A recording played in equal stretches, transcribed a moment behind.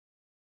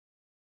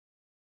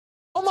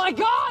Oh my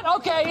God!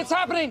 Okay, it's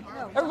happening.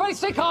 Everybody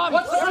stay calm.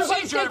 What's the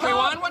procedure,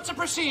 everyone? What's the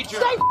procedure?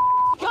 Stay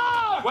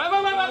calm! Wait.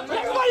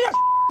 Everybody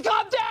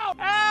calm down!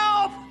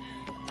 Help!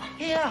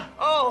 Here.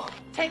 Oh,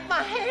 take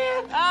my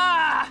hand.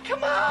 Ah,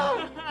 come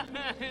on.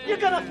 You're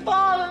gonna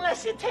fall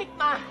unless you take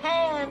my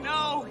hand.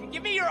 No,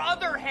 give me your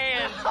other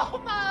hand.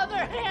 Oh, my other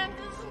hand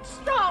isn't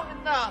strong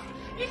enough.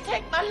 You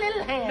take my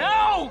little hand.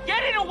 No,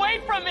 get it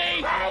away from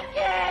me. Take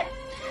it.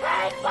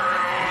 Take my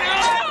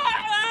hand.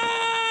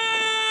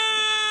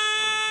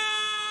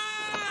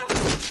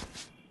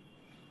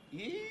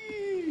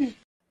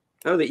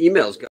 How are the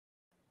emails go?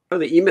 How are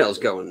the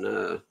emails going,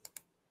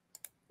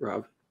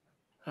 Rob?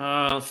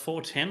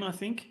 410, I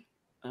think.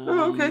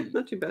 Oh, okay,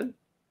 not too bad.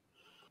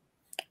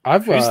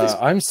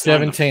 I'm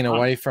 17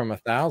 away from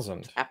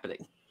 1,000.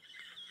 Happening.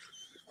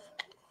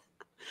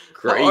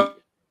 Great.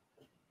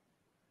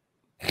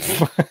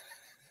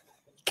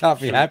 Can't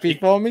be happy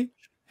for me.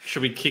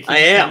 Should we kick? I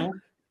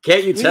am.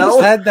 Can't you We tell?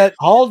 just had that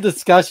whole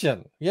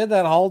discussion. You had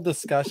that whole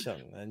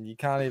discussion, and you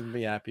can't even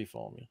be happy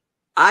for me.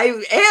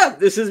 I am.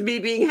 This is me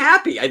being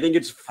happy. I think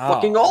it's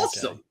fucking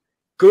awesome. Okay.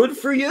 Good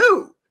for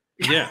you.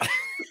 Yeah.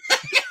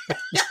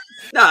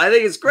 No, I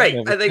think it's great.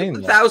 I think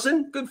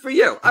 1,000. Good for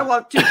you. I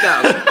want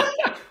 2,000.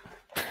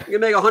 You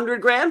can make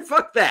 100 grand.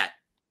 Fuck that.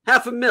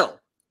 $500,000.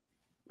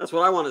 That's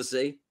what I want to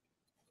see.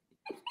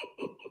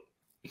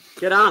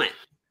 Get on it.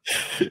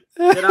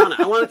 Get on it.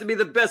 I want it to be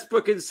the best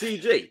book in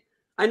CG.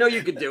 I know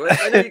you could do it.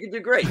 I know you could do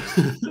great.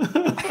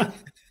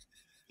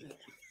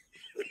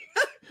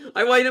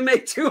 I want you to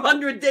make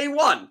 200 day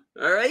 1.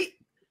 All right.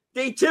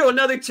 Day 2,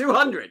 another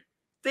 200.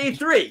 Day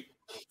 3,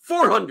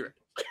 400.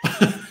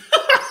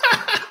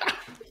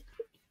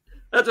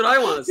 That's what I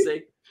want to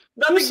see.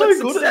 Nothing but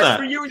success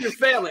for you and your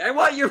family. I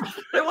want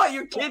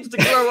your kids to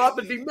grow up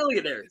and be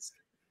millionaires.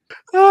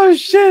 Oh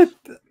shit!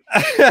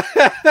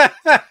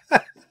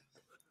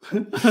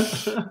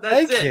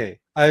 Thank you.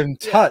 I'm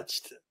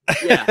touched.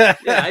 Yeah,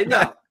 I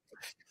know.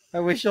 I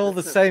wish all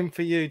the same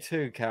for you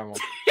too, Camel.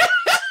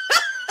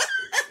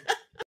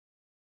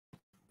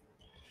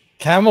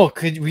 Camel,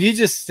 were you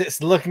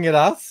just looking at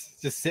us,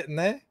 just sitting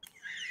there?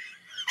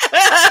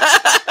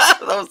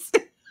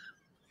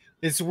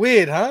 It's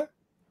weird, huh?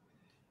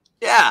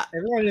 Yeah.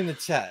 Everyone in the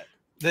chat.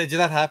 Did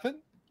that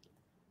happen?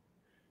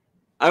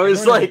 I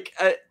was like,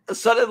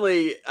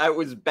 suddenly I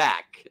was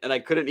back and I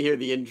couldn't hear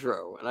the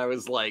intro. And I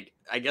was like,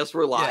 I guess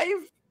we're live.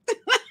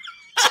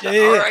 Yeah.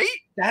 All right.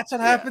 That's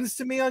what happens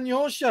to me on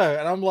your show.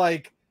 And I'm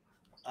like,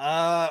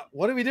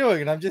 what are we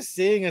doing? And I'm just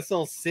seeing us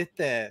all sit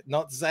there,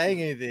 not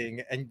saying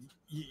anything. And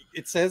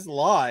it says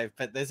live,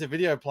 but there's a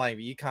video playing,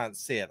 but you can't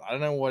see it. I don't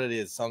know what it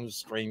is. Some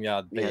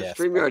StreamYard BS. Yeah,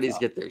 StreamYard needs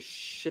to get their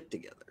shit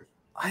together.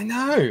 I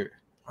know.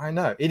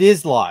 It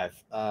is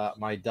live.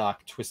 My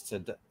dark,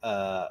 twisted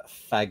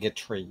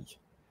faggotry.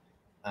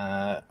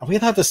 Are we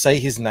allowed to say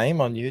his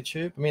name on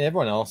YouTube? I mean,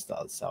 everyone else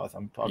does, so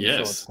I'm sure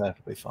it's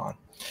perfectly fine.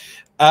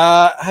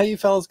 How you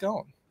fellas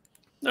going?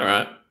 All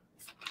right.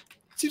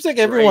 Seems like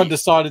everyone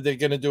decided they're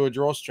going to do a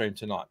draw stream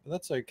tonight, but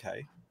that's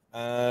okay.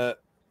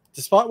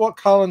 Despite what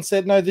Cullen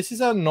said, no, this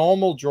is our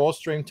normal draw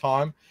stream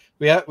time.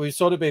 We've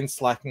sort of been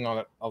slacking on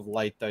it of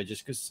late, though,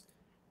 just because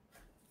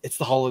it's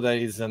the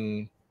holidays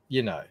and,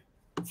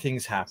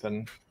 things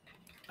happen.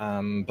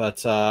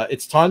 But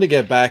it's time to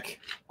get back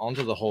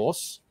onto the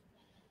horse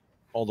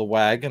or the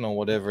wagon or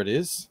whatever it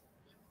is.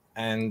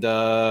 And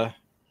I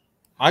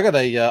got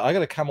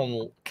a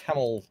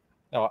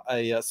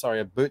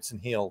boots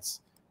and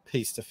heels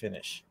piece to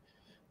finish.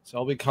 So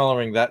I'll be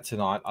coloring that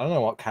tonight. I don't know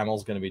what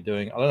Camel's going to be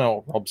doing. I don't know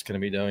what Rob's going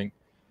to be doing.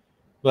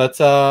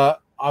 But I'll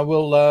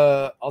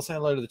say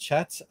hello to the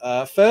chat.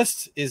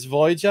 First is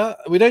Voyager.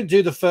 We don't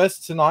do the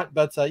first tonight,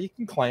 but you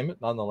can claim it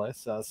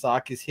nonetheless.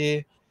 Sark is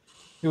here.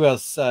 Who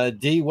else?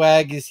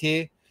 D-Wag is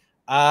here.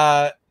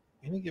 Let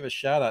me give a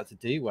shout out to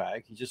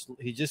D-Wag.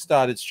 He just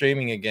started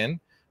streaming again.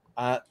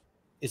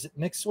 Is it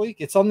next week?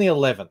 It's on the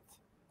 11th.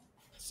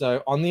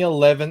 So on the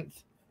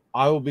 11th,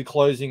 I will be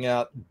closing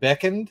out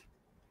Beckoned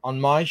on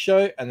my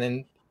show, and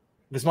then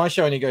because my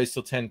show only goes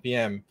till 10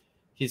 p.m.,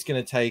 he's going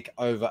to take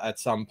over at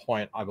some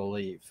point, I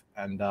believe,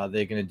 and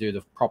they're going to do the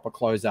proper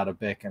closeout of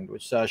Beckoned,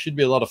 which should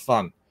be a lot of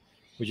fun,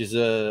 which is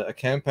a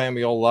campaign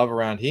we all love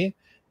around here.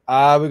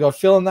 We got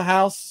Phil in the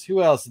house.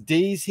 Who else?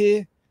 D's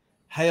here.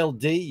 Hail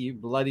D, you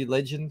bloody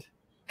legend.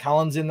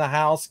 Cullen's in the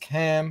house.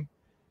 Cam,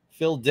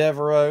 Phil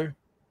Devereaux.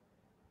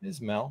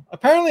 There's Mel.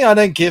 Apparently, I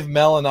don't give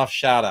Mel enough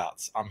shout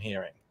outs, I'm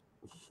hearing.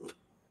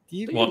 Do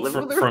you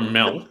from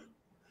Mel?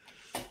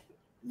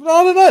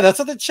 I don't know. That's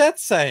what the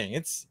chat's saying.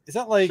 Is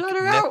that like shout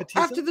her out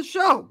after the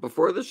show,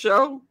 before the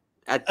show,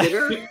 at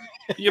dinner?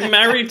 You're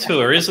married to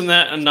her. Isn't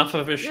that enough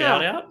of a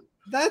shout out?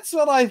 That's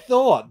what I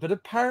thought, but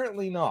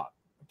apparently not.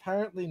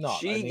 Apparently not.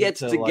 She gets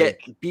to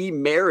be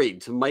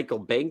married to Michael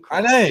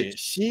Bancroft. I know.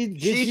 She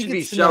should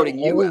be shouting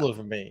you all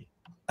over me.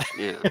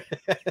 Yeah.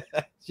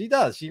 She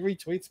does. She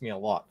retweets me a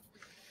lot.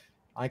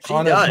 I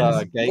kind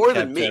of more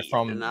than me,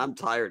 and I'm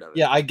tired of it.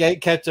 Yeah, I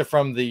gatekept her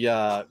from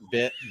the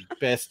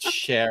Best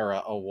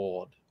Sharer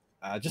Award.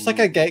 Just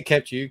like I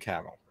gatekept you,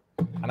 Camel.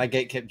 And I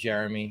gatekept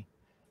Jeremy.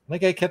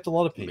 Alligator kept a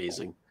lot of people.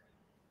 Amazing.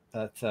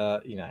 But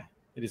you know,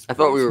 it is. I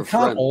thought we were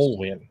can't friends. all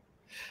win.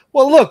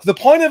 Well, look, the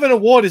point of an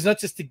award is not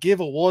just to give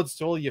awards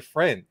to all your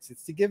friends.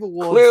 It's to give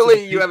awards.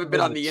 Clearly, you haven't been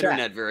on the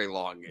internet very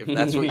long, if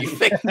that's what you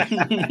think.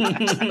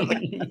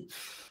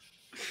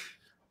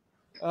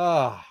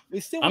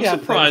 We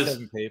have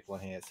 37 people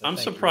in here. So I'm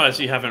surprised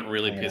you haven't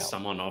really pissed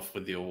someone off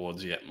with the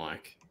awards yet,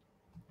 Mike.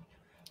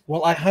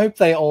 Well, I hope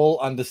they all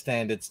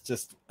understand it's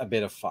just a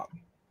bit of fun.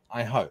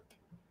 I hope.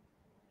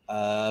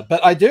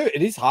 But I do.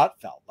 It is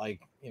heartfelt.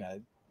 Like, you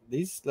know,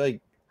 a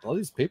lot of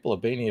these people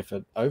have been here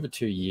for over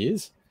 2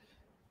 years.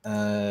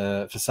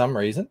 For some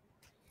reason,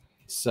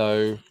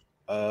 so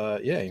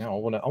yeah, you know,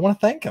 I want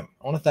to thank him.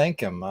 I want to thank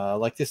him,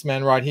 like this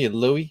man right here,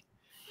 Louis,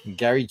 and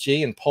Gary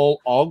G, and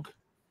Paul Og.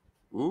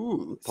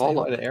 Ooh,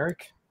 Paul to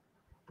Eric,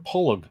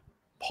 Paul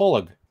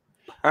Og.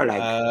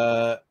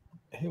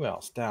 Who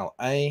else? Dal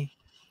A.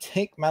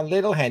 Take my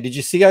little hand. Did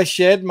you see I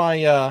shared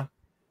my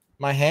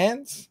my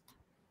hands?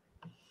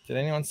 Did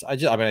anyone? I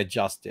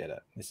just did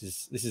it. This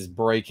is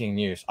breaking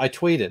news. I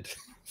tweeted.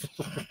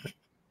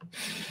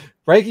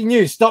 Breaking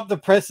news! Stop the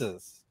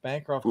presses.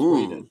 Bancroft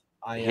tweeted.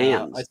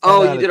 Hands.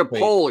 You did a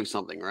poll or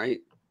something, right?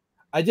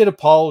 I did a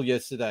poll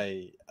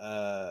yesterday,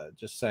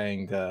 just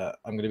saying I'm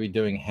going to be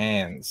doing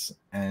hands,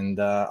 and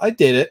I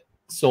did it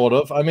sort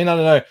of. I mean, I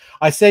don't know.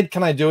 I said,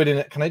 can I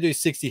do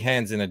 60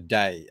 hands in a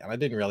day? And I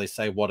didn't really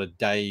say what a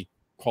day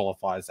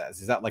qualifies as.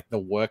 Is that like the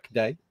work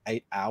day,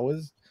 8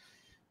 hours?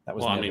 That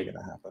was never going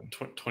to happen.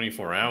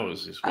 24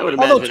 hours is. I would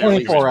imagine. Although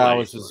 24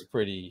 hours is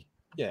pretty.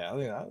 Yeah,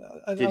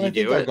 I think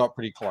I got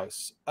pretty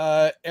close.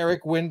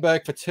 Eric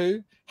Winberg for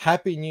 2.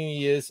 Happy New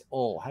Year's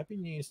all. Happy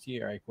New Year's to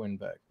you, Eric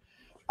Winberg.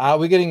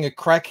 We're getting a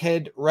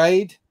crackhead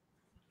raid.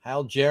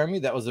 Hail Jeremy.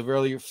 That was a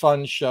really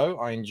fun show.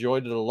 I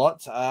enjoyed it a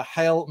lot.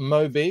 Hail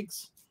Mo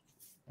Biggs.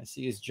 I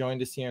see he's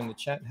joined us here in the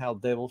chat. Hail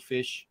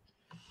Devilfish.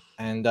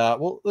 And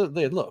well,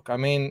 look, I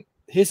mean,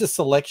 here's a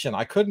selection.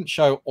 I couldn't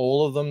show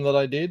all of them that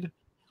I did.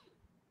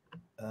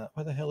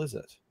 Where the hell is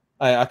it?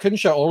 I couldn't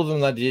show all of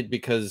them that I did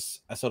because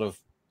I sort of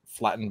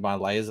flattened my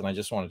layers and I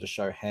just wanted to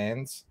show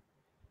hands.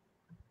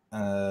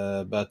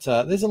 But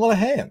there's a lot of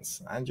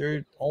hands.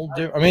 Andrew,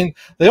 I mean,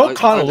 they all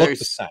kind of look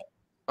the same.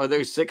 Are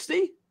there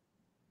 60?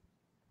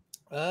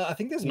 I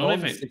think there's more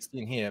than 60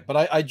 in here,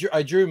 but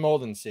I drew more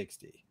than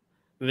 60.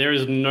 There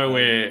is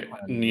nowhere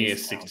near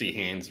 60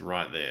 hands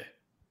right there.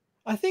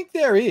 I think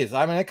there is.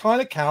 I mean, I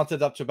kind of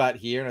counted up to about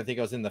here, and I think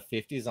I was in the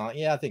 50s.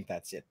 Yeah, I think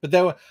that's it. But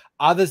there were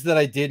others that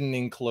I didn't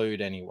include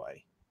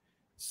anyway.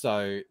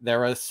 So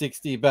there are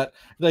 60, but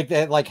like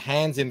they're like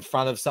hands in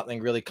front of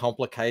something really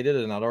complicated,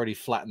 and I'd already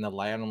flattened the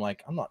layer, and I'm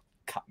like, I'm not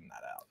cutting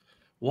that out.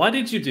 Why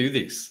did you do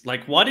this?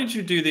 Like, why did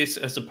you do this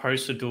as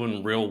opposed to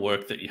doing real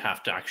work that you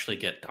have to actually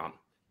get done?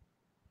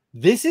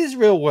 This is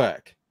real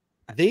work.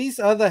 These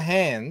are the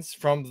hands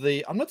from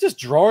the. I'm not just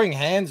drawing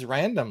hands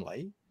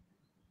randomly.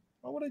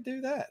 Why would I do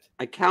that?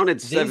 I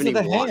counted 71. These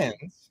are the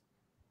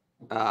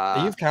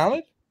hands. You've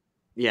counted?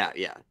 Yeah.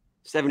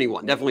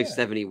 71. Definitely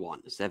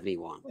 71.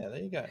 71. Yeah, there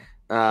you go.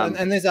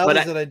 And there's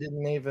others that I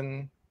didn't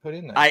even put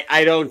in there.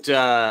 I don't.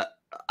 I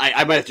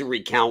might have to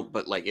recount,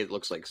 but like it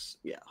looks like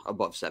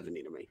above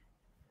 70 to me.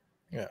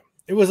 Yeah,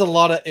 it was a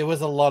lot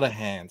of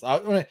hands. I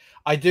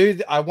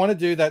want to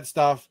do that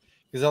stuff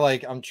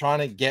because I'm trying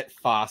to get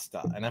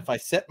faster, and if I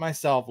set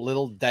myself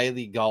little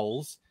daily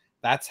goals,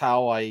 that's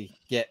how I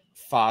get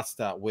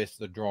faster with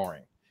the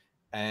drawing.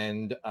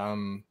 And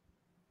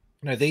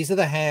these are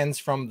the hands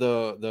from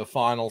the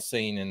final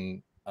scene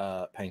in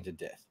Painted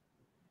Death.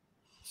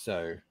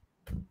 So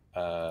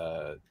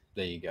there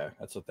you go.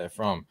 That's what they're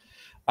from.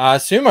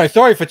 Sumo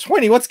Thori for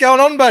 20. What's going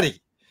on,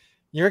 buddy?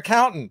 Your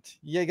accountant.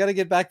 You got to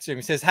get back to him.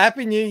 He says,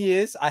 Happy New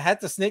Year's. I had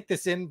to sneak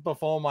this in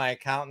before my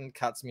accountant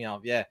cuts me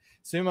off. Yeah.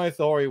 Sumo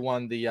Thori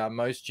won the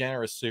most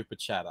generous super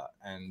chatter.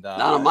 And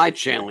not on my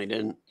channel, he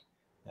didn't.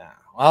 Yeah.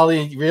 Well,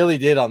 he really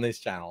did on this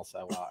channel.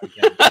 So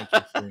again, thank you,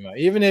 Sumo.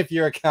 Even if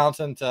your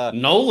accountant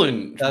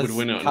Nolan would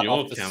win it on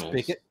your channel.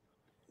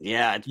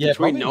 Yeah, it's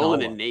between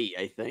Nolan and Nate,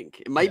 I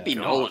think. It might be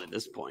Nolan at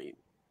this point.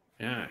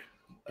 Yeah.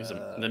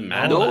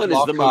 Nolan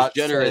is the most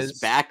generous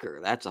backer.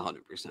 That's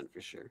 100%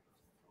 for sure.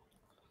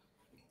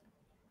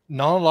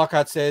 Nolan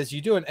Lockhart says,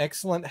 you do an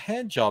excellent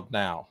hand job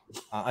now.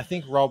 I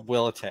think Rob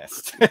will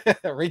attest.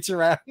 Reach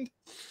around.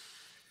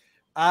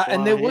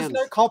 And there was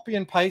no copy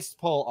and paste,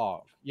 Paul.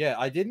 Oh, yeah,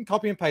 I didn't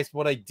copy and paste.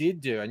 What I did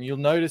do, and you'll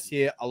notice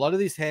here, a lot of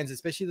these hands,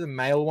 especially the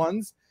male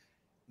ones,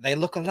 they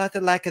look a lot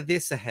like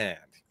this hand.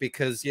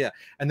 Because, yeah.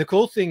 And the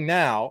cool thing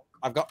now,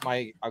 I've got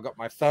my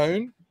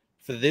phone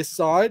for this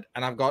side,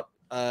 and I've got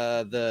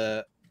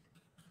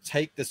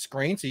take the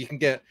screen, so you can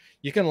get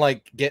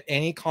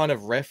any kind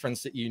of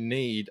reference that you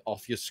need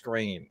off your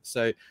screen.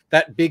 So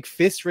that big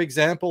fist, for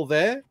example,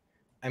 there,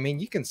 I mean,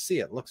 you can see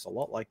it looks a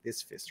lot like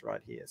this fist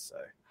right here. So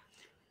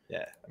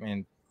yeah, I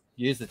mean,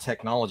 use the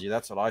technology.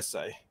 That's what I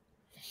say.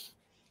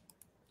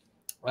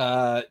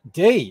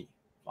 D,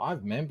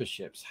 5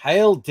 memberships.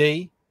 Hail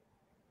D,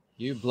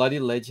 you bloody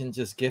legend,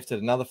 just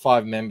gifted another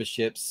 5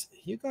 memberships.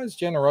 You guys'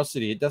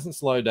 generosity, it doesn't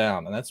slow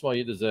down, and that's why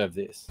you deserve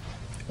this.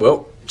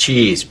 Well,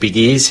 cheers, big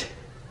ears.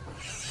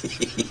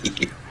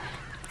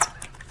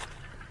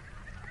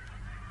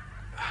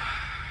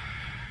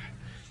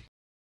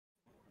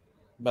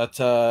 But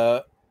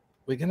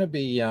we're gonna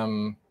be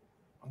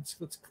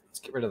let's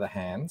get rid of the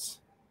hands.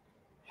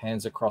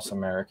 Hands across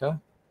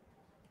America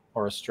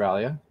or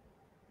Australia.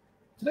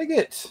 Did I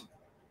get?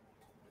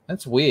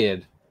 That's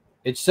weird.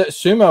 It's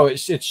Sumo.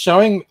 It's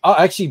showing. Oh,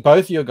 actually,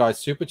 both of your guys'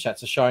 super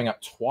chats are showing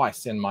up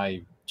twice in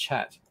my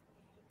chat.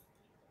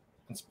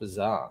 That's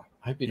bizarre.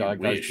 I hope you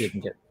guys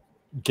didn't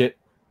get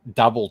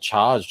double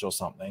charged or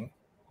something.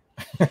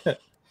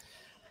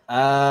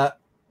 Hang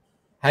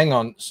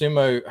on.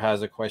 Sumo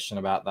has a question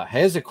about that.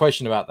 Here's a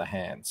question about the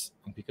hands.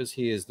 And because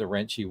he is the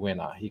Wrenchy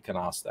winner, he can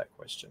ask that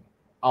question.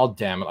 Oh,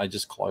 damn it. I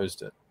just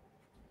closed it.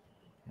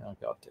 Oh,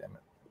 God damn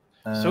it.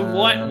 So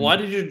why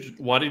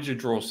did you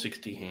draw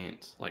 60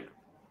 hands? Like,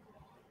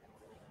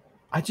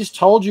 I just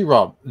told you,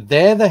 Rob.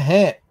 They're the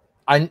hand.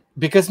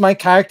 Because my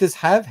characters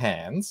have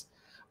hands,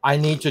 I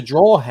need to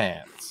draw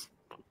hands.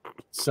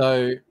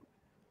 So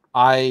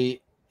I've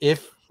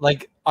got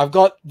I've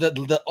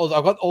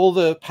got all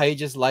the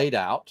pages laid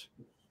out,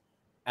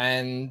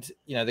 and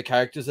the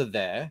characters are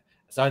there.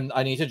 So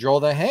I need to draw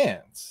their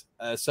hands.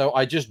 So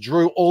I just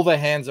drew all the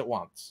hands at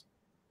once.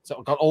 So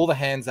I got all the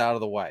hands out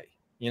of the way.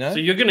 So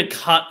you're going to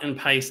cut and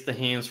paste the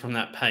hands from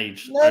that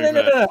page. No.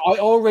 I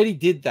already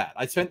did that.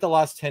 I spent the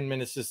last 10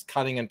 minutes just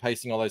cutting and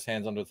pasting all those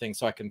hands onto the thing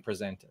so I can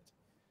present it,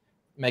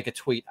 make a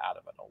tweet out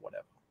of it or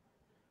whatever.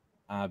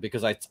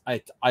 Because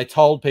I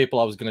told people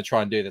I was going to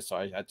try and do this, so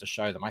I had to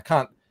show them. I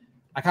can't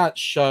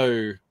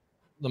show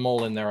them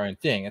all in their own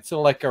thing. It's sort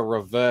of like a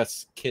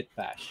reverse kit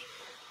bash.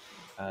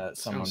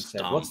 Someone said,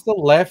 dumb. What's the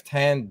left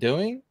hand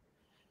doing?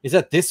 Is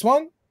that this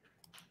one?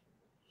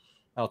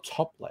 Oh,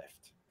 top left.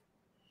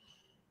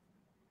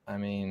 I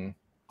mean,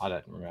 I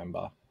don't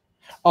remember.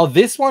 Oh,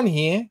 this one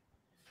here.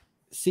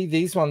 See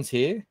these ones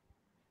here?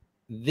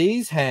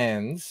 These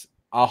hands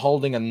are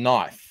holding a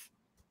knife,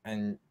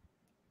 and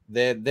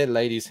they're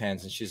ladies'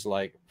 hands, and she's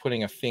like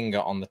putting a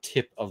finger on the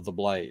tip of the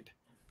blade.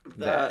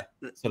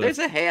 There's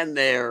a hand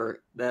there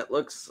that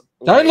looks.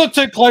 Don't look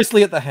too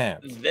closely at the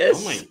hand. This.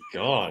 Oh my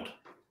God.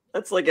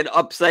 That's like an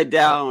upside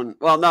down.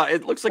 Well, no,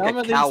 it looks like some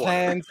a of cow. These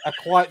hands are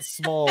quite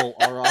small.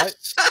 All right.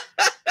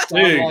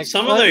 Dude,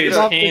 some of those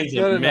hands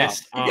are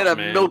messed up. You gotta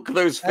man. milk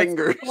those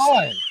fingers.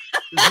 Fine.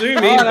 Zoom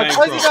in, I'm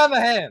closing down the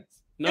hands.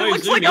 No, it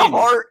looks zoom like in. a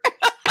heart.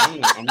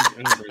 I'm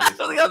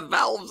So they got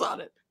valves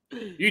on it.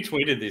 You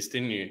tweeted this,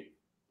 didn't you?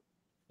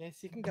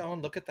 Yes, you can go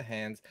and look at the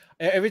hands.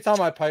 Every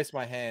time I post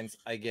my hands,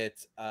 I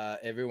get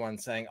everyone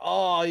saying,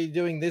 "Oh, you're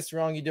doing this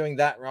wrong. You're doing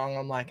that wrong."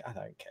 I'm like, I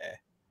don't care.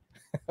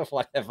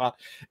 Whatever.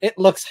 It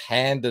looks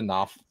hand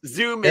enough.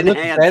 Zoom in. in. It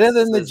looks better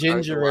than the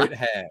ginger root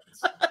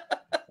hands.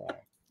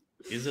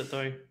 Is it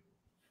though?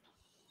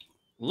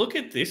 Look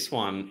at this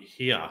one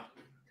here.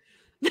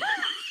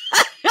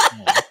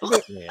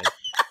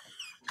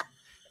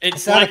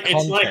 It's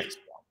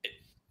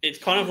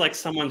kind of like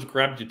someone's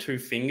grabbed your two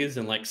fingers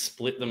and like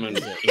split them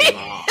in half.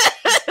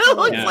 It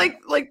looks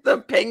like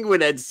the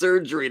penguin had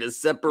surgery to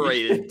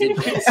separate it.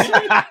 Digits.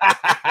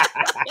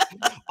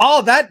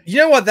 Oh, you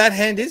know what that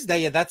hand is there?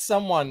 Yeah, that's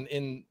someone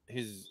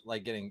who's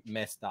like getting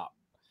messed up.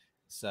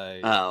 So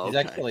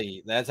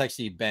that's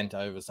actually bent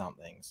over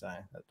something. So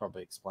that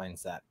probably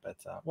explains that. But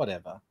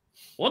whatever.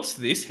 What's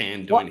this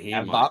hand doing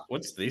here, Mike?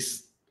 What's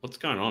this? What's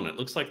going on? It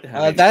looks like they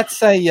have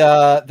that's a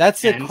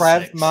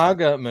Krav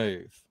Maga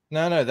move.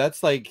 No,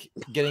 that's like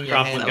getting your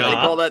hand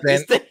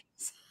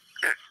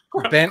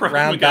bent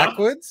round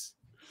backwards.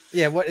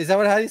 Yeah, what is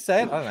that? How you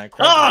say it? I don't know.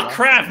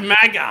 Krav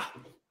Maga.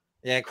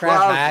 Yeah,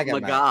 Krav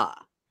Maga.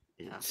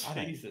 Yeah.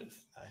 Jesus.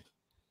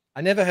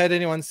 I never heard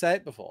anyone say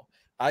it before.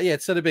 Yeah,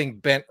 it's sort of being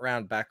bent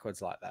round backwards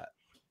like that.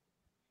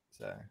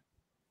 So,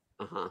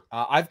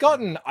 I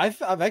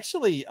was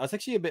actually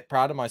a bit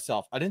proud of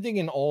myself. I didn't think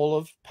in all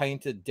of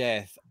Painted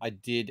Death I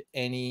did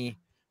any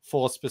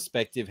forced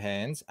perspective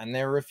hands, and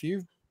there were a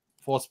few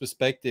forced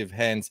perspective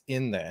hands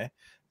in there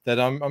that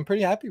I'm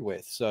pretty happy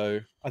with.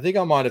 So I think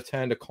I might have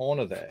turned a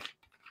corner there.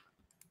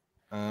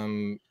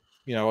 I'd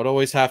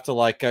always have to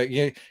like go,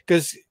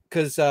 because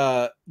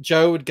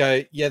Joe would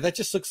go, yeah, that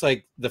just looks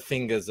like the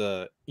fingers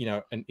are,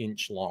 an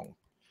inch long.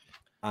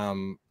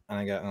 And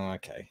I go, oh,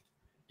 okay.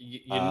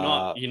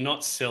 You're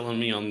not selling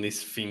me on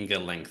this finger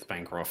length,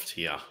 Bancroft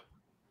here.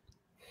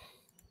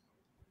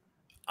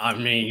 I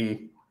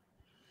mean,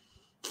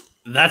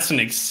 that's an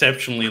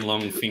exceptionally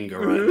long finger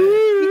right there.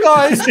 You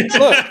guys,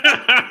 look,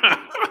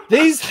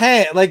 these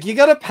hands, like you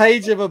got a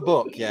page of a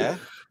book, yeah?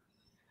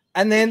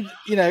 And then,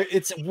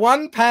 it's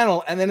one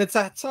panel and then it's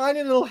a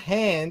tiny little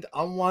hand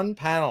on one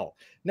panel.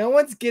 No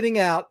one's getting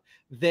out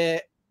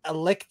their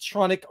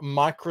electronic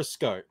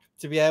microscope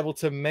to be able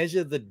to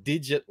measure the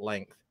digit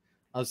length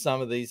of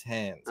some of these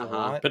hands. All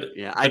right? But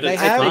yeah, I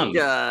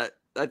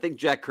think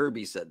Jack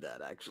Kirby said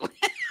that actually.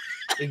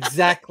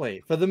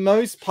 Exactly. For the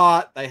most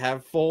part, they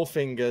have 4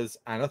 fingers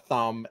and a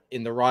thumb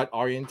in the right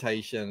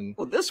orientation.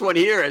 Well, this one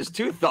here has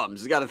 2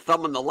 thumbs. It's got a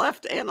thumb on the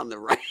left and on the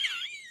right.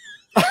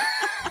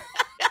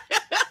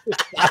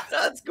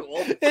 That's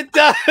cool. It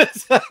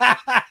does.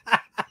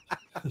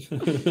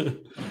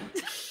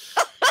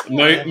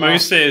 Mo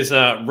says,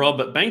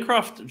 Rob,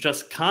 Bancroft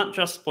can't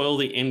just spoil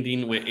the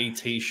ending where ET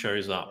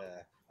shows up.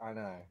 Yeah, I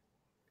know.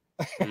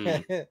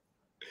 Mm.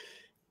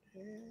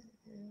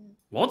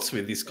 What's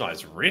with this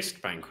guy's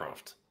wrist,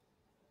 Bancroft?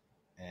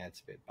 Yeah,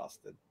 it's a bit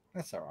busted.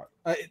 That's all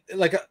right.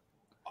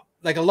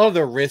 Like a lot of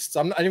the wrists,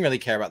 I didn't really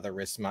care about the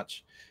wrists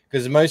much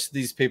because most of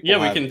these people.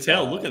 Yeah, we can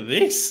tell. Look at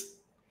this.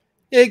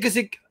 Yeah, because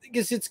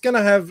it's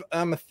gonna have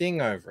a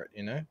thing over it,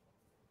 you know.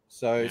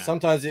 So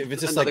sometimes if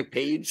it's just another like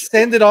page,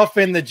 send it off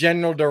in the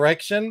general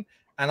direction,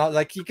 and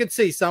like you can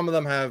see some of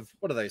them have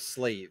what are those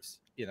sleeves,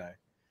 you know,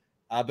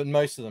 but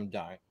most of them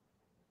don't.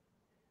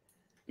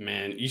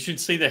 Man, you should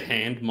see the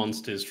hand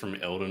monsters from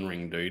Elden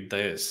Ring, dude.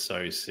 They are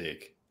so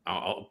sick.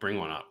 I'll bring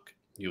one up.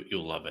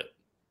 You'll love it.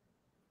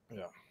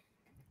 Yeah.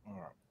 All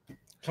right.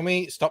 Can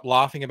we stop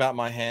laughing about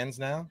my hands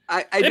now?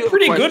 They're do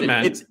pretty good,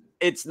 man.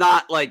 It's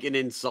not like an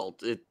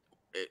insult.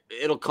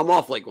 It'll come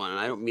off like one, and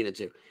I don't mean it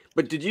to.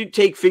 But did you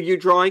take figure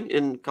drawing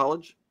in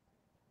college?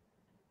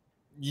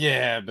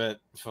 Yeah, but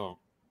for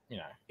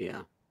yeah,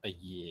 a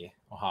year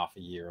or half a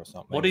year or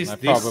something. What is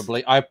this?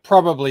 I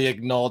probably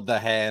ignored the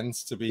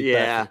hands to be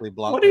perfectly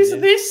blunt. What is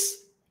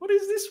this? What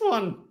is this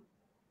one?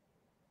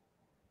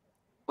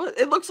 Well,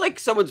 it looks like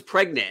someone's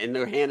pregnant and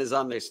their hand is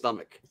on their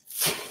stomach.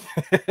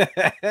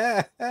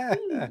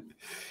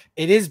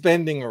 It is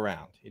bending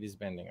around. It is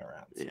bending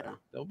around. So yeah,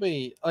 there'll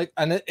be like,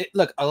 and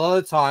look, a lot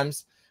of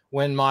times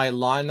when my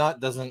line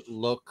art doesn't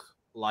look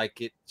like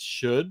it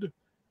should,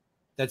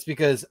 that's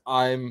because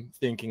I'm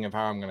thinking of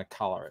how I'm going to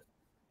color it,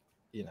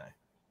 you know.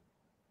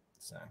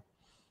 So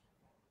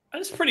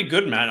that's pretty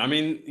good, man. I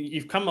mean,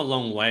 you've come a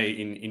long way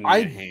in your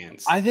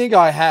hands. I think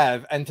I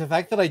have, and the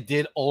fact that I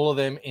did all of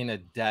them in a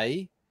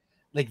day,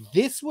 like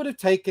this would have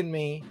taken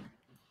me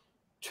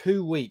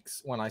 2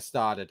 weeks when I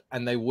started,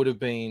 and they would have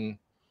been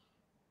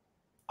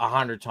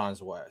 100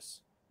 times worse.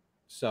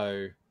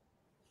 So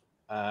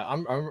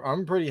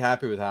I'm pretty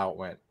happy with how it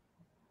went.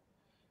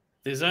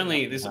 There's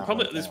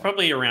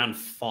probably around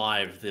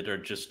 5 that are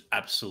just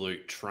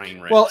absolute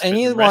train wrecks. Well,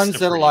 any of the ones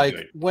that are like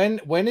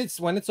good. when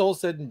it's all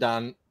said and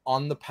done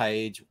on the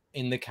page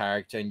in the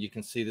character, and you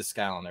can see the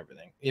scale and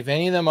everything. If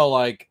any of them are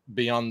like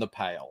beyond the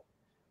pale,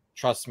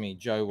 trust me,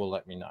 Joe will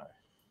let me know.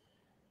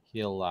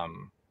 He'll what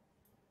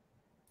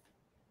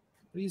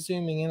are you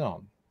zooming in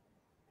on?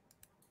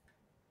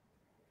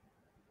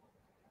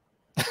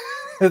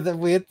 The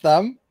weird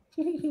thumb.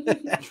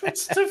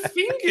 It's the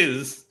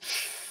fingers.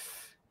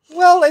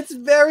 Well, it's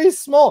very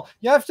small.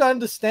 You have to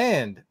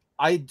understand.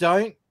 I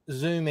don't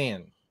zoom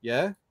in.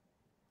 Yeah,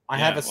 I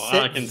have a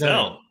set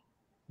zoom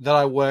that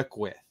I work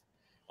with.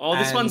 Oh,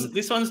 this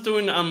one's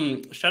doing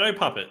shadow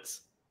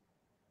puppets.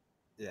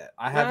 Yeah,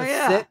 I have a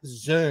set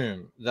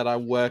zoom that I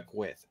work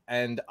with,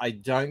 and I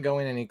don't go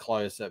in any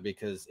closer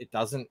because it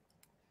doesn't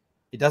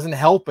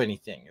help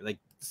anything.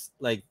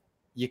 Like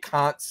you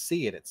can't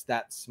see it. It's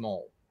that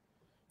small.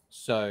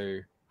 So,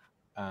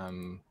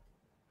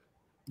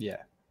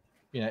 yeah,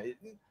 you know,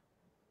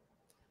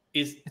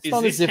 it's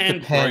not this as if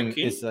hand the pen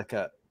broken? is like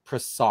a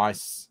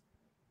precise.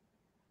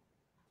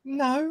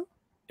 No,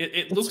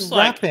 it looks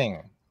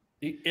wrapping.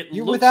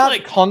 You're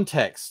without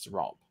context,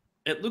 Rob.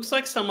 It looks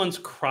like someone's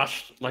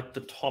crushed like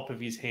the top of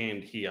his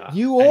hand here.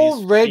 You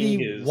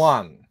already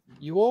won.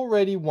 You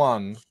already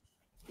won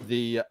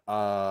the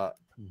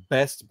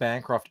best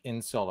Bancroft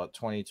Insoler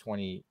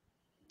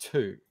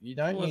 2022. You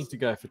don't need to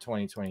go for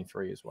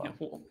 2023 as well.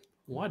 Yeah,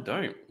 why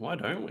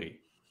don't we?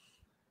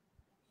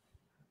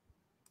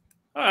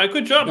 All right,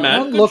 good job, man.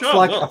 One looks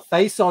like a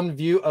face-on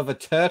view of a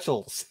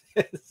turtle,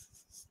 says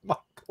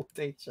Michael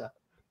Teacher.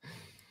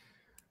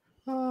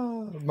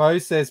 Oh, Mo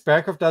says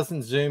Bancroft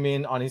doesn't zoom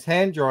in on his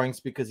hand drawings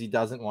because he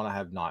doesn't want to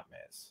have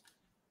nightmares.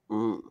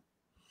 Mm.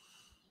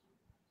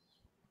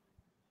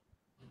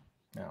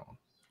 No.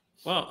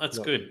 Well, that's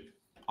good.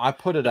 I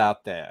put it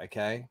out there,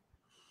 okay?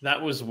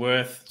 That was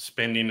worth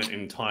spending an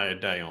entire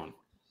day on.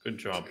 Good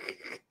job.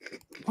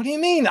 What do you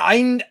mean?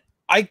 I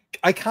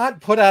can't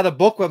put out a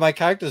book where my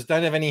characters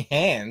don't have any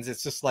hands.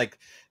 It's just like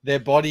their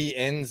body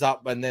ends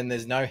up and then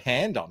there's no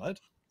hand on it.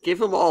 Give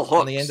them all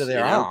hooks on the end of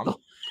their arm.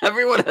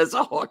 Everyone has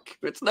a hook.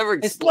 It's never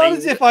explained.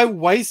 It's not as if I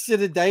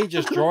wasted a day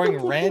just drawing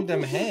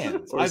random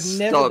hands. I've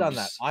never done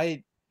that.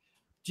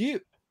 Do you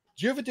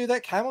ever do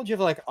that, Camel? Do you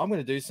ever like, I'm going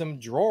to do some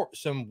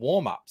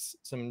warm-ups,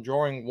 some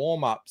drawing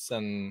warm-ups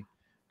and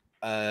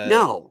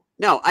No,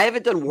 I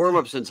haven't done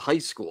warm-up since high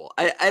school.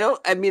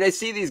 I mean, I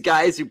see these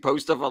guys who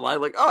post stuff online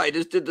like, oh, I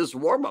just did this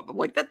warm-up. I'm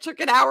like, that took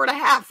an hour and a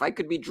half. I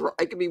could be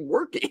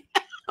working.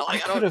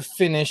 Like, I could have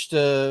finished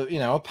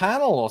a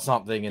panel or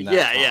something in that.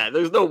 Yeah.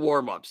 There's no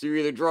warm-ups. You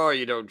either draw or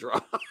you don't draw.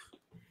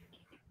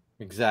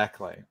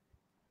 Exactly.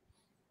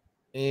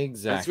 And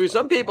for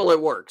some people it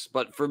works,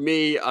 but for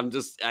me,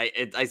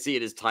 I see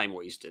it as time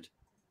wasted.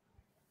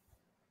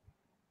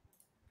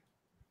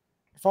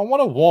 If I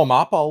want to warm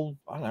up, I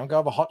don't know, go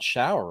have a hot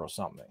shower or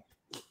something.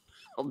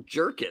 I'll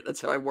jerk it.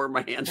 That's how I warm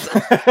my hands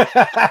up.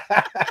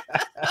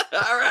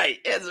 All right,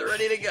 hands are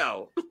ready to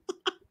go.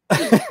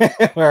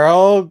 we're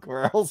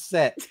all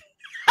set.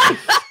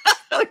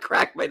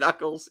 Crack my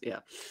knuckles. Yeah.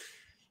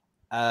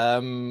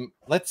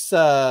 Let's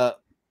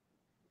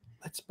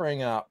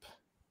bring up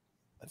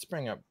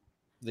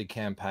the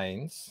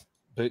campaigns,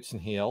 Boots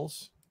and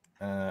Heels,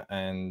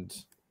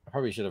 and I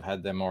probably should have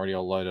had them already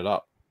all loaded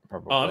up.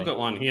 Probably. Oh, I've got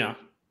one here.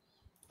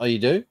 Oh, you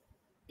do?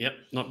 Yep,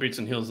 not Boots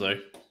and Heels though.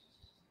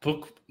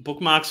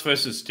 Bookmarks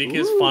versus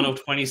stickers. Ooh. Final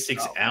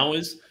 26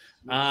 hours.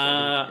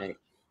 Okay.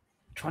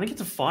 Trying to get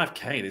to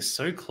 5K. They're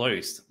so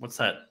close. What's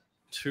that?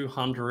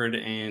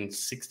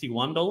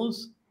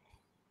 $261.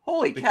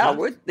 Holy Big cow! time.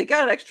 What, they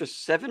got an extra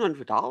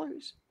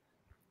 $700.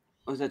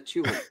 Oh, is that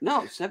 200?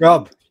 No, 700.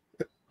 Rob,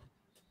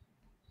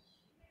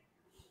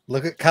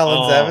 look at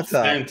Cullen's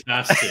avatar.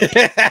 Fantastic.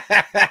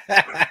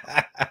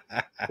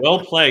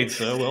 Well played,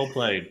 sir. Well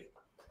played.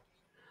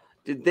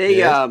 Did they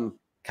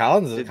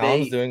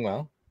Cullen's doing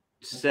well.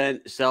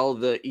 sell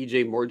the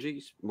EJ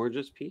Morges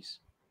piece?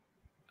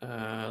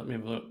 Let me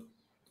have a look.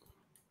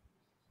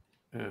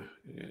 Yeah,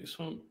 this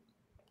one.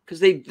 Because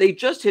they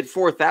just hit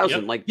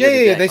 4,000. Yep. Like the other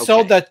Yeah. day. They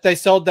sold that. They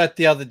sold that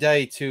the other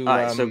day to. All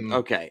right, so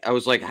okay, I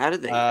was like, how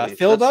did they?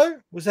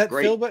 Philbo? Was that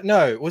great. Philbo?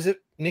 No, was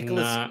it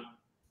Nicholas? Nah.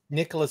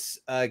 Nicholas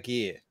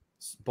Gear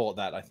bought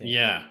that, I think.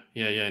 Yeah.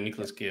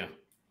 Nicholas Gear.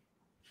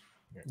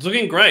 It's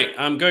looking great.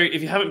 Go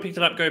if you haven't picked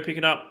it up, go pick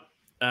it up.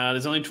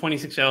 There's only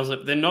 26 hours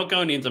left. They're not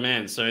going in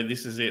demand, so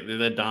this is it.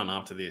 They're done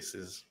after this.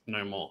 There's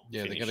no more.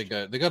 Yeah, Finished. they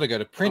got to go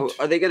to print.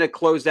 Oh, are they going to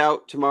close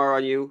out tomorrow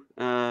on you,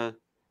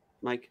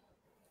 Mike?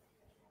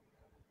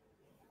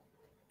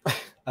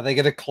 Are they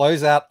going to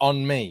close out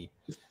on me?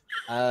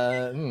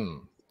 Are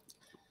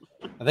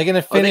they going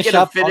to finish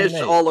up on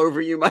me? All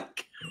over you,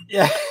 Mike?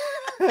 Yeah.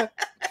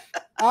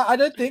 I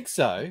don't think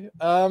so.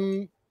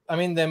 I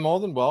mean, they're more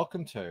than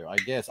welcome to, I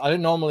guess. I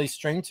don't normally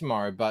stream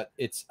tomorrow, but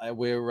it's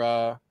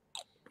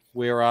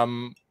we're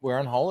on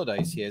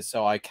holidays here,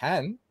 so I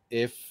can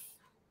if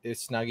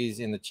Snuggy's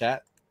in the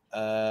chat.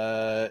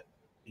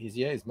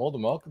 He's more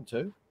than welcome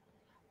to.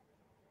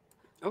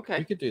 Okay,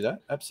 we could do that.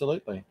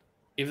 Absolutely.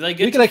 If they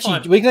get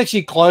we can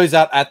actually close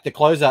out at the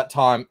closeout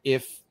time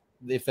if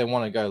they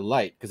want to go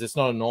late, because it's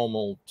not a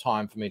normal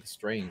time for me to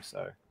stream.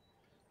 So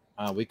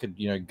we could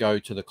go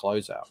to the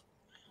closeout.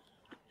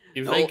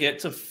 If they get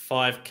to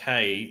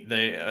 5K,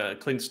 the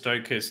Clint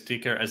Stoker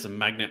sticker as a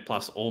magnet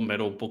plus all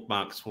metal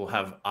bookmarks will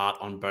have art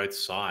on both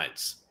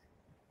sides.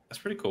 That's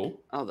pretty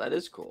cool. Oh, that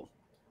is cool.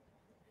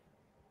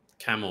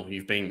 Camel,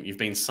 you've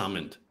been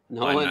summoned.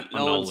 No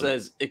one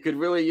says it could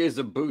really use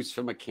a boost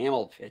from a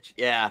camel pitch.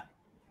 Yeah,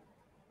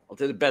 I'll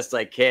do the best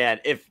I can.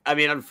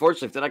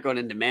 Unfortunately, if they're not going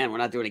in demand, we're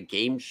not doing a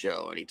game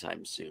show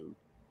anytime soon.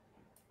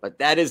 But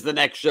that is the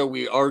next show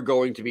we are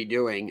going to be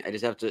doing. I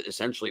just have to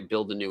essentially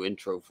build a new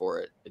intro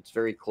for it. It's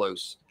very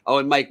close. Oh,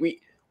 and Mike,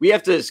 we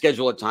have to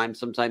schedule a time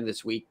sometime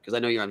this week, because I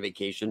know you're on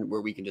vacation,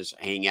 where we can just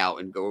hang out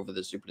and go over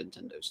the Super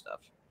Nintendo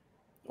stuff.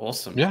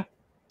 Awesome. Yeah.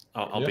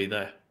 I'll be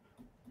there.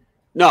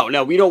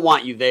 No, we don't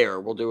want you there.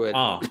 We'll do it.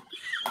 Oh.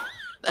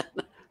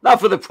 Not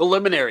for the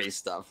preliminary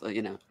stuff,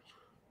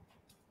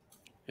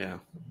 Yeah.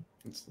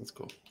 That's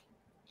cool.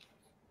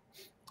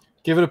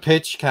 Give it a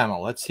pitch,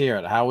 Camel. Let's hear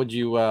it. How would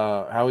you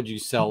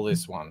sell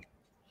this one?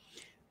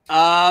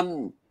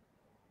 Can't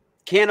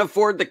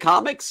afford the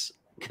comics.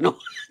 Can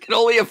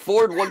only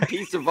afford one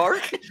piece of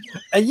art.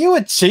 Are you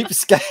a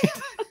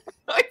cheapskate?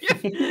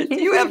 Do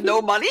you have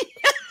no money?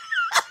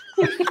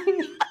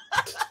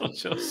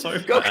 So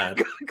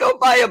go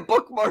buy a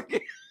bookmark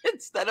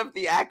instead of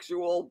the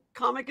actual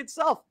comic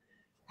itself.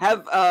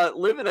 Have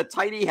live in a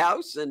tiny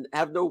house and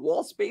have no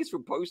wall space for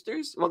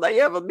posters. Well, now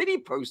you have a mini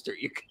poster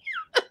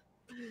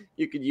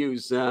you could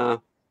use to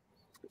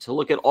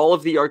look at all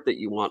of the art that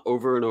you want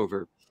over and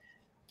over.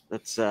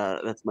 That's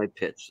my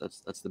pitch.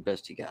 That's the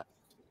best you got.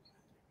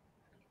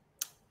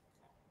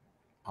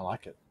 I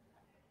like it.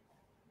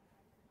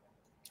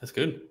 That's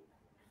good.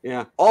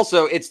 Yeah.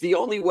 Also, it's the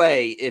only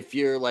way if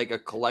you're like a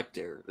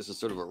collector. This is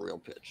sort of a real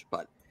pitch,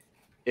 but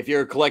if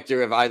you're a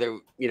collector of either,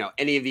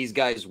 any of these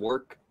guys'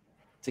 work,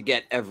 to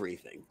get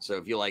everything. So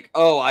if you're like,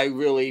 oh, I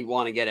really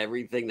want to get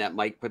everything that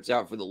Mike puts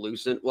out for the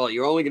Lucent, well,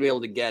 you're only going to be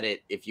able to get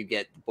it if you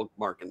get the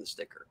bookmark and the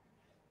sticker.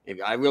 If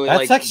I really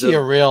that's actually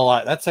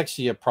that's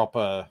actually a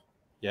proper,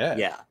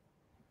 yeah.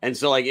 And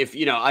so, like, if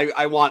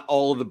I want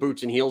all of the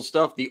Boots and Heels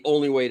stuff, the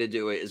only way to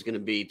do it is going to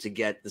be to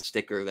get the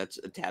sticker that's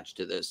attached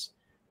to this,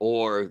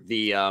 or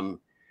the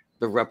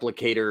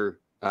replicator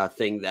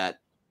thing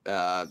that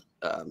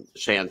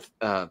Shanth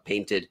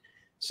painted.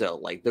 So,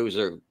 like, those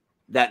are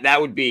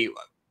that would be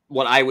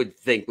what I would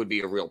think would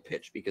be a real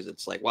pitch, because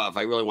it's like, well, if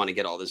I really want to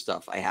get all this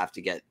stuff, I have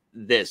to get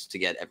this to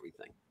get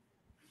everything.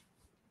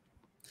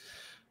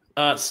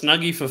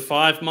 Snuggie for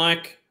 5,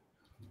 Mike.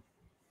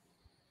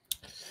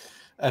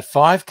 At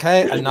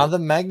 5K, another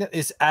magnet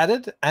is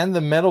added, and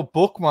the metal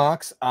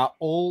bookmarks are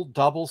all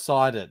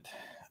double-sided.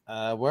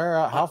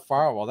 How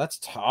far? Well, that's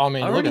look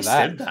at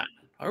that.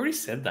 I already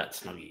said that,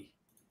 Snuggie.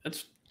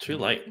 That's too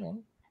late.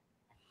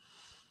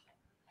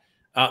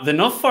 They're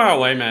not far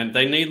away, man.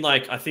 They need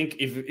like I think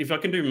if I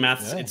can do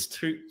maths, Yeah. it's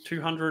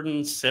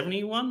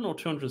 271 or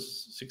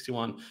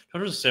 261.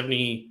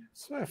 270.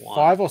 So Wow.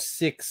 five or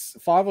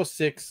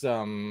six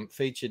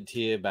featured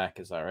tier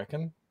backers, I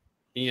reckon.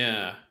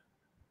 Yeah.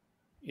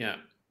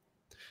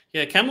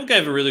 Camel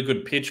gave a really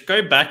good pitch.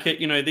 Go back it.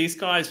 These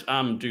guys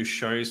do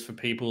shows for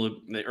people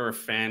that are a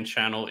fan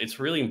channel. It's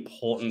really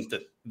important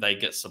that they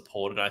get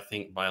supported, I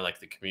think, by like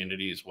the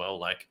community as well.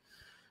 Like,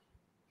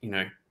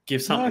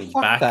 give something no,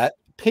 fuck back. That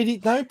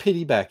no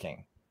pity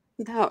backing.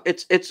 No,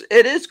 it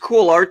is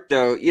cool art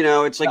though.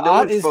 It's like The no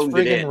art one is phoned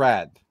it friggin' in.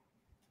 rad.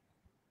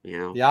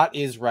 The art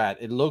is rad.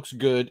 It looks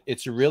good.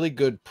 It's a really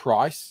good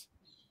price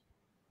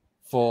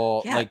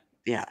for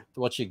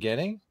what you're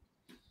getting.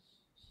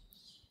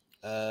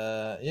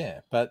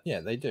 But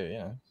they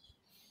do.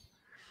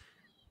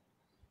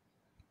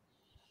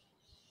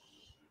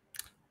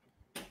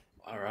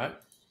 All right.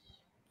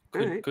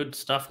 Good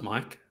stuff,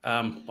 Mike.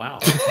 Wow.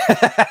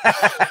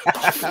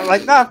 I'm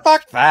like, no,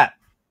 fuck that.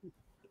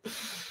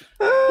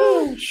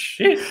 Oh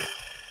shit.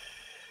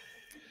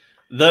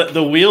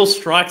 The wheel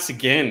strikes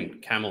again,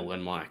 Camel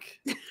and Mike.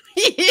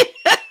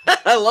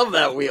 I love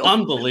that wheel.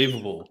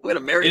 Unbelievable. I'm gonna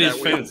marry It that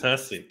is wheel.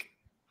 fantastic.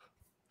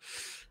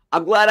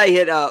 I'm glad I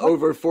hit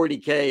over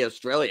 40K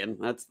Australian.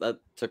 That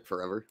took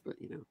forever, but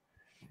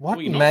What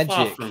Well, you're not far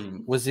magic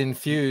from- was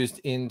infused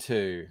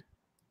into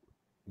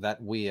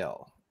that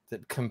wheel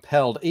that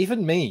compelled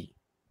even me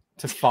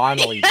to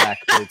finally back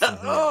Boots and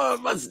Heels? Oh,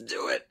 I must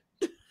do it.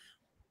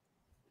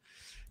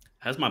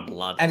 Has my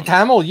blood. And on it.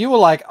 Camel, you were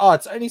like, "Oh,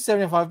 it's only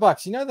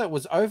 $75." That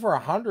was over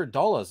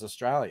 $100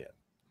 Australian.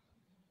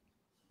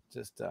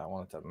 Just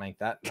wanted to make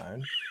that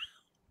known.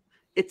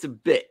 It's a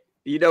bit.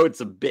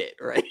 It's a bit,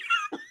 right?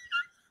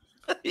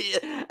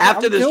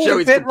 After I'm the doing show, a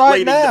he's bit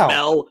right completing now. the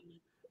bell.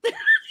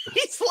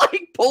 He's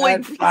like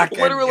pulling, That fucking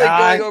literally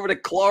guy. going over to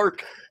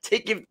Clark.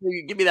 Give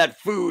me that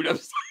food.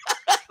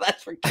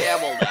 That's for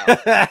Camel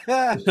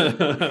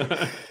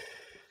now.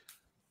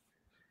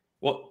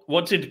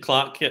 What did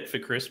Clark get for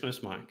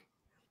Christmas, Mike?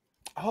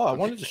 Oh, I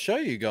wanted to show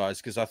you guys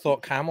because I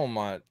thought Camel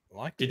might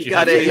like Did it. you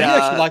have to- You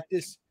actually like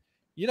this?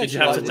 Did you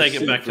have to take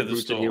it back to the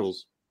Boots and store?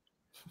 Heels.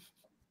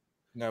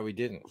 No, we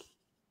didn't.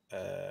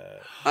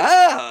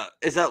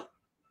 Is that?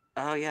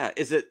 Oh yeah.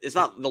 Is it? It's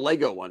not the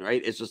Lego one,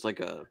 right? It's just like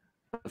a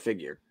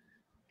figure.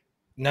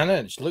 No.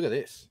 Just look at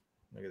this.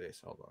 Look at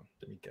this. Hold on.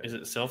 Let me go. Is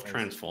it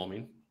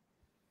self-transforming?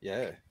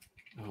 Yeah.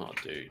 Oh,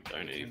 dude, don't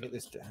Can I even. get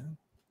this down?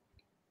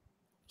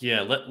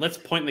 Yeah, let's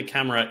point the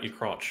camera at your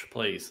crotch,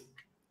 please.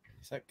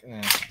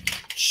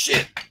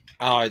 Shit.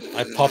 Oh,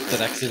 I popped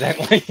it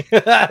accidentally.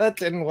 That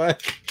didn't work.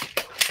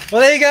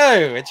 Well, there you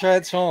go. It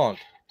transformed.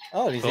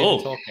 Oh, he's Cool.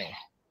 even talking.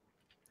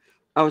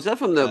 Oh, is that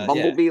from the Yeah.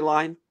 Bumblebee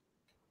line?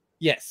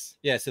 Yes.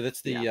 Yeah. So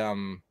that's the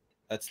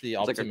It's like a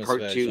Optimus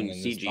cartoon version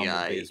and there's Bumblebee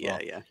CGI. as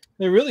well. Yeah.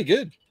 They're really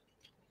good.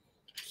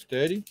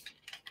 Sturdy.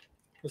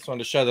 Just wanted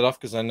to show that off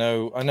because I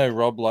know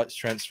Rob likes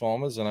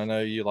Transformers and I know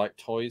you like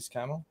toys,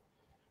 Camel.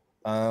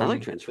 I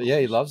like But yeah,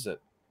 he Transformers. loves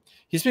it.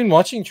 He's been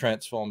watching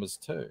Transformers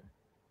too.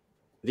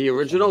 The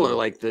original or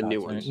like the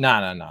new ones?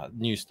 No.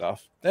 New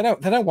stuff. They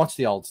don't watch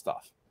the old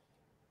stuff.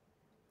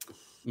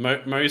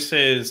 Mo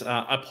says,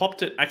 I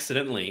popped it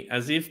accidentally,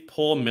 as if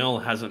poor Mel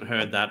hasn't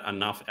heard that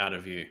enough out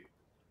of you.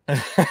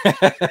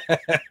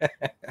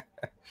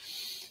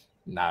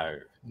 No,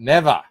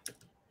 never.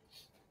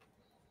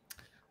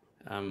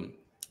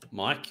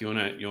 Mike, you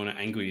wanna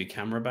angle your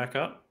camera back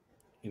up?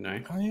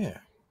 Oh yeah.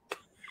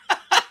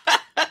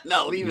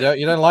 No, leave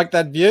You don't like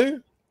that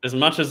view? As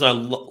much as I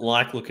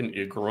like looking at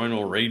your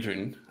groinal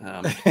region,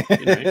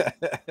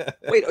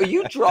 Wait, are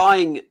you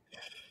drawing?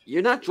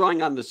 You're not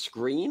drawing on the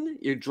screen.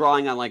 You're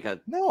drawing on like a.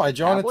 No, I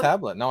draw on a tablet?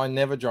 tablet. No, I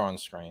never draw on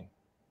screen.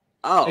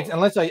 Oh,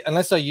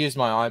 Unless I use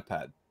my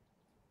iPad.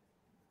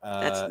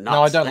 that's nuts. No,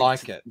 I don't That's-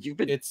 like it. You've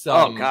been. It's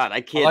Oh God, I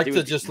I can't. like do to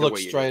it just the look way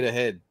you do straight it.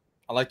 ahead.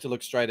 I like to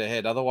look straight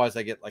ahead. Otherwise,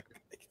 I can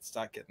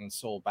start getting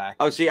sore back.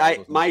 Oh, and see, shoulders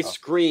and my stuff.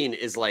 screen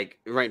is like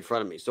right in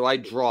front of me, so I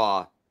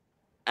draw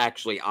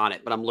actually on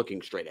it, but I'm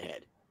looking straight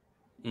ahead.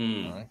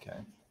 Mm. Oh, okay.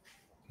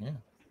 Yeah.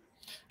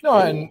 No,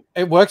 and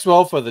it works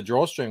well for the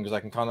draw stream because I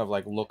can kind of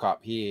like look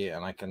up here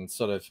and I can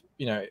sort of,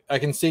 I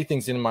can see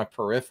things in my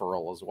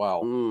peripheral as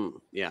well.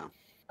 Yeah.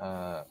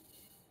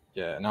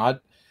 Yeah. No,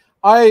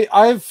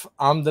 I've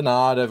and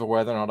ahhed over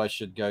whether or not I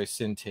should go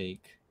Cintiq.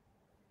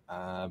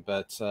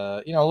 But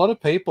a lot of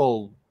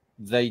people,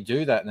 they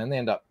do that and then they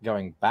end up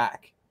going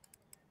back.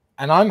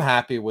 And I'm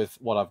happy with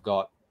what I've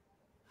got.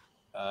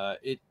 I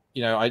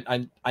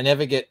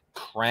never get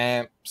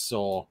cramps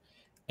or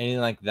anything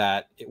like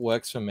that. It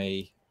works for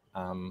me.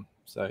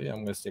 So yeah,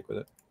 I'm going to stick with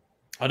it.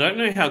 I don't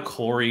know how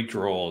Corey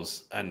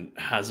draws and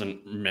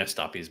hasn't messed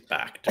up his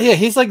back. dude. Yeah,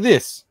 he's like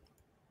this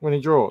when he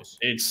draws.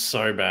 It's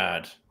so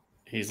bad.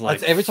 He's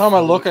like Every time I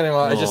look at him,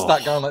 I just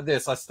start Oh. going like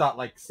this. I start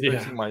like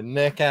stretching Yeah. my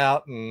neck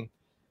out, and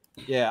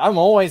yeah, I'm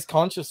always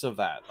conscious of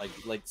that.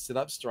 Like sit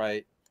up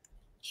straight,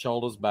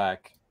 shoulders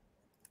back.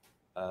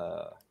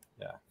 Yeah.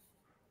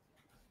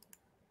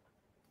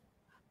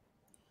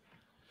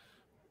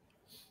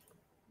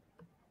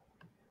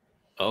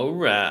 All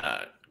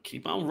right.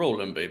 Keep on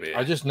rolling, baby.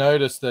 I just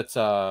noticed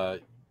that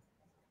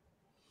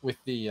with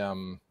the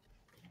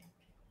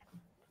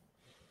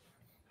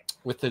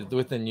with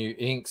the new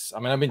inks.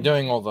 I mean, I've been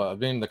doing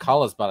the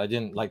colors, but I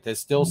didn't like. There's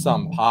still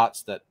some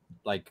parts that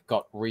like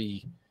got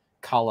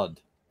recolored,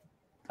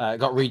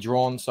 got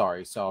redrawn.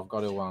 Sorry, so I've got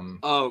to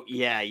Oh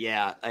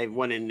yeah. I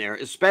went in there,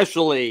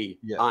 especially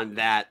on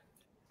that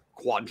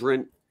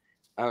quadrant.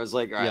 I was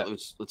like, all right,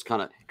 let's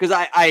kind of, because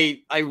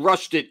I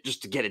rushed it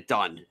just to get it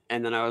done,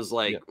 and then I was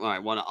like, all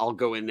right, I'll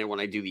go in there when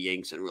I do the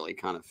inks and really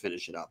kind of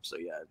finish it up. So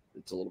yeah,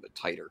 it's a little bit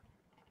tighter.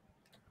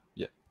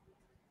 Yeah,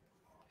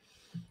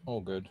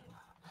 all good.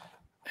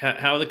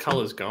 How are the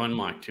colors going,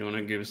 Mike? Do you want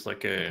to give us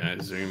like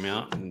a zoom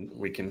out and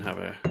we can have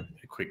a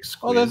quick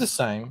squeeze? Oh, they're the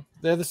same.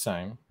 They're the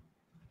same.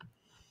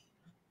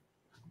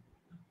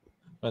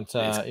 But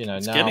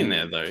it's getting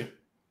there though.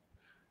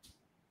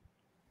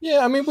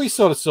 Yeah, I mean, we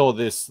sort of saw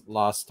this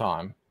last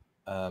time.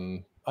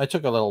 I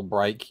took a little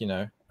break,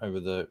 over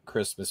the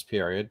Christmas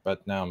period,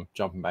 but now I'm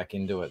jumping back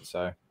into it.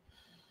 So,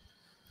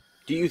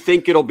 do you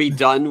think it'll be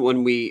done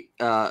when we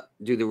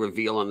do the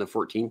reveal on the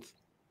 14th?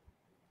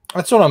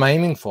 That's what I'm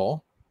aiming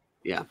for.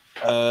 Yeah.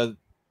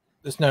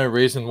 There's no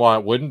reason why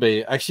it wouldn't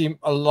be. Actually,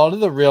 a lot of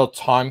the real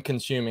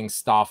time-consuming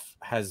stuff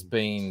has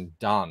been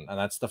done, and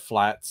that's the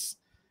flats,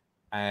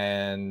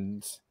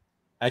 and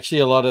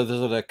actually a lot of the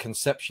sort of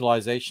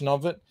conceptualization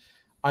of it.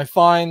 I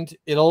find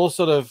it all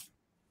sort of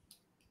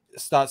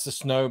starts to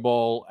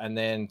snowball, and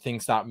then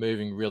things start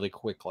moving really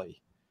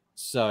quickly.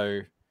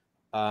 So,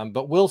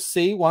 but we'll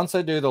see once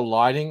I do the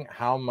lighting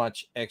how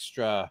much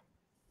extra,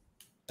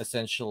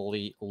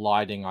 essentially,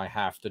 lighting I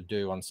have to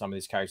do on some of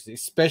these characters,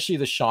 especially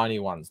the shiny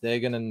ones. They're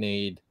going to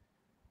need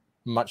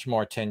much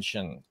more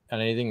attention,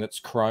 and anything that's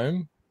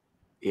chrome.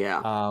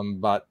 Yeah.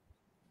 But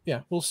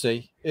yeah, we'll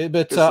see.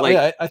 But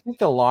I think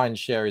the lion's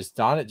share is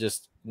done. It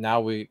just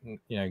now we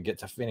get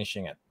to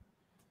finishing it.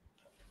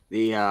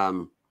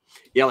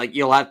 Like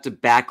you'll have to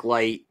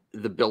backlight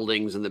the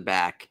buildings in the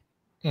back,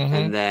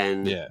 and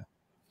then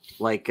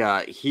like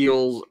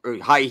heels or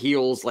high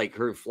heels, like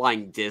her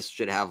flying disc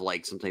should have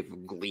like some type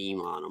of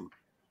gleam on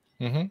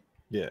them.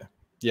 Yeah,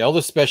 all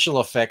the special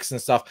effects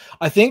and stuff.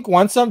 I think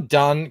once I'm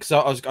done, because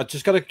I've got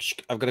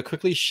to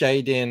quickly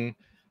shade in.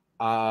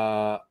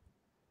 That's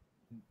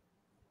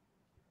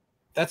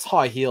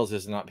high heels,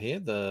 isn't it, up here?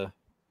 The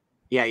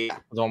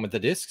one with the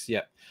discs.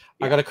 Yeah.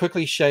 I got to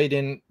quickly shade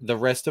in the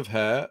rest of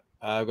her.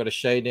 I've got to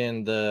shade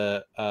in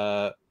the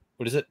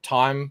what is it?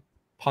 Time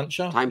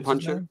Puncher. Time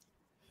Puncher.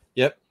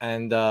 Yep,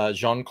 and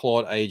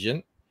Jean-Claude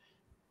Agent,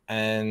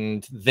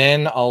 and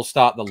then I'll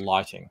start the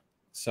lighting.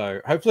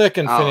 So hopefully I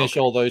can finish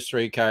all those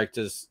three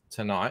characters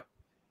tonight,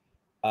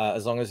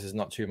 as long as there's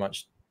not too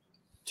much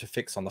to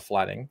fix on the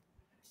flatting.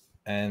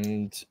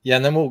 And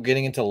and then we're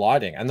getting into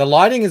lighting, and the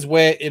lighting is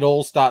where it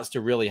all starts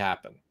to really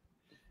happen.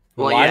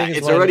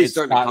 It's already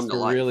starting to come to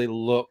life. Really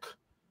look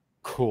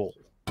cool.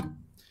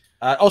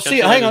 See,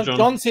 hang on,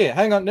 John's here.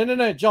 Hang on,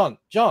 no, John.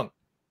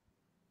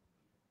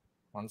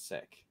 One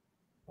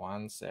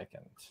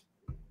second.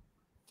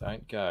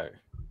 Don't go.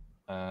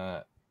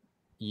 I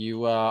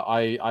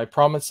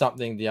promised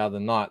something the other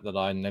night that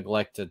I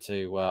neglected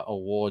to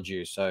award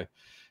you. So,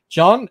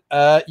 John,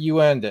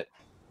 you earned it.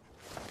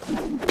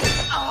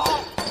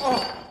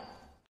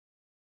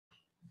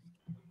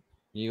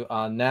 You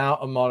are now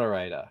a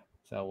moderator.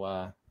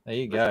 So there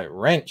you go.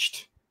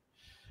 Wrenched.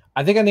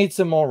 I think I need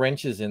some more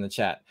wrenches in the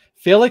chat.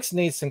 Felix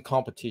needs some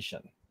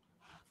competition.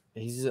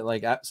 He's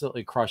like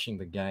absolutely crushing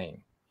the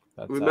game.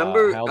 But,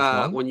 remember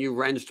when you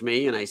wrenched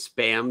me and I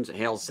spammed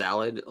hail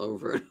salad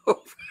over and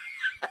over?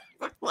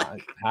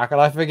 How could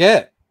I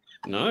forget?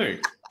 No.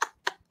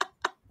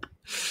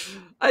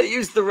 I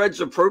used the wrench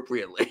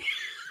appropriately.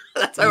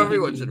 That's how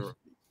everyone should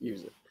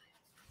use it.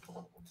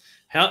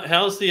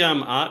 How's the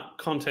art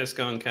contest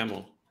going,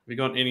 Camel? Have you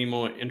got any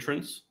more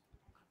entrants?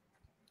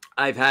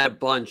 I've had a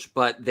bunch,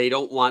 but they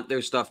don't want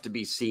their stuff to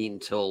be seen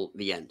till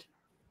the end.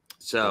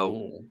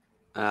 So,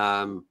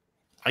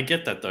 I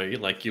get that though.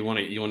 Like you want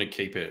to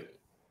keep it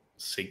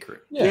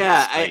secret.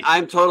 Yeah,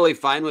 I'm totally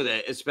fine with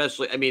it.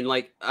 Especially, I mean,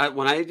 like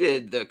when I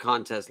did the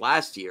contest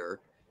last year,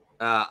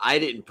 I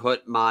didn't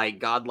put my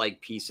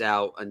godlike piece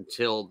out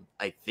until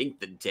I think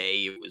the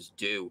day it was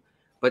due.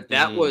 But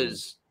that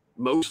was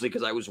mostly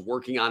because I was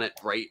working on it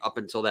right up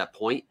until that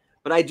point.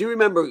 But I do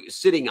remember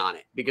sitting on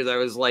it because I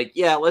was like,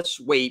 yeah, let's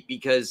wait,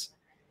 because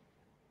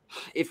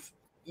if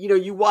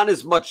you want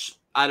as much,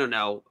 I don't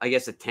know, I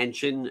guess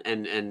attention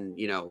and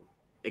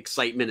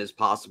excitement as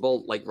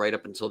possible, like right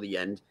up until the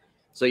end.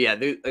 So yeah,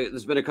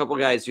 there's been a couple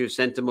guys who have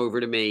sent them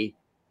over to me,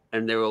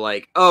 and they were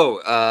like,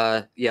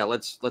 "Oh, yeah,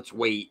 let's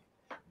wait,"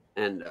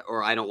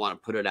 or I don't want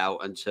to put it out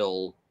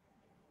until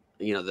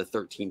the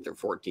 13th or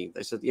 14th.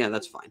 I said, "Yeah,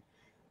 that's fine."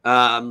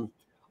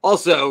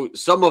 Also,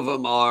 some of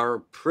them are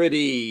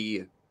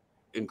pretty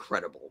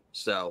incredible,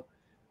 so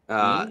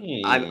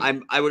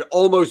I would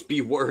almost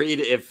be worried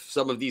if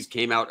some of these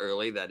came out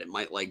early that it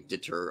might like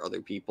deter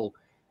other people.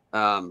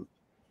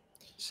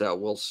 So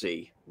we'll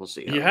see. We'll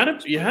see. You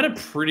had a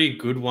pretty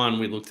good one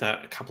we looked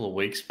at a couple of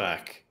weeks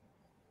back.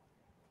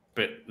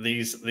 but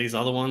these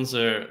other ones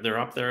they're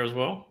up there as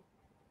well.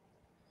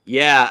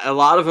 Yeah, a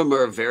lot of them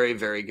are very,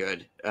 very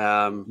good.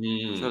 I'm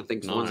trying to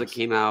think the ones that Nice.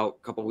 came out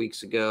a couple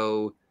weeks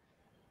ago.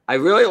 I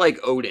really like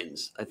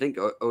Odin's. I think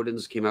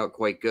Odin's came out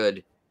quite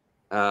good.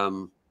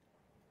 And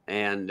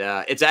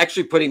it's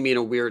actually putting me in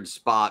a weird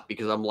spot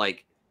because I'm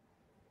like,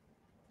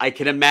 I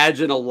can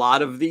imagine a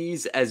lot of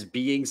these as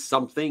being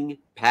something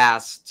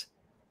past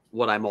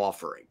what I'm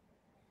offering.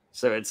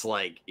 So it's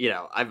like,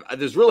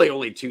 there's really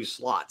only 2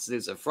 slots.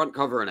 There's a front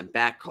cover and a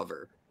back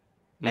cover.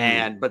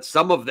 But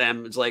some of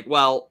them, it's like,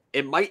 well,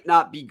 it might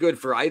not be good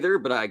for either,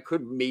 but I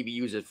could maybe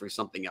use it for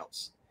something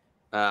else.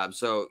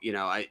 So,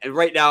 and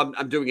right now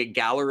I'm doing a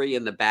gallery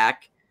in the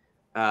back.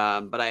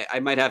 But I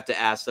might have to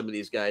ask some of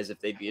these guys if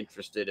they'd be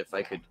interested, if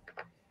I could,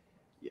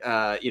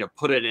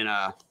 put it in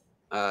a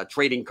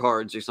trading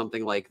cards or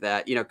something like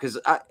that, because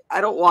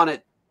I don't want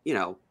it,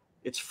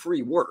 it's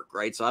free work,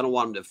 right? So I don't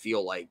want them to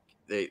feel like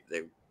they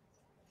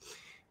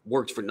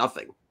worked for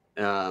nothing.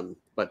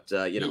 But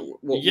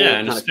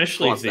and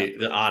especially if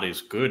the art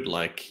is good,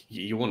 like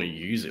you want to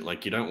use it,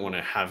 like you don't want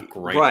to have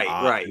great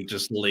art and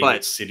just leave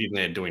it sitting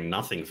there doing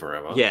nothing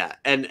forever. Yeah,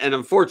 and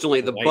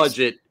unfortunately, the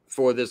budget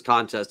for this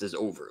contest is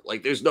over.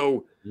 Like, there's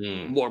no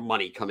more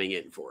money coming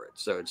in for it,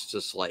 so it's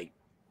just like,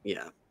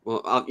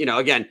 well,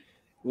 again,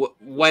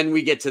 when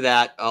we get to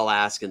that, I'll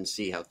ask and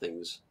see how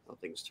things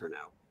turn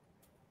out.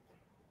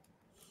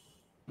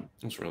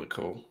 That's really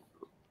cool.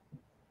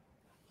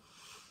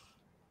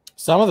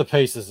 Some of the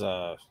pieces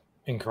are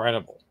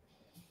incredible.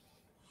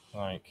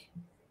 Like,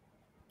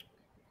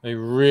 they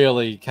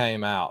really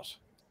came out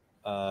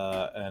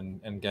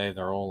and gave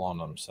their all on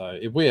them. So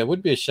it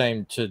would be a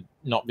shame to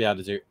not be able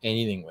to do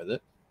anything with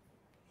it.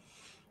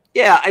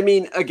 Yeah, I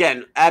mean,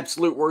 again,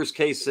 absolute worst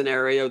case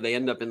scenario, they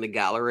end up in the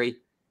gallery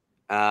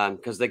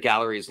because the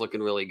gallery is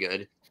looking really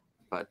good.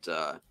 But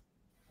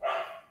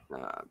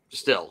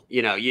still,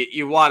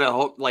 you want to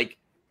hope, like,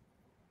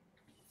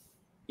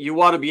 you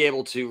want to be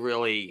able to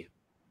really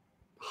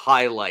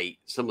highlight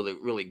some of the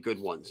really good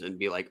ones and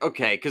be like,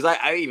 okay, because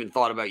I even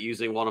thought about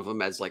using one of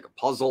them as like a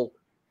puzzle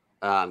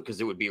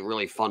because it would be a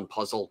really fun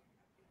puzzle,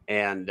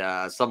 and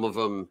some of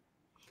them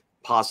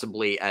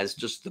possibly as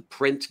just the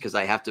print, because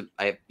I have the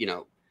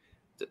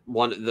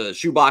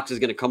shoebox is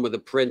going to come with a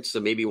print, so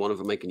maybe one of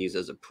them I can use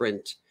as a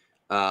print.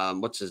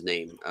 What's his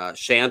name?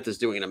 Shant is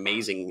doing an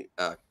amazing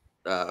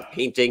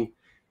painting,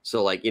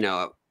 so like,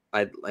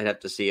 I'd have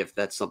to see if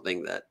that's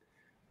something that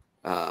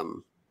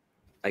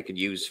I could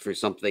use for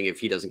something if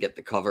he doesn't get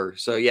the cover.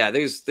 So yeah,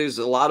 there's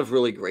a lot of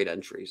really great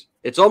entries.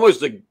 It's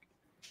almost a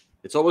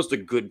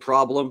good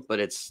problem, but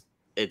it's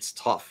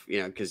tough,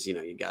 because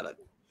you gotta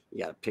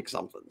pick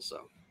something.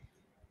 So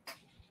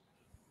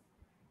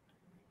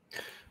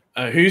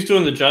who's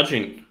doing the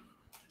judging?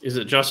 Is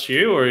it just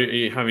you, or are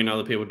you having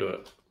other people do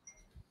it?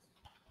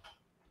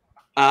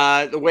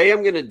 The way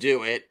I'm gonna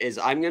do it is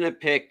I'm gonna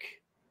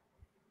pick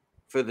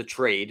for the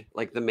trade,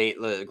 like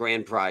the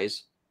grand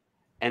prize.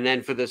 And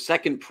then for the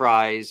second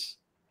prize,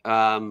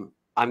 I'm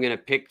going to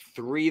pick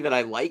 3 that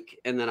I like,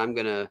 and then I'm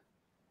going to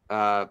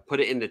put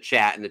it in the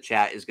chat, and the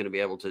chat is going to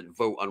be able to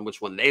vote on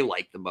which one they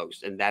like the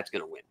most, and that's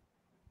going to win.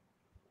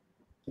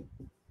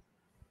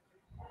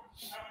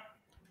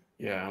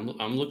 Yeah,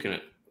 I'm looking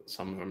at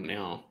some of them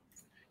now.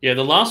 Yeah,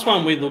 the last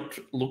one we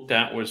looked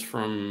at was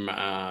from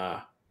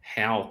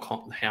How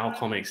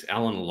Comics,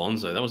 Alan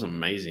Alonso. That was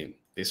amazing.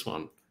 This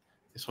one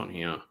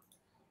here.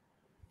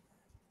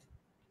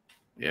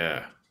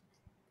 Yeah.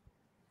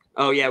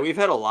 Oh yeah, we've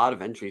had a lot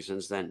of entries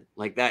since then.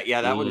 Like that,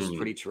 yeah, that one's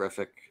pretty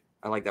terrific.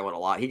 I like that one a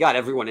lot. He got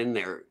everyone in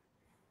there.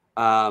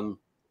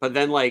 But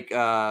then like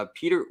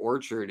Peter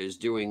Orchard is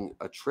doing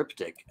a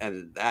triptych,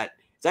 and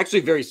it's actually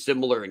very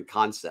similar in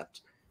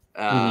concept.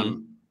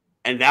 And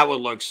that one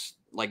looks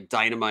like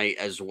dynamite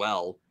as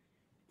well.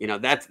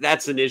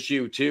 That's an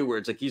issue too, where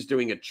it's like he's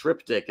doing a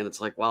triptych, and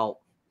it's like, well,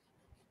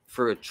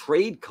 for a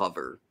trade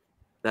cover,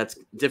 that's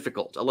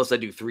difficult unless I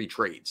do 3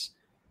 trades.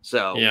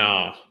 So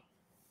yeah,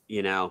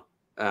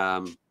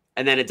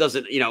 and then it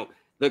doesn't,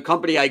 the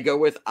company I go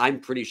with, I'm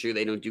pretty sure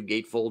they don't do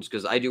gatefolds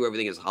because I do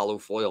everything as hollow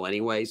foil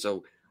anyway.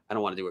 So I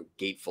don't want to do a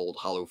gatefold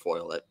hollow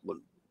foil. That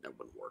wouldn't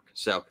work.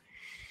 So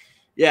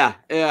yeah,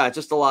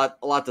 just a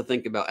lot to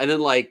think about. And then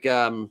like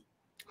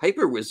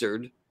Hyper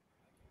Wizard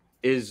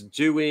is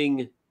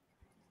doing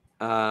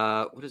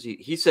what is he?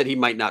 He said he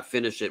might not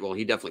finish it. Well,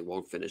 he definitely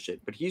won't finish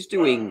it, but he's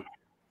doing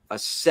a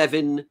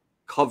 7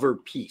 cover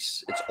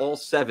piece. It's all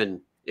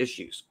 7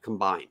 issues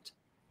combined.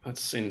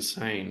 That's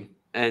insane.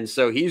 And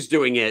so he's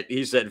doing it,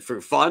 he said,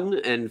 for fun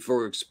and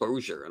for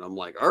exposure. And I'm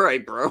like, all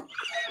right, bro,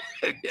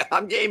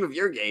 I'm game if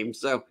you're game.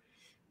 So,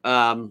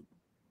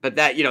 but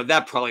that,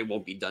 that probably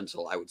won't be done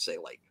till I would say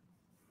like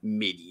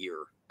mid-year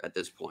at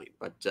this point.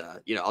 But,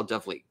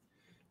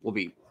 we'll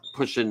be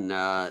pushing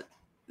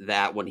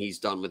that when he's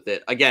done with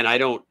it. Again, I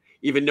don't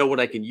even know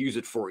what I can use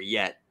it for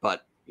yet,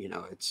 but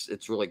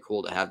it's really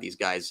cool to have these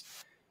guys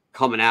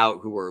coming out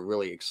who are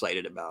really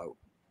excited about,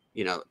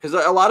 because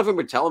a lot of them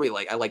are telling me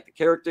like, I like the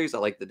characters, I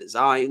like the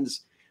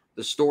designs,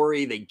 the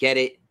story, they get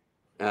it.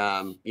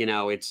 You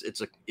know, it's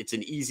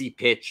an easy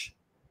pitch,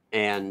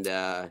 and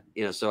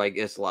you know, so I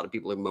guess a lot of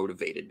people are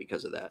motivated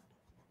because of that.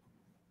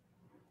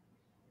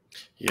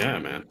 Yeah,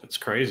 man, it's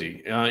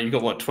crazy. You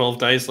got what, 12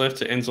 days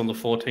left? It ends on the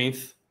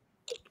 14th.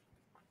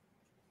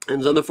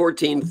 Ends on the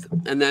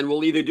 14th, and then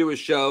we'll either do a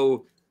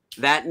show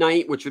that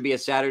night, which would be a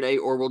Saturday,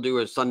 or we'll do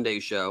a Sunday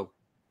show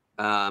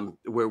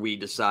where we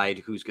decide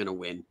who's going to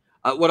win.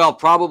 What I'll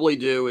probably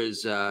do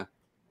is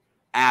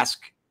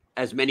ask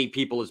as many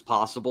people as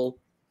possible,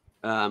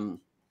 you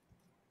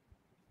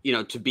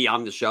know, to be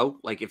on the show,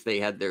 like if they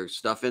had their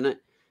stuff in it,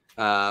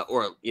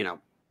 or, you know,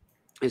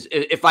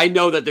 if I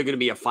know that they're going to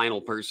be a final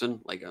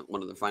person, like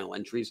one of the final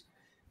entries,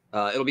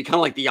 it'll be kind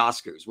of like the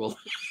Oscars.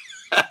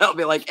 I'll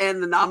be like,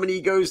 and the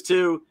nominee goes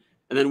to,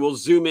 and then we'll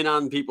zoom in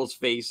on people's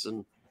face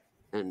and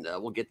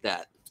we'll get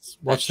that.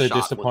 Watch their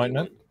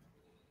disappointment.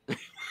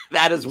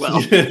 That as well.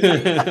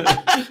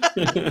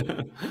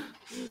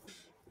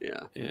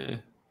 Yeah.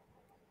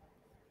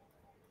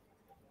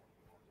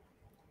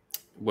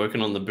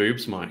 Working on the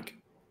boobs, Mike.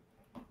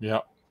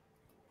 Yep.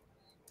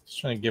 Just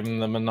trying to give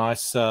them a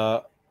nice,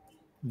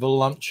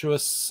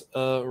 voluptuous,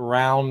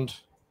 round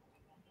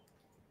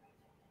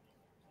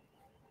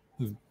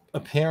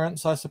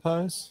appearance, I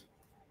suppose.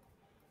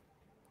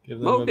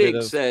 Mo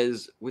Big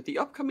says, with the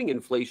upcoming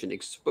inflation,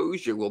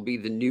 exposure will be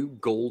the new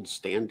gold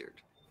standard.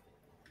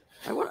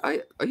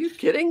 Are you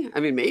kidding? I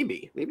mean,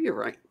 maybe you're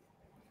right.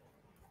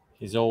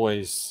 He's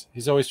always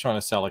trying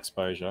to sell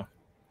exposure.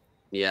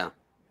 Yeah.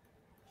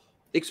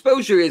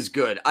 Exposure is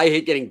good. I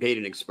hate getting paid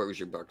in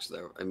exposure bucks,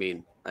 though. I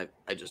mean, I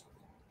just...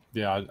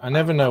 Yeah, I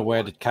never know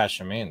where to cash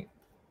them in.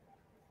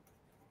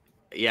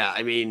 Yeah,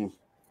 I mean,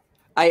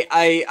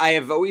 I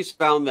have always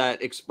found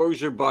that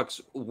exposure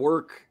bucks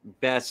work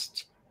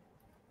best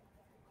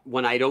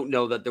when I don't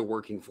know that they're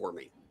working for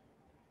me.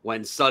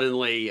 When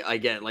suddenly I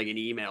get like an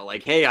email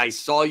like, hey, I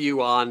saw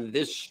you on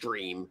this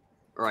stream,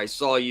 or I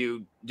saw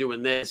you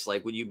doing this.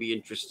 Like, would you be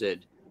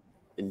interested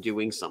in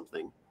doing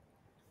something?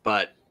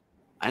 But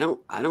I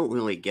don't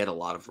really get a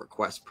lot of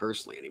requests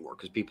personally anymore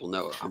because people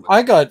know how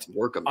much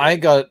work I'm doing. I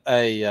got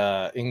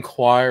a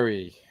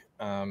inquiry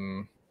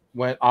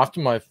when after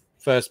my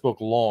first book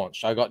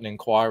launched. I got an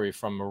inquiry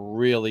from a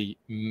really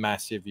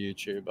massive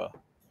YouTuber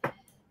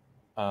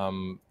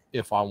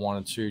if I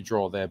wanted to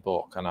draw their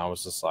book, and I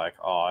was just like,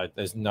 oh,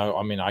 there's no.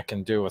 I mean, I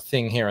can do a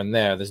thing here and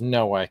there. There's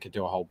no way I could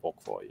do a whole book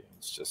for you.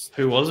 It's just...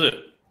 Who was it?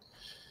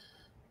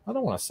 I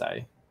don't want to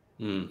say.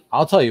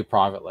 I'll tell you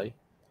privately.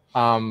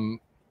 Yeah,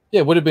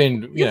 it would have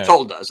been. You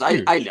told us.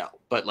 I know,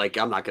 but like,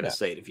 I'm not going to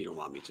say it if you don't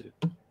want me to.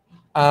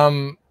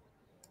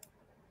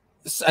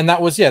 And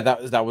that was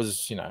that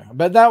was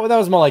but that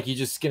was more like you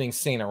just getting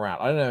seen around.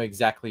 I don't know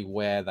exactly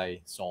where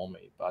they saw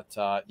me,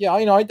 but yeah,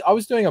 I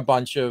was doing a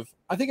bunch of.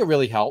 I think it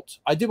really helped.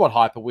 I did what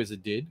Hyper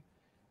Wizard did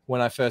when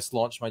I first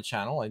launched my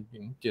channel. I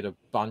did a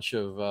bunch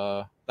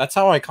of. That's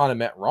how I kind of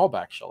met Rob.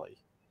 Actually,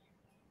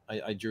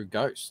 I drew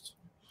Ghost.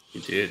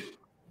 You did.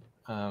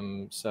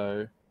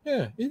 So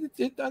yeah,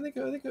 I think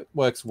it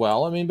works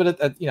well. I mean, but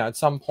at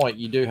some point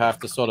you do have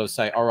to sort of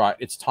say, all right,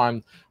 it's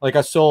time. Like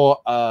I saw,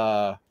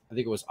 I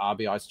think it was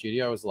RBI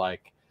Studio was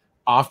like,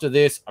 after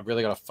this, I've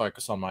really got to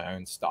focus on my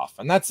own stuff,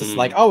 and that's just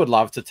like I would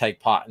love to take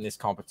part in this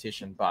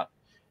competition, but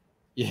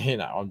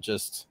I'm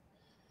just.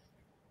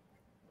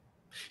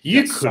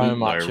 You couldn't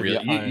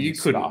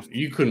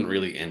you couldn't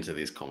really enter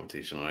this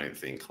competition. I don't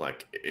think.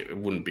 Like it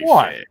wouldn't be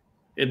fair.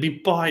 It'd be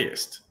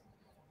biased.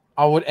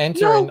 I would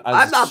enter in.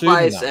 I'm not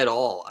biased at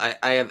all.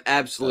 I have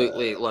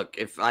absolutely look.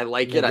 If I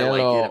like it, I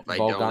like it. If I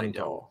don't, I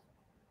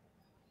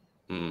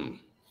don't.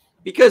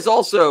 Because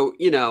also,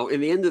 in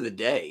the end of the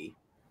day,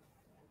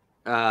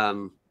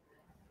 I'm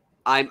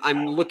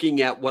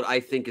looking at what I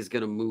think is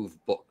going to move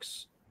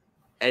books.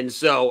 And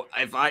so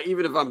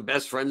even if I'm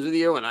best friends with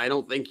you and I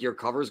don't think your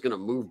cover is going to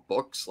move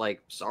books,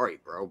 like, sorry,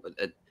 bro, but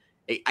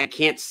I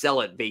can't sell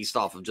it based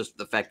off of just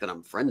the fact that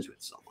I'm friends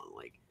with someone.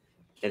 Like,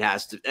 it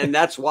has to. And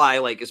that's why,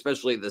 like,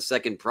 especially the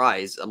second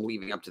prize, I'm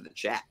leaving up to the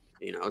chat.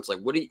 It's like,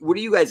 what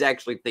do you guys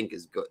actually think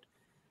is good?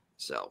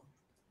 So.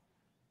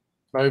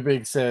 Mo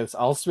Big says,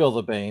 I'll spill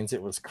the beans.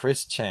 It was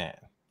Chris Chan.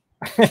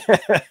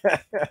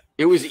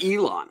 It was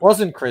Elon.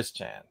 Wasn't Chris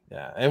Chan.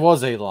 Yeah, it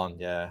was Elon.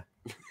 Yeah.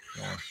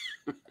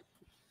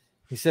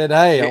 He said,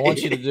 hey, I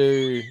want you to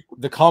do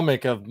the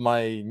comic of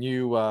my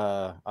new,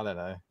 I don't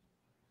know,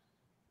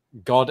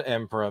 God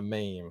Emperor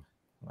meme.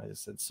 I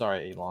just said,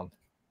 sorry, Elon.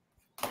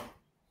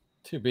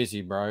 Too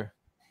busy, bro.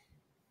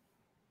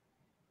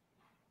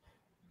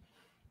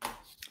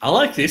 I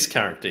like this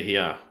character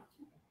here.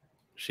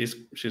 She's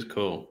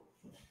cool.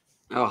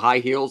 Oh, high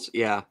heels?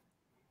 Yeah.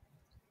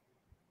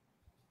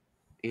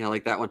 Yeah, I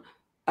like that one.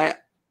 I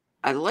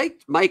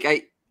liked, Mike,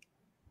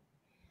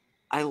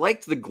 I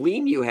liked the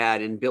gleam you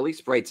had in Billy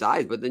Sprite's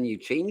eyes, but then you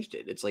changed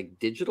it. It's like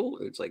digital.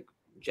 It's like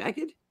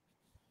jagged.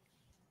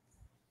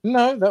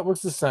 No, that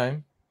was the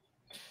same.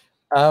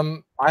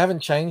 I haven't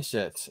changed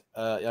it.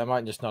 I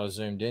might just not have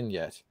zoomed in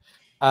yet.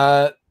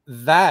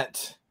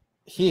 That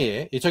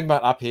here, you're talking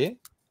about up here?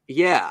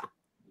 Yeah.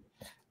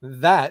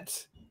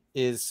 That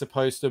is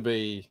supposed to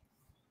be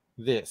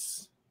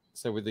this.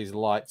 So with these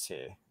lights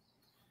here.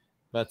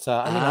 But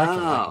I mean, I can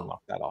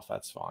knock that off.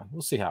 That's fine.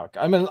 We'll see how it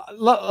goes. I mean, a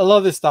lot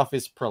of this stuff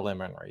is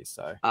preliminary.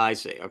 So I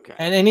see. Okay.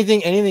 And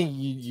anything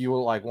you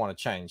will like want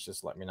to change,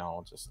 just let me know.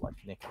 I'll just like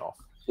nick it off.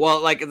 Well,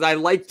 like I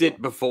liked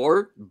it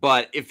before,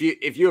 but if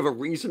you have a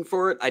reason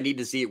for it, I need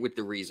to see it with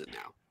the reason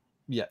now.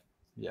 Yeah.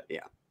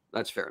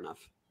 That's fair enough.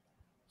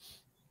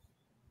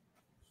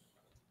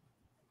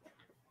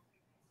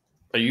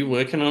 Are you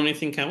working on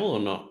anything, Camel, or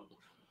not?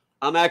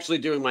 I'm actually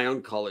doing my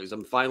own colors.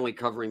 I'm finally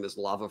covering this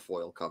lava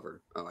foil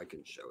cover. Oh, I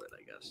can show it,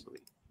 I guess. Let me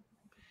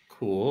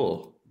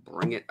Cool.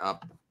 bring it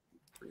up.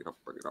 Bring it up.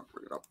 Bring it up.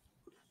 Bring it up.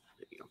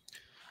 There you go.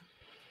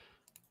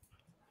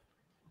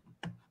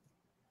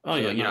 Oh, So,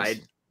 yeah, you nice.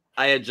 know,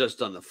 I had just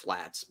done the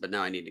flats, but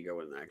now I need to go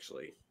in and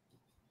actually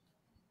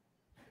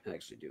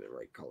do the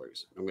right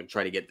colors. I'm going to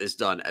try to get this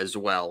done as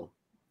well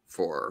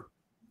for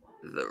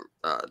the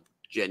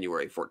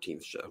January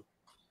 14th show.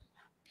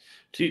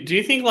 Do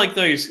you think like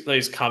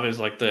those covers,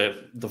 like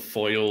the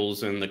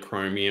foils and the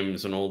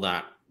chromiums and all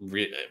that,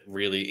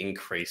 really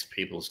increase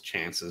people's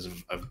chances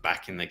of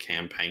backing the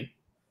campaign?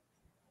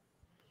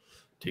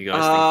 Do you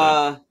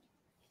guys think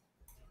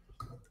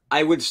that?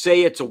 I would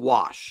say it's a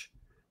wash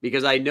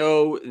because I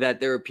know that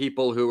there are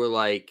people who are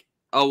like,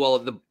 oh, well,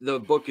 the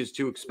book is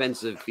too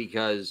expensive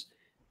because,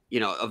 you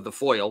know, of the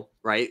foil,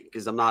 right?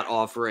 Because I'm not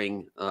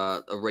offering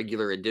a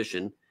regular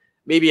edition.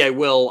 Maybe I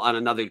will on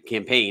another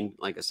campaign,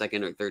 like a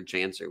second or third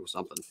chance or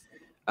something.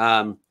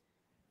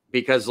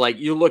 Because like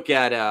you look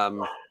at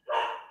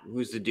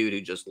who's the dude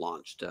who just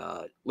launched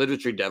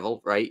Literature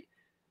Devil, right?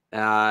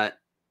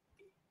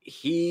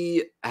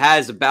 He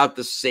has about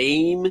the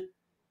same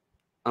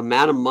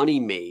amount of money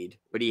made,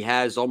 but he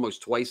has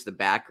almost twice the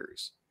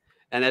backers.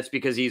 And that's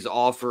because he's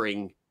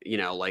offering, you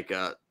know, like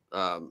a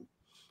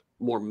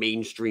more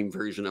mainstream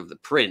version of the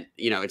print.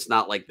 You know, it's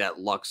not like that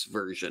luxe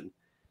version.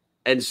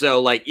 And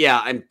so, like, yeah,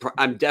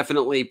 I'm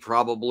definitely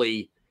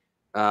probably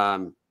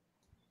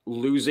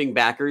losing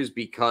backers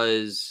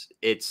because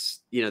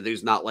it's, you know,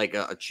 there's not like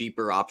a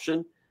cheaper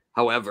option.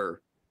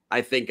 However,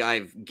 I think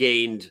I've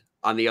gained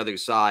on the other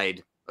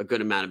side a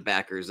good amount of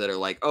backers that are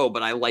like, oh,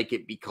 but I like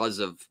it because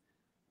of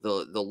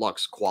the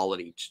luxe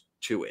quality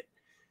to it.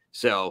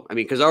 So, I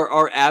mean, because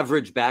our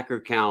average backer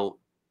count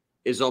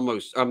is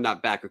almost, I'm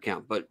not backer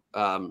count, but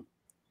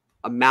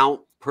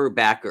amount per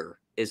backer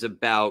is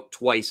about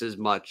twice as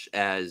much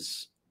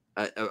as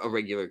a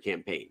regular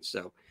campaign.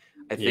 So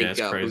I think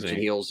Boots and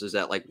Heels is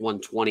at like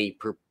 120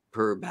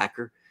 per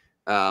backer.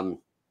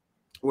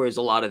 Whereas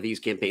a lot of these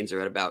campaigns are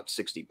at about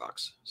 $60.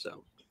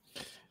 So,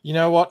 you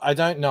know what? I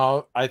don't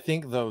know. I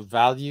think the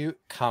value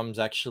comes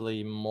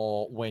actually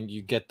more when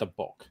you get the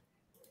book.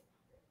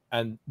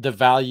 And the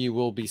value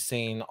will be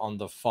seen on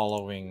the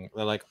following.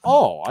 They're like,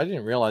 oh, I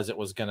didn't realize it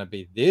was going to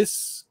be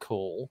this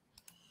cool.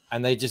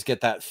 And they just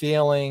get that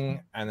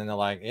feeling. And then they're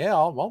like, yeah,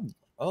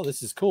 oh,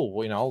 this is cool.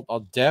 Well, you know,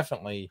 I'll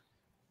definitely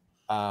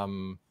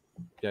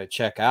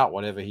check out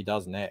whatever he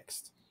does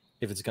next.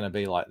 If it's going to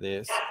be like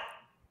this.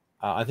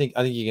 I think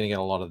you're going to get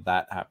a lot of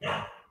that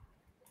happening.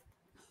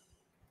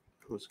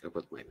 Let's go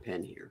with my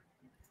pen here.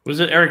 Was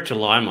it Eric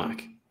July,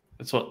 Mike?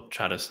 That's what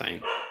Chad is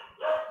saying.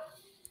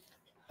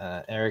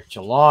 Eric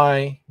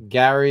July,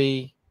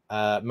 Gary,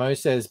 Mo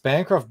says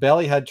Bancroft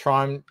barely had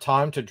time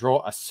to draw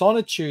a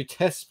Sonichu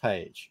test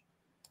page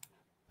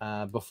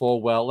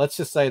before. Well, let's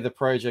just say the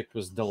project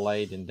was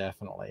delayed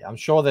indefinitely. I'm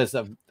sure that's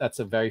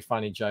a very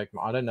funny joke.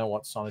 I don't know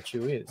what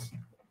Sonichu is.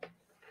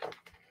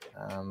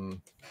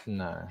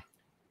 No.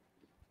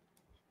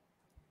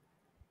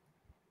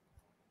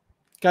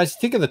 Guys,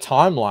 think of the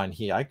timeline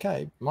here.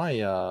 Okay,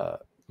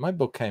 my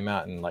book came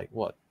out in like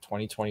what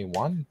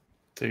 2021.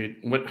 Dude,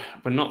 we're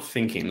not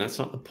thinking. That's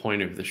not the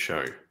point of the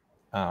show.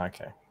 Oh,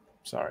 okay.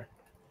 Sorry.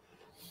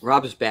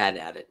 Rob's bad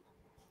at it.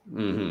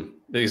 Mm-hmm.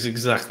 It's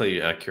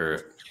exactly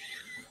accurate.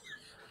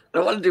 I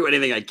don't want to do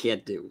anything I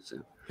can't do. So.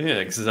 Yeah,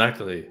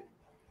 exactly.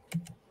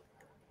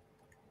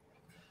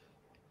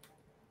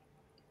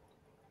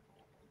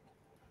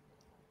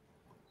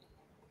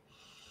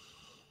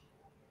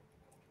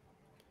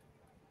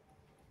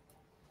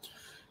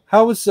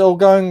 How is it all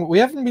going? We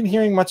haven't been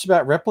hearing much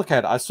about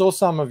Replicator. I saw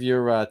some of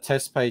your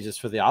test pages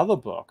for the other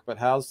book, but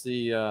how's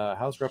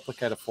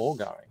Replicator 4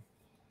 going?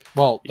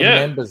 Well, the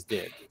members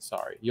did.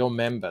 Sorry, your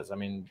members. I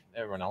mean,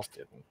 everyone else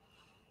didn't.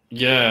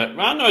 Yeah,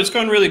 well, no, it's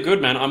going really good,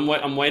 man.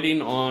 I'm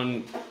waiting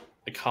on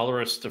a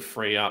colorist to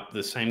free up,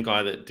 the same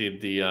guy that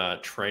did the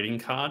trading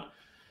card.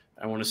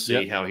 I want to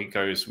see how he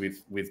goes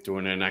with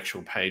doing an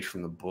actual page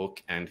from the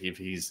book, and if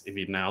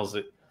he nails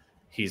it,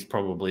 he's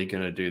probably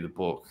going to do the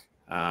book.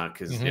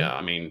 Because I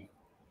mean,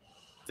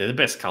 they're the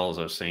best colors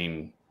I've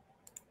seen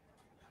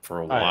for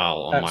a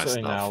while on my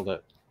stuff. Nailed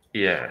it.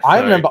 Yeah, I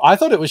remember. I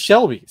thought it was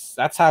Shelby's.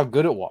 That's how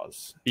good it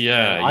was.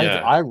 Yeah,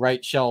 I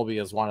rate Shelby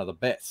as one of the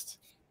best.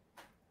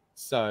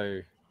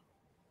 So,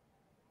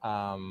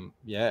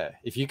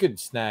 if you could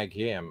snag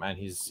him, and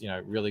he's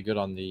really good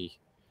on the.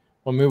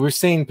 Well, I mean, we've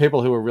seen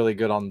people who are really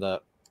good on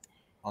the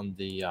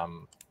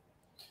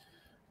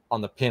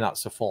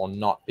pinups before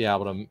not be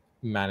able to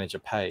manage a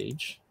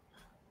page.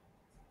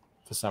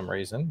 For some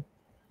reason,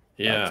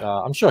 Yeah.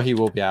 But, I'm sure he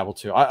will be able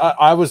to.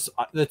 I was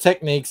the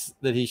techniques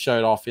that he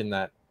showed off in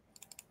that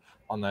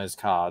on those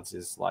cards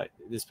is like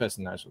this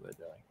person knows what they're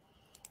doing.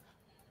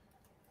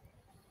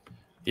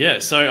 Yeah,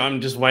 so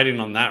I'm just waiting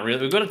on that.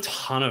 Really, we've got a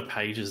ton of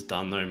pages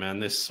done though, man.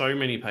 There's so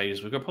many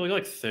pages. We've got probably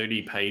like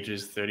 30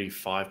 pages,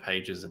 35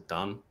 pages are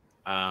done.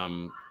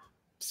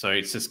 So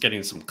it's just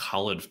getting some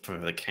colored for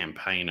the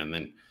campaign and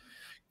then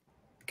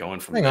going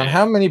from Hang there.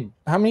 on,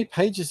 how many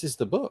pages is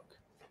the book?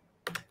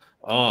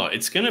 Oh,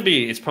 it's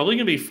probably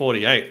gonna be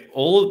 48.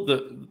 All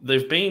of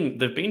they've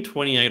been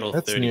 28 or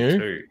That's 32.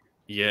 new.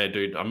 Yeah,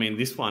 dude. I mean,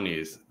 this is the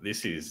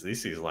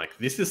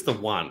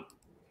one.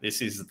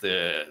 This is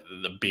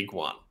the big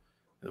one.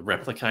 The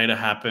replicator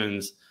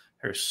happens.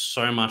 There's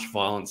so much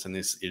violence in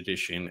this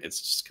edition.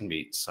 It's just gonna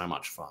be so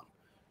much fun.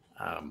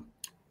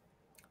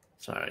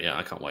 So yeah,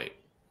 I can't wait.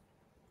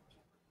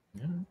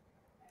 Yeah.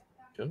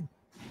 Good.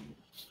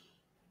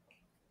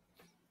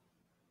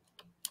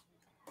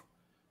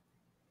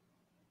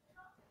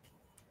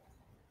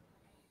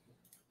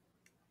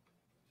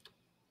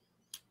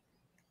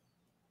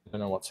 I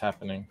don't know what's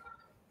happening.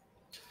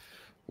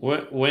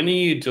 When are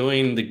you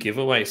doing the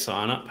giveaway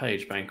sign-up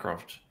page,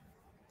 Bancroft?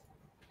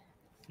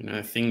 You know,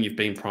 the thing you've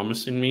been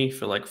promising me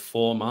for like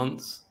 4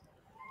 months.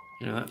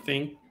 You know that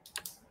thing?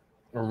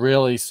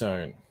 Really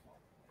soon.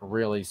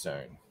 Really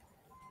soon.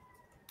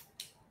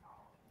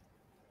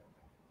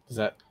 Does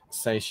that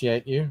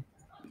satiate you?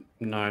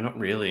 No, not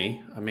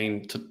really. I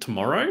mean,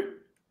 tomorrow?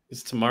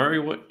 Is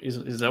tomorrow what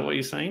is that what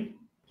you're saying?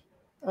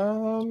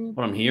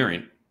 What I'm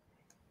hearing.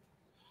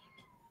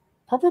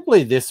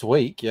 Probably this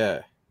week,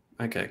 yeah.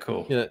 Okay,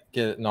 cool. Get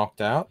it knocked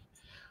out.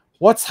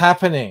 What's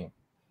happening?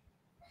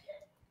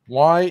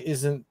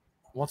 What's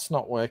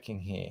not working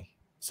here?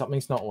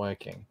 Something's not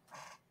working.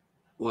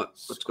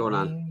 What's going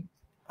on?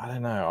 I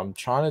don't know. I'm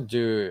trying to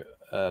do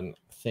a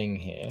thing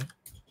here.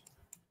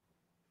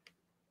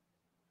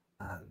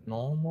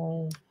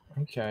 Normal.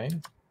 Okay.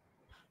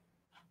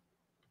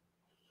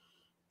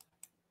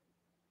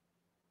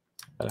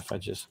 But if I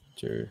just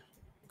do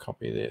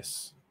copy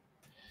this.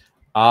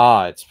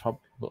 It's probably,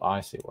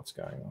 I see what's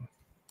going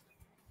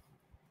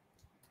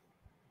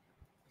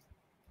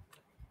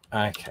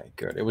on. Okay,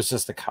 good. It was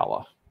just a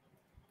color.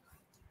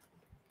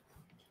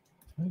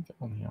 Can I get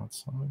on the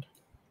outside?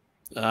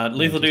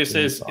 Lethal Deer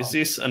says, is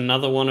this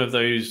another one of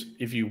those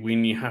if you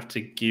win you have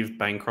to give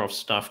Bancroft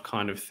stuff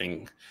kind of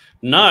thing?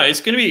 No, it's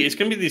gonna be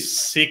this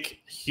sick,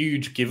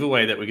 huge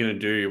giveaway that we're gonna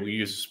do. We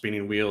use a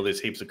spinning wheel,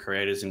 there's heaps of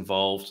creators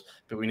involved,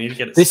 but we need to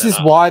get it This set is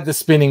up. why the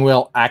spinning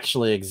wheel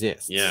actually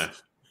exists. Yeah.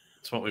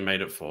 That's what we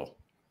made it for.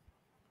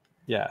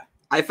 Yeah.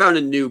 I found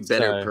a new,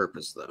 better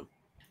purpose though.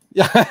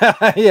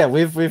 Yeah, yeah,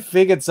 we've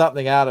figured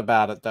something out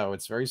about it though.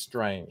 It's very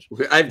strange.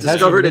 I've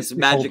discovered its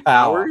magic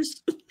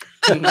powers.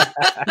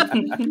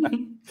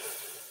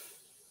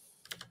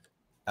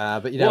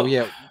 But you know,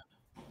 yeah.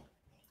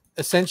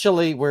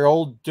 Essentially, we're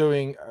all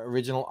doing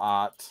original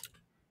art.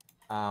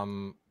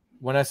 When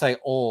I say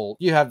all,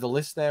 you have the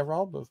list there,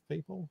 Rob, of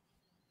people.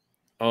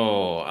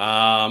 Oh,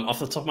 off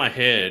the top of my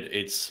head,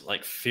 it's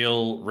like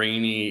Phil,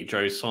 Rainey,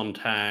 Joe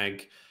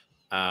Sontag,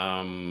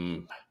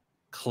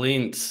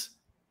 Clint,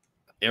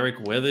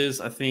 Eric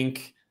Weathers, I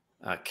think,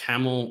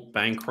 Camel,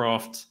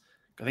 Bancroft,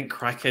 I think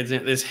Crackhead's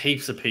in it. There's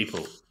heaps of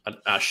people.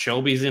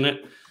 Shelby's in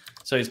it.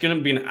 So it's going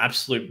to be an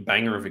absolute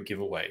banger of a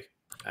giveaway.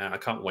 I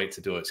can't wait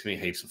to do it. It's going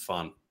to be heaps of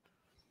fun.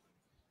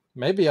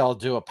 Maybe I'll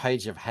do a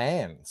page of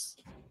hands.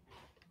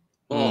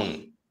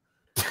 I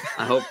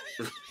hope.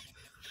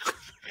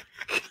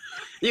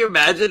 You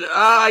imagine?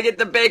 Oh, I get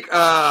the bake.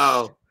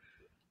 Oh,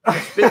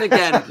 spin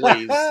again,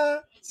 please.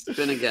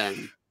 Spin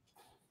again.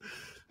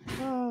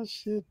 Oh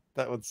shit,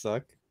 that would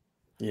suck.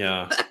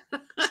 Yeah.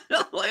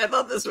 Like I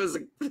thought this was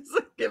a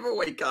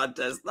giveaway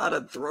contest, not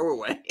a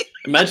throwaway.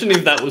 Imagine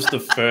if that was the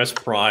first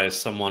prize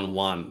someone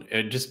won.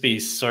 It'd just be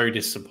so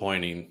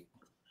disappointing.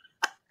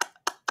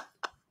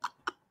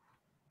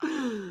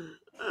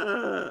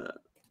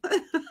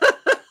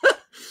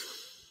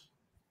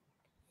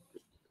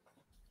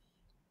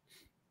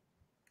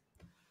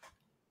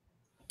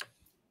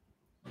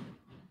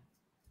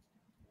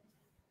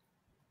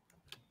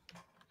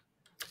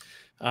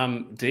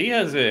 D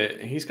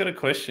he's got a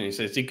question. He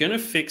says, "You're going to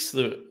fix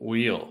the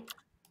wheel."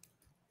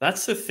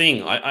 That's the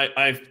thing.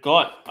 I've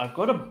got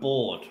a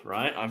board,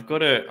 right? I've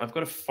got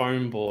a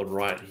foam board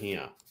right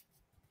here,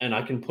 and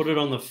I can put it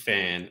on the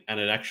fan, and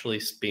it actually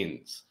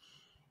spins.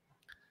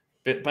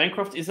 But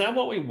Bancroft, is that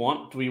what we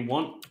want? Do we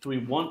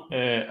want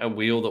a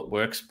wheel that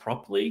works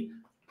properly,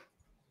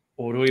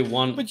 or do we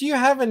want? But you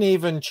haven't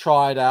even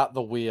tried out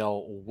the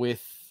wheel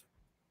with,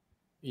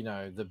 you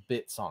know, the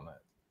bits on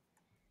it.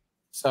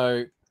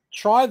 So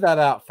try that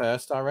out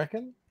first, I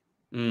reckon.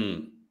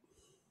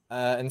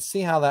 And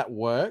see how that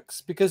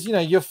works, because you know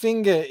your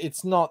finger,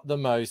 it's not the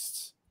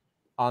most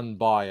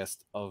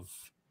unbiased of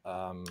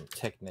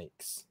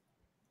techniques.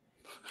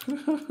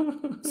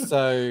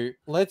 So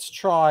let's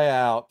try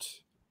out,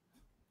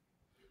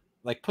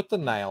 like, put the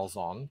nails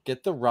on,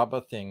 get the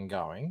rubber thing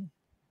going,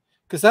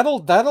 because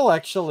that'll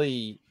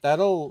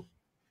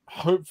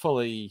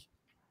hopefully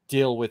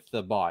deal with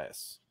the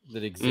bias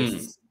that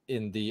exists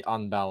in the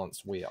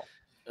unbalanced wheel.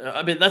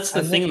 I mean, that's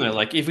the thing, though.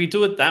 Like, if we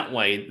do it that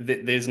way,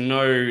 there's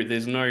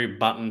no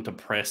button to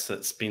press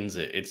that spins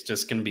it. It's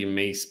just going to be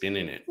me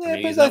spinning it. Yeah, I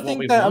mean, but is that I what think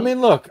we that, I want?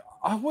 mean, look,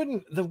 I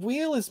wouldn't. The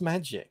wheel is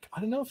magic. I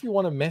don't know if you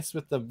want to mess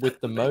with the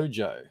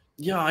mojo.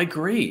 Yeah, I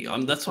agree.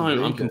 That's why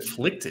I'm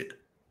conflicted.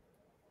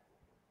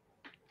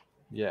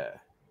 Yeah.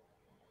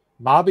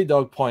 Barbie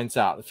Dog points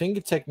out the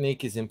finger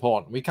technique is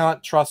important. We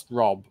can't trust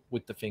Rob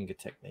with the finger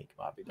technique,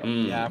 Barbie Dog.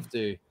 We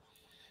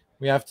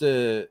have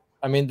to.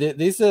 I mean,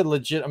 these are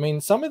legit. I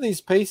mean, some of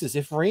these pieces,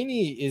 if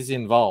Rini is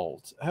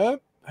involved, her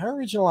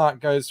original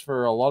art goes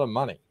for a lot of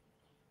money.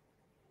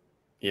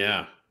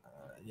 Yeah.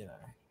 You know,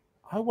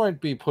 I won't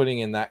be putting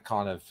in that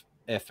kind of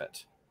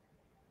effort,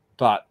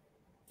 but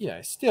you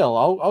know, still,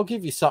 I'll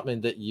give you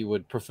something that you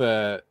would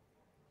prefer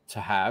to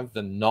have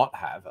than not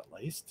have, at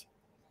least.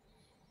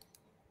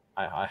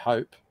 I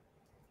hope.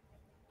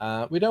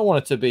 We don't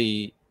want it to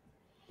be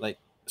like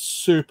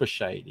super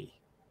shady.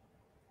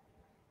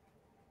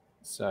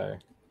 So,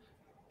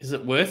 is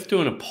it worth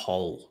doing a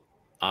poll?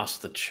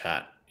 Ask the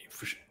chat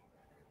if we should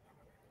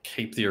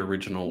keep the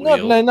original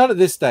wheel. No, not at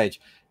this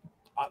stage.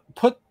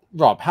 Put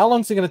Rob. How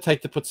long is it going to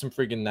take to put some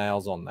friggin'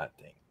 nails on that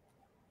thing?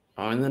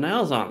 Oh, and the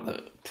nails aren't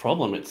the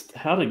problem. It's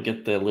how to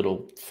get their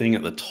little thing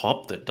at the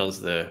top that does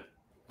the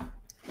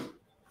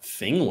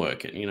thing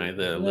working. You know,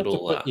 the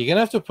little. You're going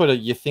to have to put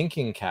your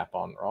thinking cap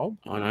on, Rob.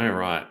 I know,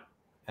 right?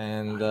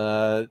 And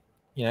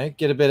you know,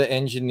 get a bit of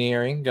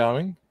engineering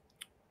going.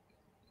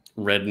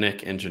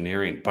 Redneck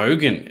engineering,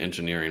 bogan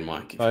engineering,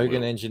 Mike.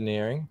 Bogan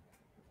engineering.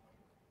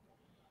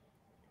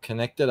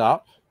 Connect it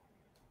up,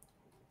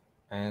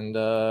 and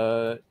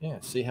yeah,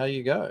 see how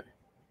you go.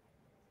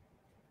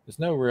 There's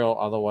no real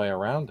other way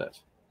around it.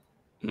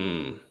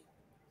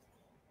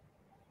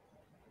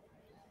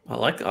 I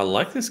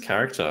like this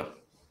character.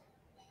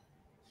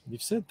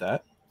 You've said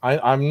that.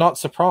 I'm not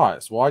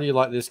surprised. Why do you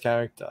like this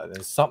character?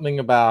 There's something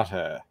about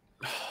her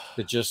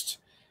that just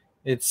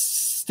it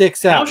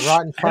sticks out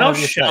right in front of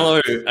you. How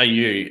shallow are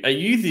you? Are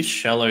you this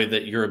shallow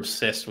that you're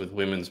obsessed with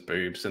women's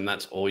boobs and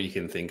that's all you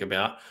can think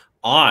about?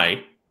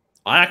 I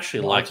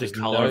actually like the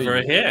color of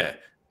her hair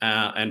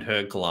and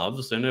her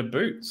gloves and her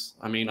boots.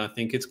 I mean, I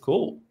think it's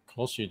cool. Of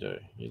course you do.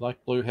 You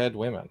like blue-haired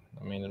women.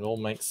 I mean, it all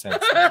makes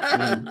sense.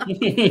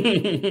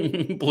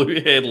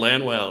 Blue-haired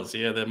land whales.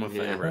 Yeah, they're my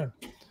favorite.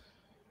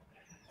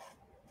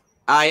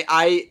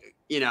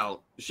 You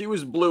know, she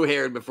was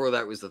blue-haired before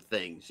that was the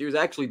thing. She was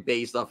actually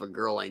based off a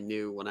girl I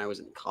knew when I was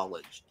in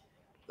college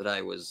that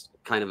I was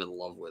kind of in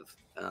love with.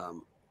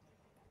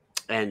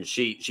 And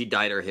she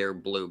dyed her hair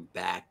blue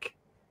back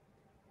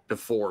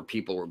before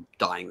people were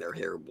dyeing their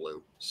hair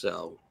blue.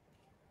 So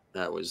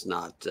that was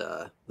not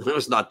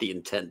the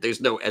intent. There's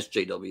no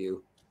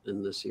SJW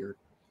in this here.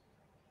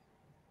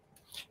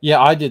 Yeah,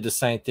 I did the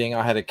same thing.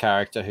 I had a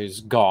character who's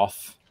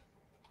goth.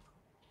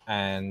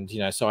 And, you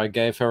know, so I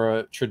gave her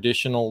a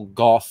traditional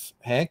goth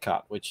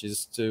haircut, which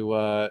is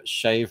to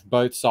shave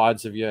both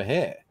sides of your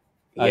hair,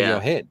 your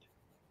head.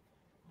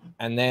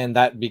 And then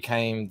that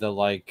became the,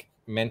 like,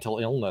 mental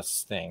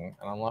illness thing.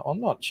 And I'm like,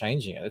 I'm not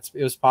changing it.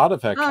 It was part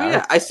of her character.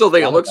 Yeah, I still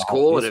think it looks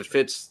cool and it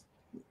fits,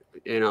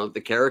 you know, the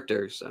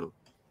character, so.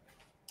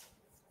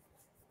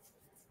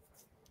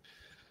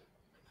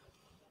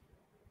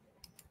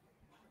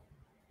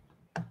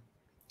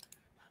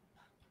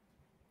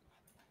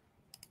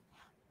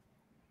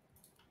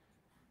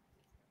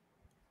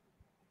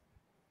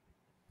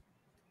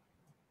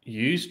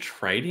 Use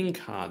trading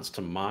cards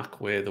to mark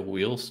where the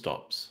wheel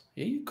stops.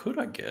 Yeah, you could,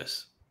 I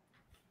guess.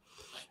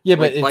 Yeah,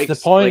 but the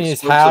point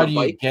is, how do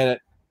you get it?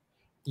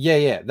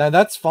 Yeah. No,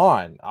 that's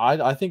fine.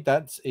 I think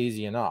that's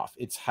easy enough.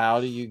 It's how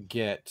do you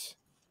get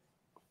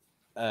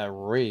a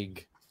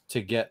rig to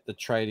get the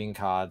trading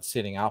card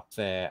sitting up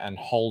there and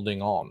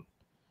holding on?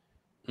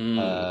 You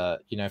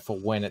know, for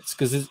when it's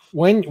because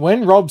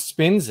when Rob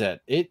spins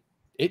it,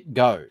 it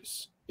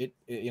goes. It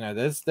you know,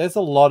 there's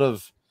a lot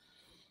of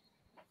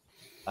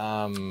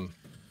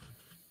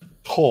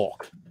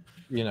torque,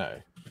 you know,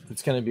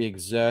 it's going to be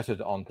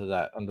exerted onto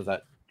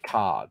that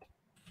card,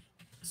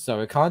 so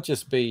it can't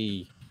just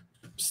be,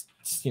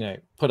 you know,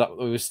 put up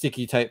with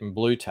sticky tape and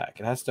blue tack.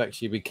 It has to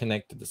actually be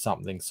connected to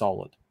something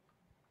solid.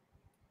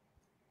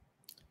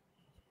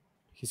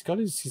 He's got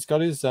his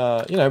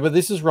you know, but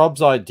this is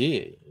Rob's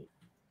idea,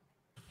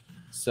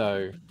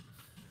 so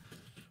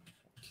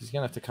he's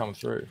gonna have to come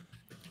through.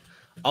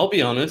 I'll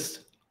be honest,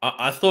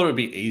 I thought it'd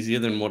be easier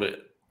than what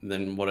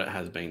it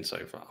has been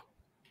so far.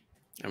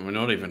 And we're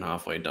not even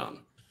halfway done.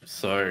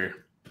 So,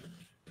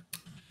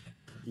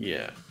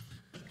 yeah.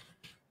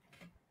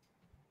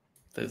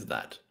 There's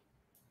that.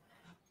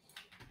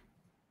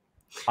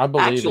 I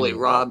believe actually,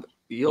 Rob,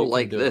 you'll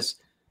like this.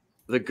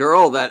 The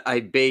girl that I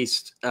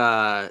based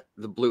the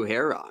blue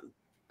hair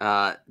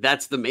on,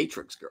 that's the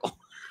Matrix girl.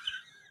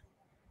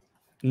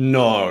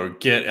 No,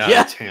 get out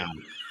of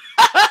town.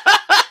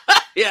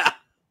 Yeah.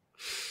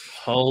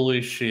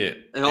 Holy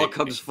shit. It all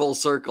comes full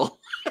circle.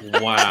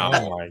 Wow.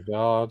 Oh my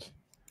god.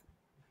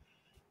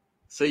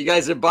 So you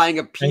guys are buying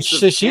a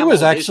piece and she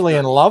was actually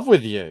in love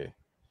with you.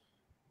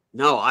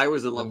 No, I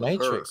was in The love with her.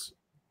 Matrix.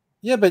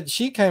 Yeah, but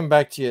she came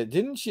back to you,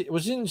 didn't she?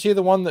 Wasn't she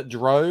the one that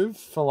drove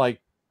for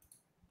like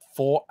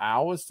 4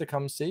 hours to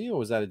come see you, or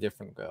was that a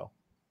different girl?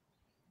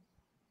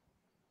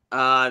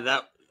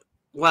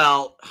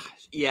 Well,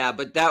 yeah,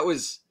 but that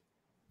was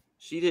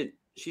she didn't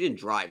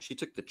drive. She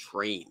took the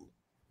train.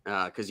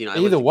 Because I lived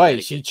Either in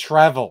way, she Connecticut.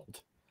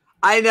 traveled.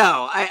 I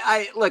know.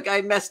 I look.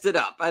 I messed it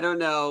up. I don't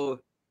know.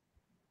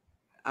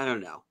 I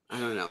don't know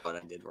what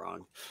I did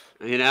wrong.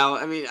 I mean,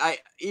 I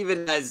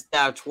even as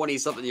now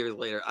 20-something years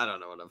later, I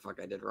don't know what the fuck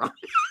I did wrong.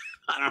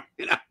 I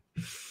don't.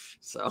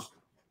 So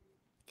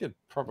Could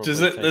probably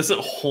does it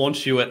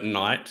haunt you at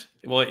night?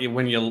 Well,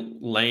 when you're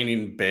laying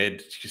in bed,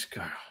 you just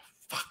go, oh,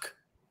 fuck.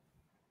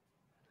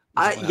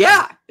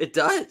 Yeah, it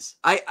does.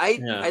 I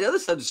Yeah. know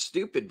this sounds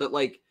stupid, but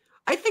like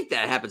I think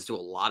that happens to a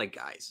lot of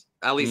guys.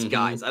 At least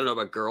guys. I don't know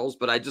about girls,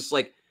 but I just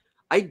like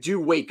I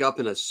do wake up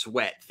in a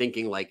sweat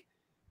thinking like,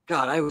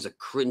 God, I was a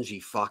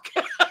cringy fuck.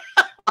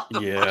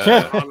 Yeah.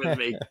 What's wrong with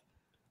me?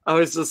 I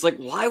was just like,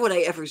 why would I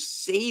ever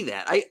say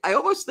that? I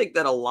almost think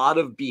that a lot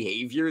of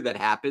behavior that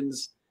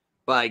happens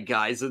by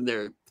guys in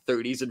their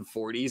 30s and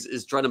 40s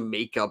is trying to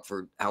make up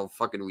for how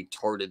fucking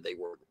retarded they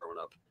were growing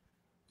up.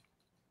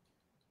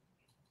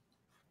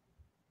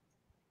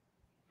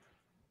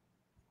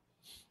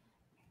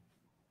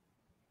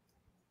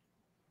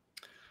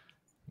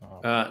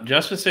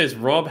 Jasper says,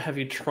 Rob, have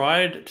you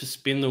tried to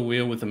spin the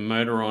wheel with the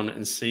motor on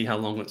and see how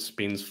long it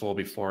spins for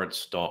before it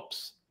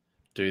stops?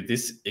 Dude,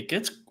 it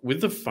gets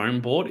with the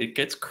foam board, it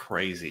gets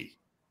crazy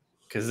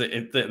because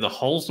the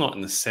hole's not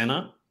in the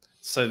center,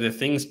 so the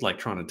thing's like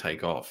trying to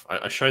take off.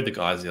 I showed the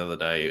guys the other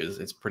day.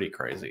 It's pretty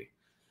crazy.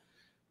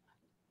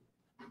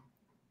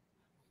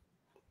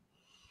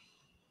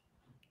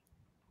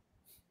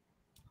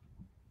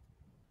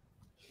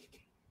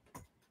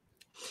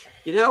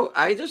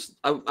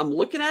 I'm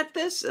looking at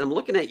this and I'm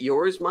looking at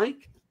yours,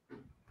 Mike.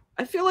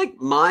 I feel like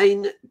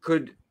mine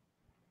could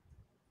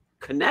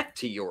connect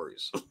to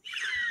yours.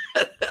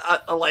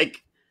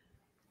 Like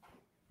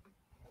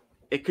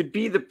it could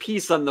be the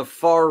piece on the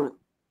far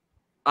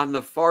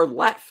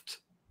left.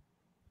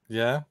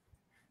 Yeah.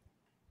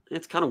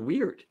 It's kind of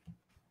weird.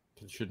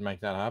 You should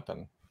make that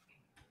happen.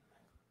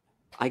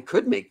 I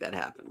could make that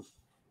happen.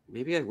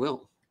 Maybe I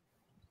will.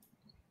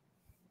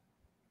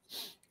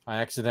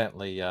 I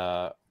accidentally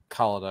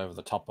colored over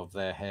the top of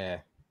their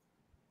hair.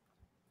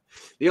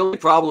 The only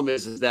problem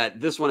is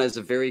that this one has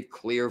a very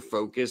clear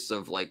focus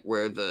of like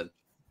where the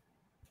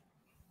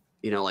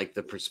like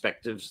the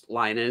perspective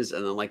line is,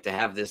 and then like to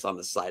have this on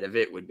the side of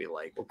it would be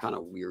like, what kind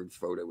of weird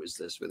photo is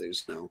this where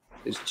there's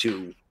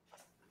two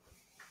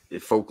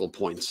focal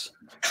points.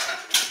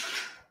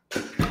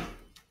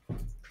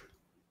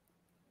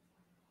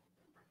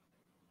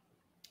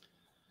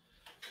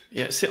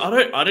 Yeah, see,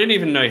 I don't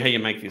even know how you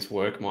make this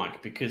work,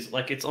 Mike, because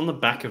like it's on the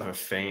back of a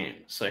fan.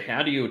 So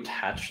how do you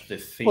attach the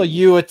thing? Well,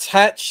 you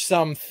attach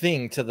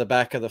something to the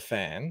back of the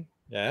fan,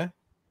 yeah.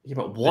 Yeah,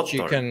 but what that you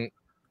though? can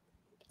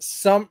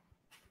something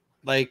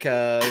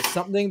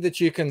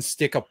that you can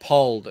stick a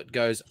pole that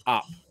goes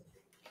up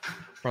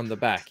from the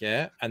back,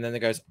 yeah, and then it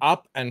goes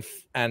up and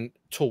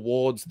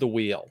towards the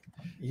wheel.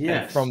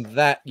 Yeah. And from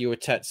that, you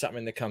attach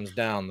something that comes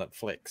down that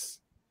flicks,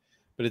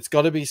 but it's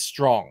got to be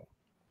strong.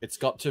 It's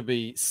got to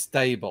be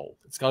stable.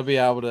 It's got to be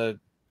able to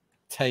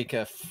take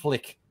a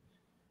flick,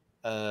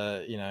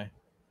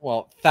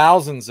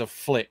 thousands of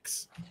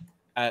flicks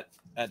at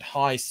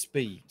high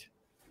speed.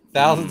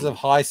 Thousands of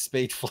high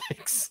speed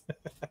flicks.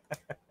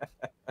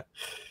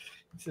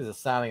 This is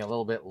sounding a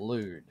little bit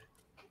lewd.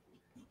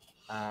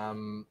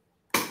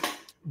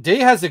 D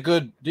has a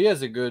good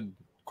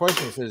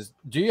question. It says,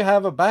 do you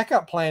have a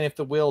backup plan if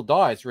the wheel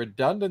dies?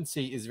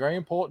 Redundancy is very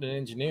important in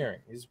engineering.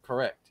 He's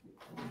correct.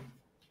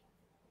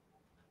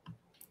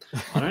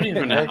 I don't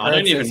even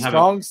have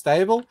strong,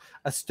 stable,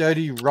 a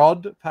sturdy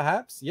rod,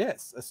 perhaps.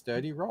 Yes, a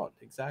sturdy rod,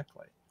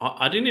 exactly.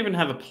 I didn't even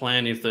have a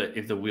plan if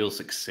the wheel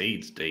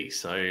succeeds, D.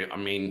 So I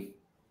mean,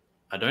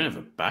 I don't have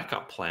a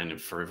backup plan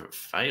for if it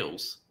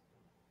fails.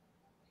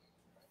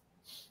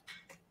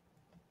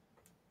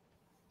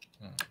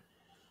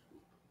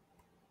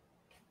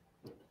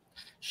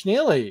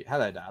 Schneely,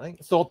 hello, darling.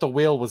 Thought the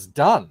wheel was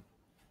done.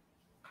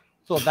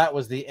 Thought that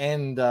was the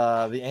end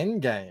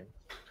game.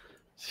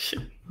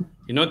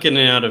 You're not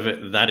getting out of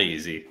it that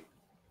easy.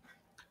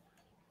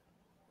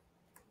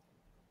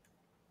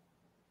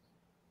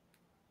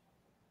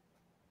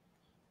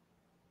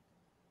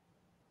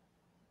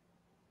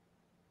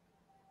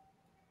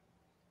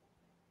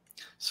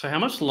 So how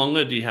much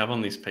longer do you have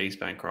on this piece,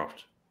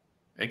 Bancroft?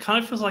 It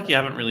kind of feels like you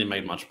haven't really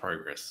made much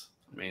progress.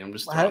 I mean, I'm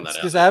just throwing that out.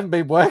 Because I haven't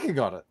been working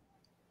on it.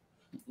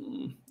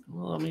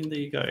 Well, I mean, there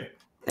you go.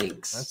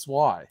 Thanks. That's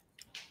why.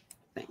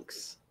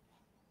 Thanks.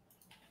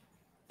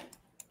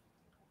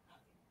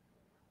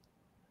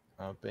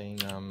 I've been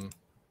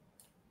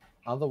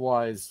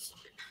otherwise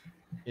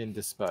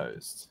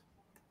indisposed.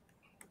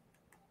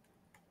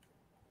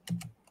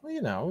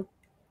 Well,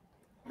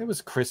 it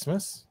was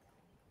Christmas.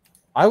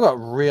 I got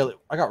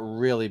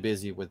really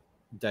busy with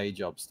day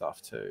job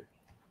stuff too,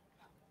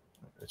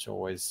 which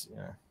always,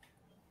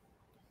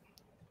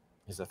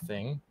 is a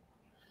thing.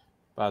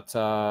 But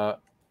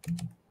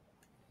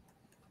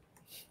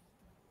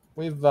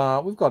we've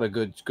got a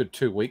good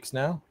 2 weeks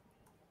now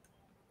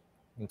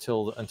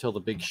until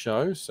the big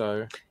show.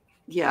 So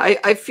yeah,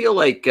 I feel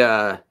like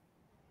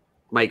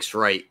Mike's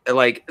right.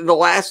 Like the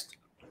last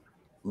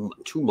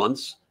 2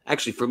 months,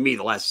 actually for me,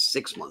 the last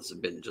 6 months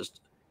have been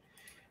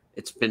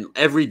it's been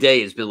every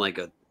day has been like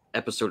a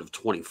episode of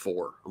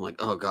 24. I'm like,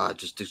 oh God,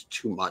 just there's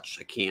too much.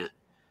 I can't.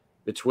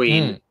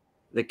 Between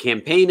the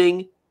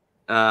campaigning,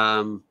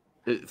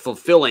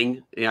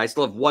 fulfilling. I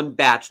still have one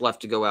batch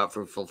left to go out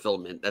for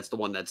fulfillment. That's the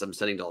one I'm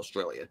sending to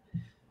Australia.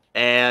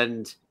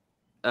 And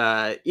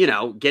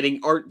getting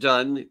art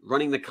done,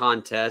 running the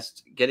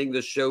contest, getting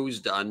the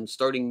shows done,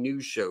 starting new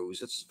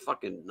shows. It's a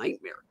fucking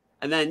nightmare.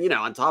 And then,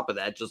 on top of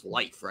that, just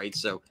life, right?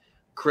 So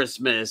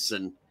Christmas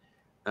and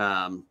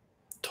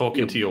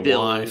talking to your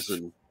bills wife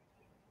and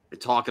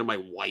talking to my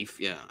wife.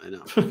 Yeah, I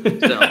know.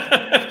 So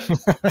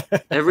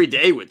every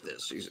day with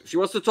this, she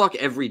wants to talk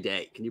every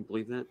day. Can you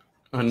believe that?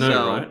 I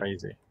know, right?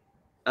 crazy.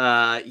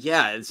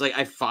 Yeah, it's like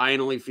I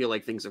finally feel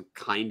like things have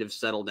kind of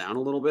settled down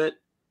a little bit,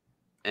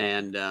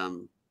 and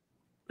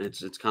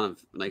it's kind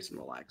of nice and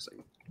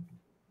relaxing.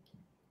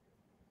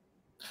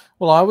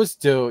 Well, I was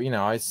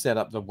I set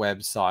up the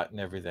website and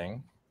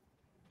everything.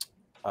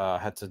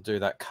 Had to do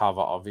that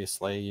cover,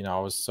 obviously. I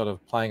was sort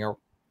of playing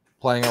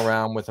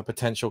around with a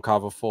potential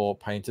cover for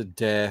Painted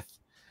Death.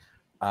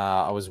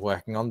 I was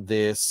working on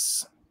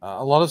this,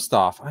 a lot of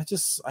stuff. I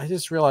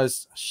just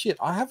realized, shit,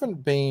 I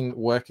haven't been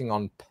working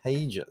on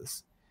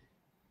pages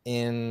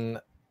in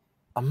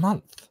a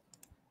month,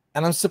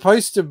 and this is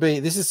supposed to be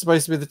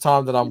the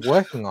time that I'm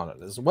working on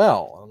it as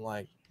well. I'm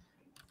like,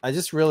 I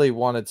just really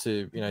wanted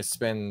to,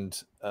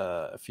 spend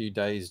a few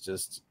days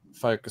just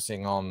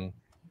focusing on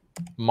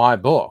my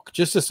book,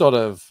 just a sort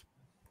of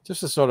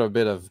a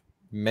bit of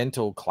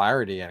mental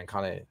clarity and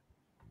kind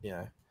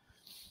of,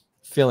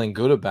 feeling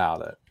good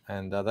about it.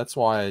 And that's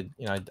why,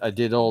 I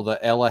did all the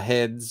Ella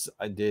heads.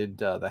 I did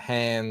the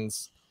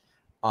hands.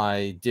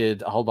 I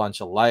did a whole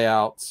bunch of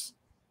layouts.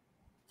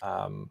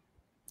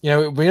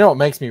 What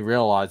makes me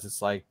realize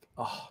it's like,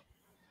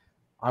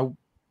 I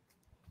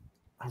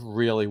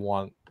really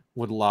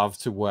would love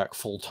to work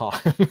full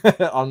time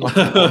on my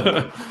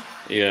book.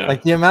 Yeah.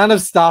 Like the amount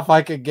of stuff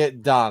I could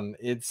get done,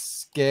 it's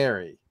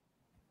scary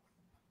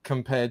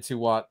compared to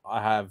what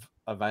I have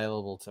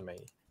available to me.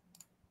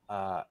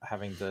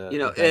 Having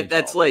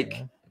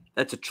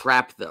that's a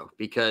trap though,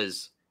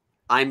 because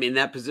I'm in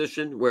that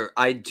position where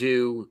I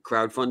do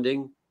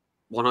crowdfunding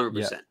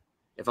 100%. Yeah.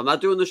 If I'm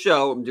not doing the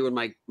show, I'm doing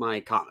my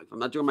comic. If I'm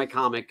not doing my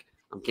comic,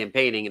 I'm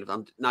campaigning. And if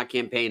I'm not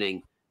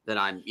campaigning, then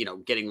I'm,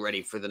 getting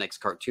ready for the next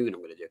cartoon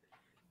I'm going to do.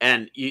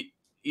 And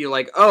you're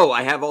like, oh,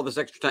 I have all this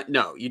extra time.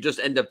 No, you just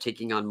end up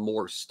taking on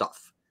more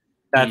stuff.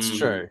 That's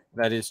true.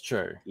 That is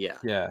true. Yeah.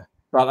 Yeah.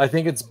 But I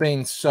think it's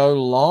been so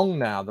long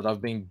now that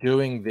I've been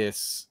doing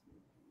this,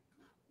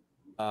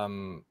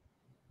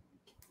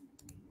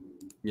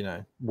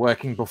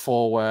 working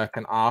before work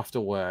and after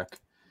work.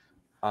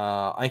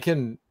 I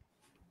can,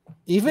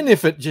 even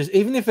if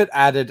it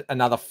added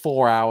another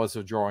 4 hours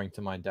of drawing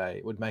to my day,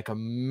 it would make a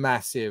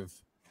massive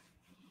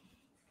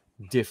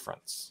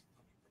difference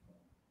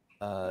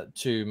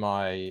to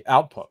my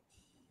output.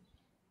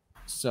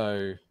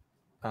 So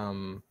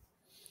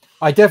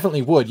I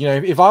definitely would.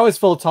 If I was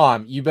full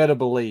time, you better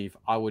believe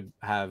I would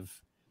have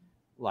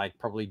like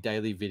probably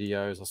daily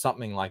videos or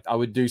something like I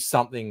would do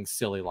something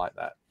silly like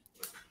that.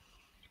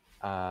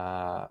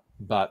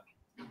 But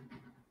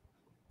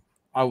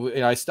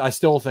I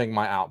still think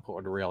my output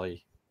would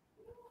really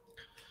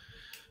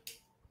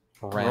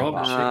ramp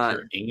up. Check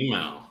your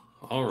email.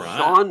 All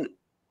right.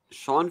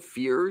 Sean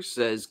Fear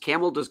says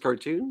Camel does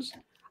cartoons.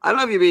 I don't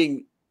know if you're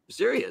being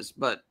serious,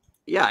 but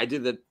yeah, I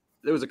did there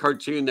was a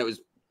cartoon that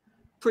was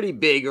pretty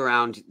big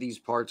around these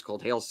parts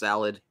called Hail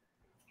Salad.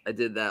 I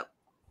did that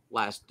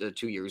last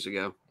 2 years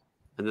ago.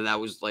 And then that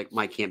was like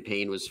my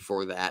campaign was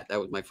for that. That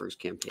was my first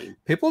campaign.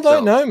 People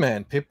don't know,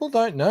 man. People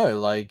don't know.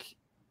 Like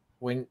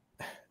when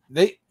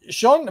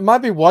Sean might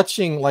be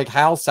watching like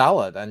Hail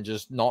Salad and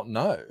just not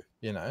know,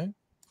 the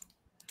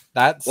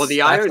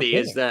irony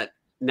is that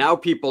now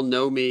people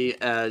know me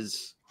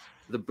as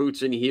the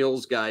boots and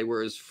heels guy,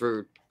 whereas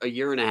for a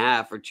year and a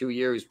half or 2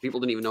 years, people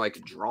didn't even know I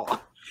could draw.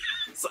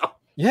 So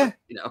yeah,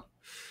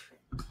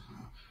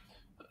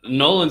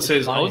 Nolan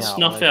says, I would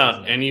snuff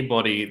out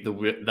anybody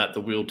that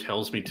the wheel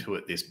tells me to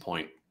at this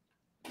point.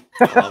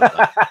 I love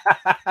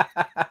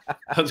that.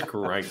 That's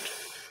great.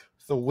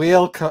 The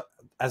wheel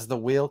as the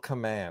wheel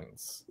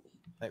commands.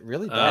 It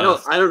really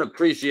does. I don't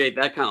appreciate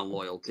that kind of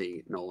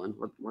loyalty, Nolan.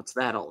 What's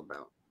that all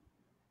about?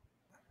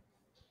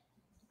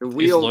 The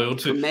wheel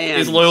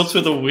he's loyal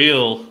to the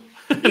wheel,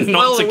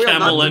 not to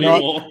Camel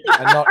anymore.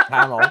 And not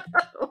Camel.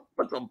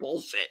 What's some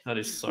bullshit? That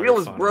is so wheel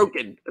funny. is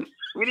broken.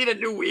 We need a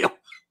new wheel.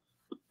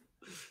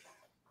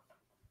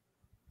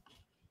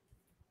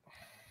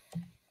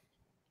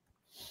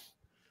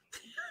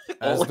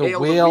 As the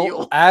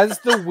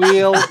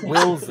wheel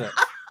wills it.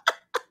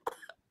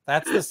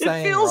 That's the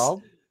saying,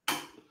 Rob.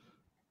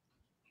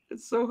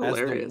 It's so as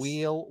hilarious. the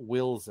wheel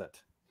wills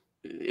it.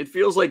 It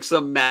feels like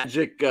some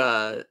magic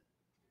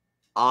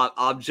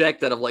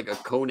object out of like a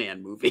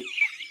Conan movie.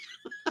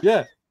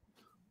 Yeah,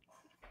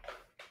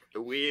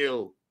 The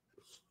wheel.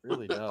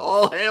 really does.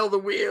 All hail the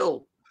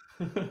wheel.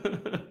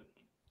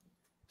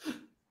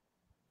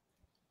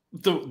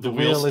 The wheel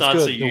wheel is starts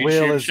good. a The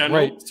wheel YouTube is channel.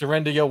 great.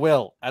 Surrender your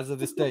will as of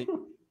this date.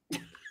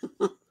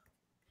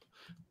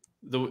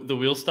 The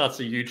wheel starts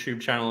a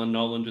YouTube channel and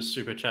Nolan just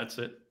super chats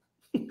it.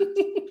 I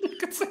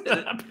could see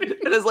that happening.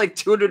 It has like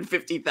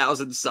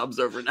 250,000 subs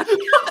overnight.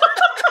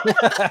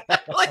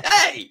 Like,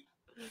 hey,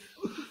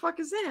 what the fuck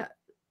is that?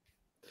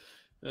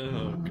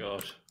 Oh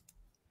gosh.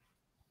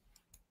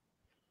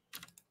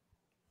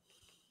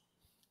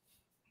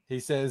 He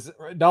says,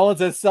 Nolan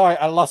says, sorry,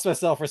 I lost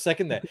myself for a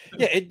second there.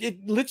 Yeah,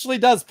 it literally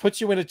does put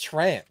you in a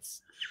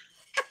trance.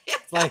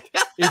 It's like,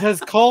 it has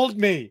called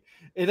me.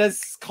 It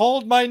has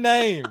called my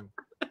name.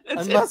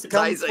 I It's must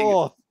come hypnotizing.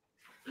 forth.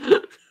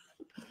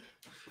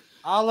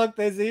 Oh, look,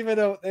 there's even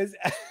a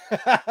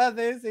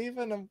there's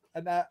even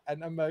an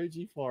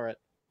emoji for it.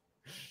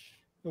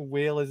 The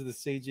wheel is the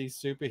CG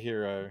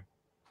superhero.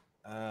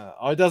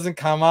 It doesn't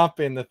come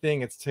up in the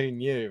thing. It's too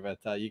new,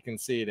 but you can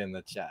see it in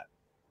the chat.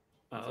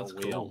 Oh, that's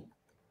It's a wheel. cool.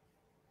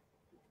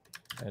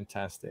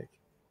 Fantastic.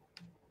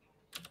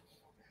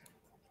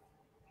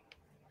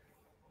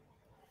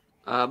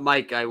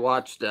 Mike, we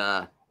watched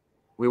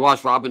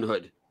Robin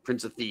Hood,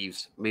 Prince of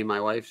Thieves. Me and my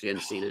wife, she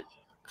hadn't seen it.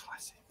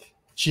 Classic.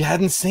 She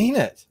hadn't seen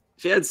it.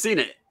 She hadn't seen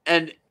it.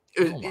 And,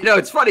 Oh you know,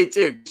 it's funny,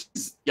 too.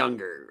 She's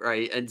younger,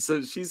 right? And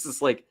so she's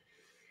just like,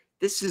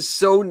 this is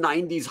so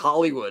 90s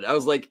Hollywood. I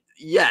was like,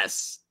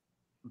 yes,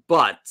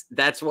 but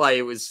that's why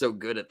it was so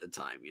good at the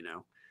time, you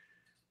know?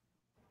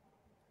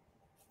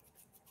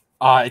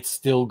 It's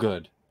still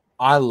good.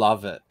 I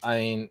love it. I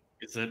mean,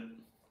 Is it?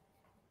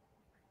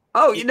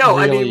 Oh, you know,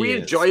 I mean, really we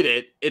is. enjoyed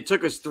it. It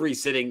took us 3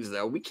 sittings,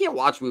 though. We can't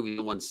watch movies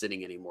in one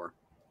sitting anymore.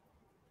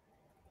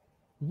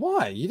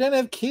 why? You don't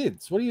have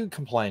kids. What are you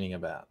complaining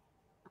about?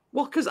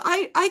 Well, because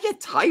I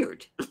get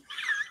tired.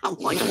 I'm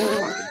like,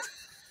 I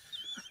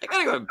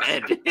gotta go to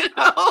bed, you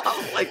know?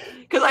 I'm like,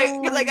 because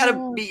I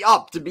gotta be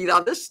up to be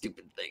on this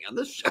stupid thing on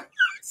this show.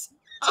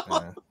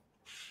 Yeah.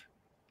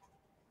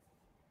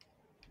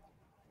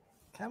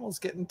 Camel's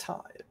getting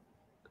tired.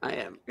 I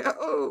am.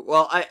 Oh,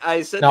 well,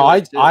 I said. No, to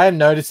her, too. I am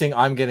noticing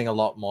I'm getting a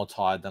lot more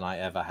tired than I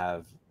ever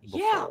have before.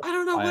 Yeah, I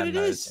don't know what am it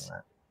noticing is.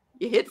 that.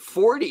 You hit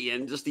 40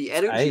 and just the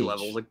energy age.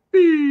 level like.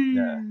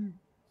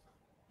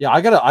 Yeah, I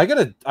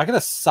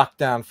gotta suck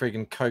down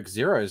freaking Coke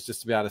Zeros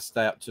just to be able to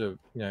stay up to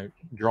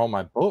draw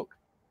my book.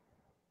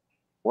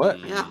 What?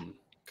 Yeah.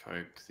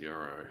 Coke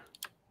Zero.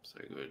 So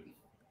good.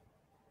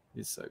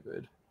 It's so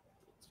good.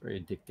 It's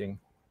very addicting.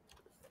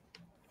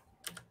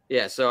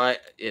 Yeah, so I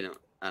don't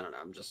know.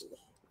 I'm just,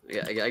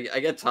 I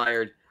get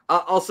tired.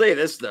 I'll say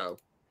this though.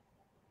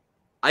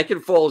 I can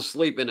fall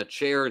asleep in a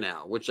chair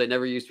now, which I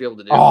never used to be able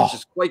to do, which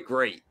is quite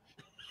great.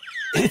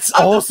 It's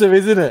awesome,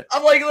 isn't it?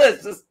 I'm like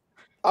this.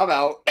 I'm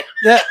out.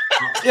 Yeah,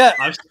 yeah.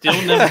 I've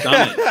still never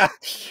done it.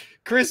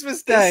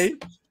 Christmas Day,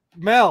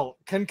 Mel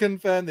can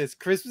confirm this.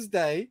 Christmas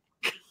Day,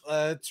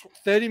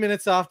 30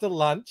 minutes after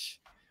lunch,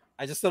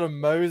 I just sort of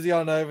mosey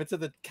on over to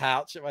the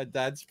couch at my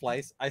dad's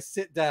place. I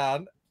sit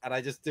down and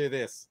I just do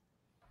this.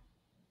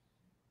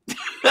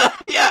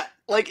 Yeah,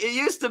 like it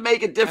used to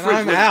make a difference.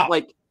 I'm out.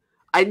 Like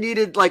I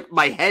needed, like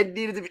my head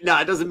needed to be. No,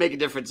 it doesn't make a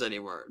difference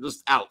anymore.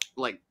 Just out.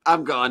 Like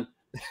I'm gone.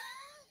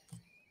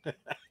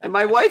 And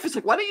my wife is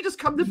like, "Why don't you just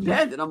come to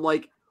bed?" And I'm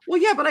like,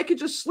 "Well, yeah, but I could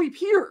just sleep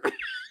here."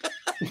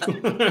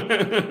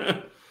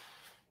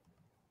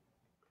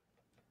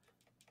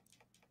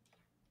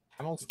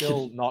 I'm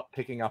still not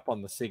picking up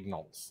on the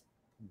signals.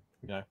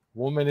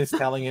 Woman is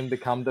telling him to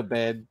come to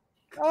bed.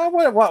 Oh,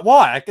 what?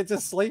 Why? I could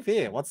just sleep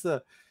here. What's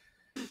the?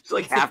 It's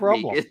like What's the half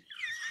problem? naked.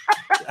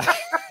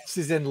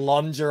 She's in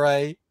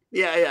lingerie.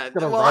 Yeah.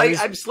 Got a Well, rose-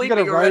 I'm got sleeping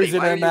a rose already. in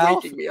Why her are you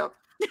mouth. waking me up?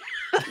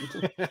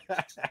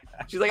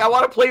 She's like, I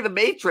want to play the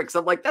Matrix.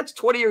 I'm like, that's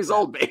 20 years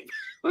old, babe.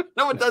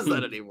 No one does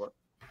that anymore.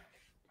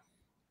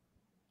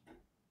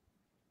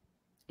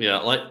 Yeah,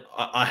 like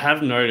I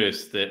have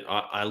noticed that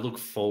I look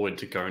forward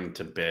to going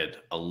to bed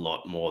a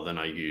lot more than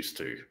I used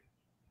to.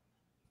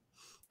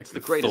 It's the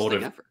greatest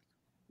thing ever.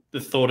 The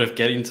thought of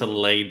getting to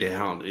lay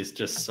down is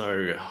just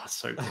so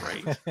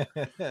great.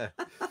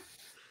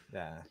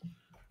 Yeah.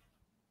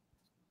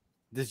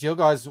 Does your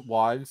guys'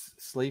 wives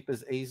sleep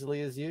as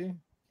easily as you?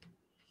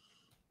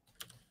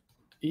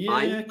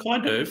 Yeah,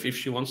 kind of, if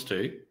she wants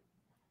to.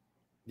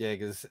 Yeah,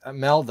 because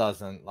Mel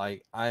doesn't.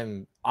 Like,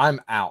 I'm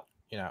out.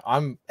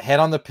 I'm head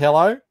on the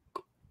pillow,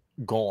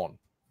 gone.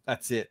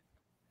 That's it.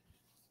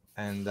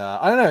 And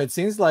I don't know. It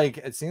seems like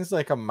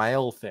a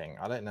male thing.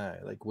 I don't know.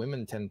 Like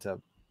women tend to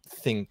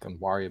think and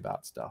worry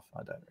about stuff.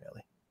 I don't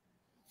really.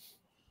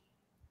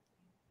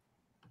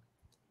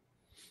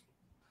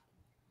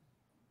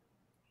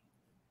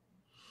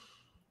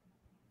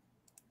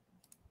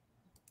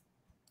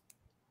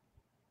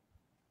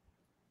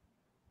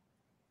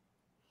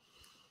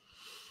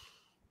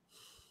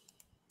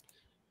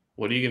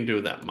 What are you going to do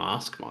with that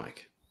mask,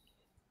 Mike?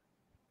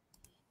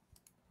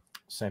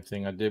 Same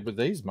thing I did with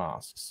these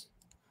masks.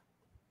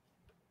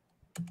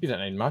 You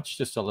don't need much,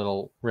 just a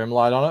little rim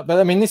light on it. But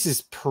I mean, this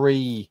is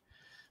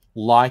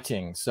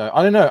pre-lighting, so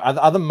I don't know.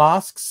 Are the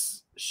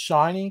masks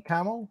shiny,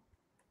 Camel?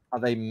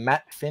 Are they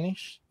matte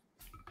finish?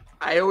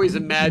 I always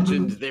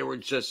imagined they were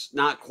just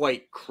not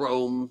quite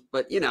chrome,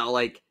 but you know,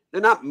 like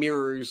they're not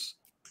mirrors.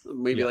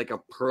 Maybe like a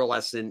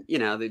pearlescent. You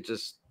know, they're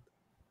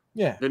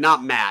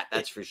not matte.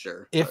 That's for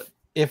sure.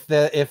 If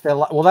they're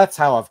well, that's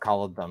how I've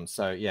colored them.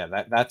 So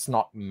yeah, that's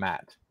not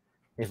matte.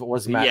 If it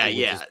was matte, it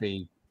would just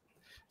be.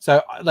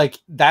 So like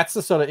that's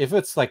the sort of, if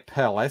it's like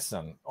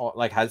pearlescent or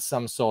like has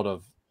some sort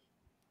of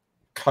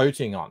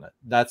coating on it,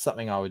 that's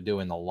something I would do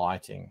in the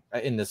lighting,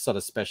 in the sort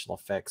of special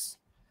effects.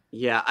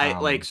 Yeah, I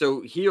like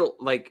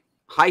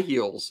high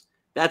heels.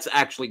 That's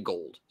actually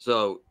gold.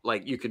 So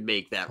like you could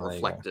make that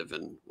reflective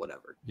and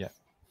whatever. Yeah.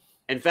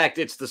 In fact,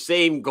 it's the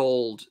same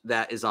gold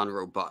that is on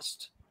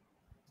robust.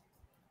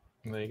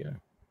 There you go.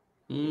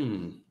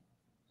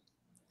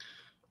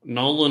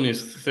 Nolan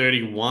is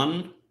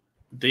 31.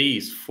 D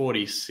is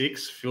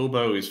 46.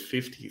 Philbo is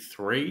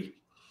 53.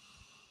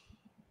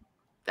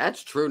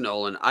 That's true,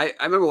 Nolan. I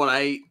remember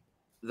when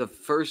the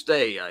first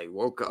day I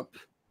woke up,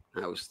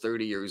 I was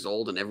 30 years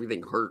old and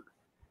everything hurt.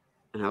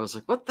 And I was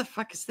like, what the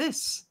fuck is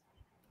this?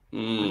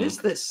 What is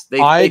this?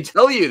 They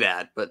tell you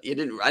that, but I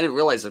didn't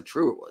realize how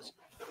true it was.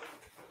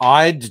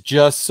 I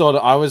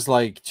was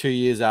like 2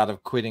 years out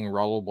of quitting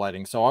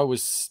rollerblading, so I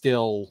was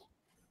still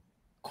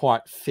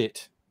quite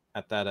fit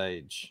at that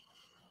age.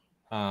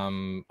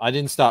 I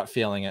didn't start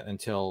feeling it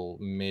until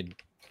mid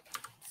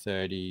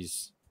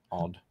 30s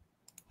odd.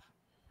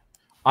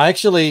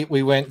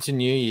 We went to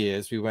New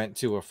Year's. We went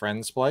to a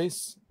friend's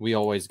place. We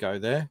always go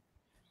there.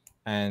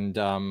 And,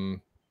 oh,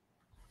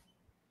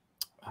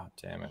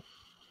 damn it.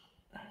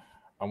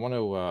 I want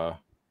to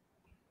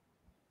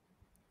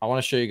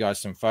show you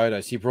guys some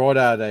photos. He brought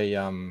out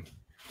a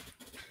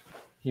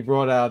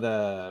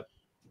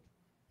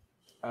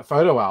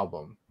photo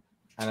album,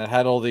 and it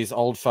had all these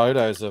old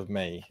photos of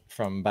me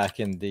from back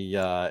in the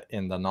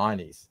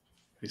 90s.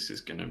 This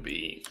is gonna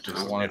be.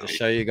 I wanted to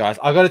show you guys.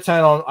 I got to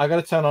turn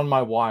on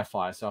my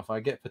Wi-Fi. So if I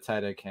get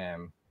potato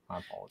cam, I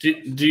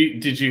apologize.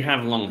 Did you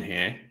have long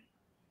hair?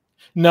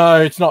 No,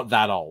 it's not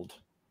that old.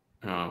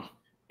 Oh,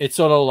 it's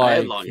sort of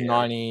like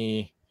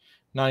 90,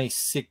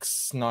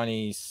 96,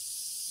 90.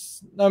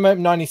 No, maybe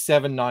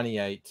 97,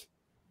 98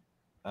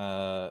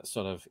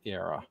 sort of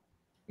era.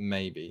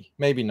 Maybe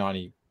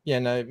 90. Yeah,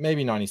 no,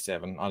 maybe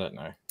 97. I don't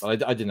know.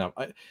 But I didn't know.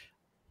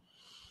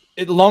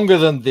 It longer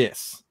than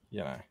this, you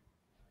know.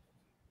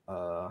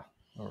 All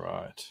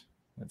right.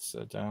 Let's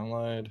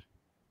download.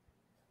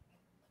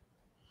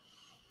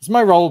 It's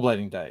my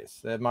rollerblading days.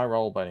 They're my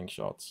rollerblading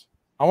shots.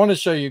 I want to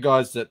show you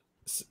guys that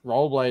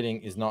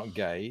rollerblading is not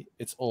gay.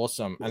 It's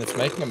awesome. And it's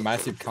making a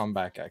massive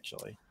comeback,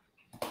 actually.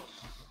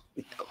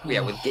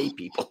 Yeah, with gay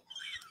people.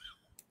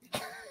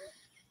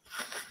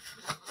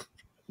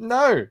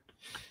 No.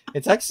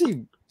 It's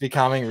actually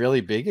becoming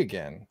really big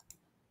again.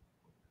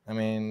 I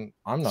mean,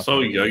 I'm not so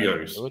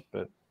yo-yos,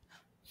 but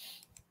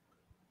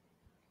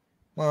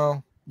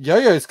well,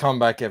 yo-yos come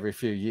back every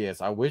few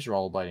years. I wish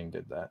rollerblading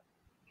did that.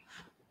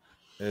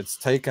 It's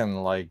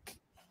taken like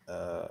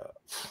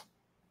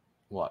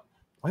what?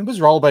 When was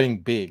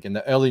rollerblading big? In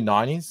the early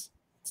 90s?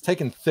 It's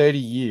taken 30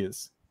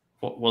 years.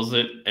 What was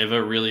it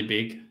ever really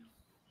big?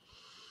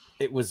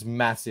 It was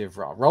massive.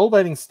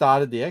 Rollerblading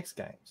started the X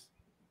Games.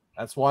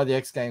 That's why the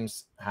X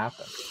Games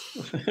happened.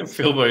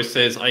 Philbo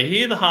says, I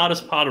hear the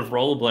hardest part of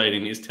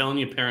rollerblading is telling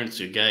your parents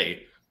you're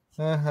gay.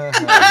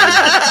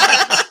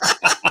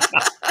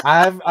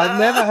 I've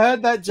never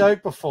heard that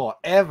joke before,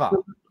 ever.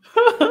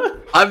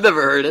 I've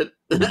never heard it.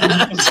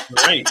 That's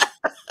great.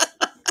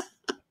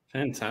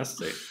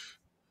 Fantastic.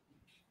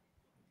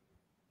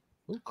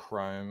 Will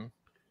Chrome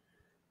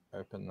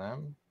open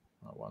them?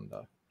 I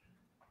wonder.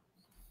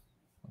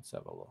 Let's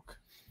have a look.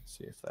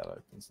 See if that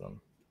opens them.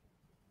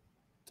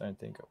 Don't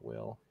think it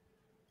will.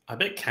 I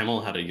bet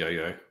Camel had a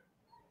yo-yo.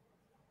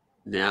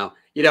 Now,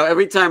 you know,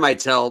 every time I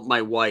tell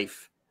my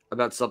wife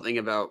about something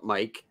about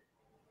Mike,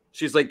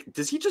 she's like,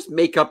 does he just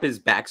make up his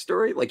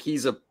backstory? Like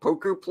he's a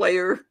poker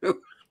player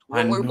who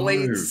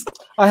rollerblades?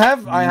 I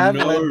have led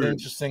an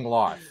interesting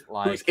life.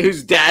 Like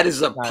whose dad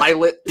is a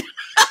pilot.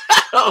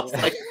 I was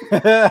like,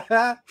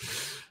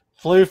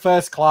 flew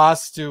first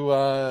class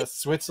to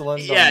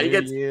Switzerland. Yeah, he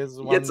gets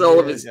all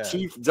of his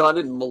teeth done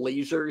in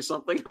Malaysia or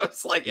something. I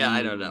was like, yeah,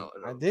 I don't know.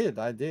 I did.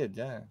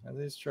 Yeah, that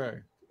is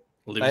true.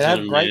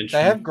 Lives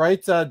They have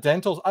great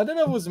dental. I don't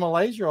know if it was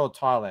Malaysia or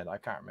Thailand. I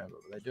can't remember,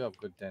 but they do have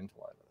good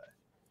dental over there,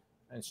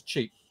 and it's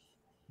cheap,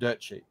 dirt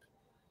cheap.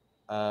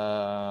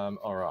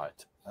 All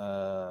right.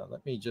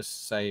 Let me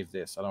just save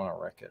this. I don't want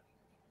to wreck it.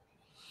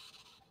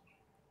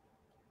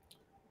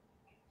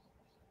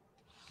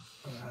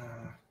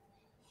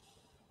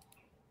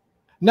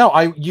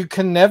 No, you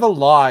can never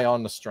lie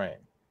on the stream.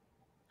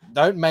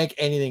 Don't make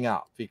anything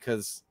up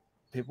because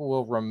people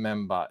will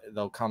remember.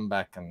 They'll come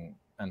back and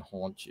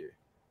haunt you.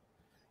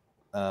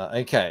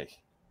 Okay.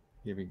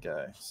 Here we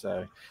go.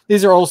 So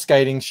these are all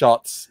skating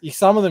shots.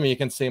 Some of them you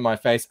can see my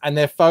face, and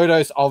they're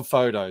photos of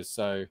photos.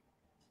 So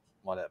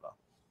whatever.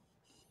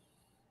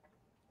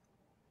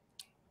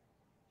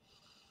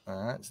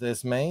 All right, so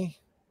there's me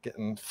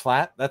getting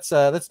flat. That's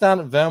down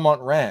at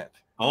Vermont Ramp.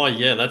 Oh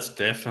yeah, that's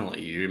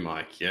definitely you,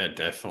 Mike. Yeah,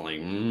 definitely.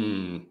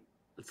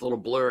 It's a little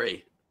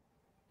blurry.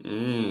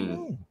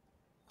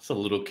 It's a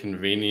little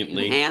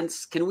conveniently.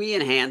 Enhance? Can we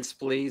enhance,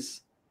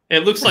 please?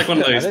 It looks like one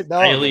of those don't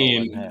know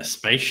alien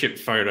spaceship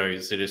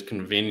photos that is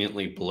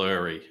conveniently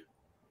blurry.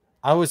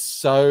 I was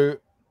so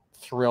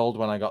thrilled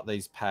when I got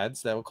these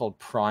pads. They were called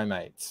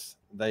Primates.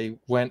 They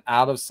went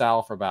out of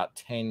sale for about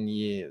 10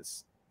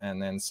 years.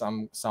 And then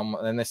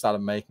then they started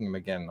making them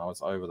again. I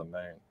was over the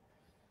moon.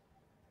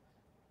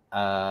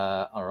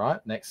 All right,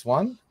 next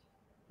one.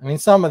 I mean,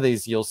 some of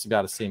these you'll be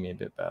able to see me a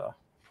bit better.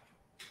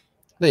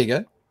 There you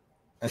go.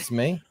 That's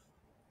me.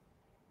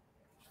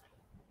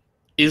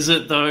 Is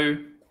it though?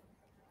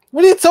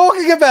 What are you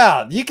talking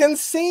about? You can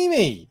see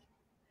me.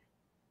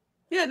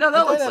 Yeah, no,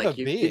 that looks like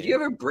you. Beard. Did you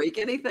ever break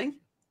anything?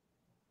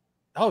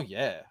 Oh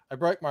yeah, I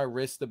broke my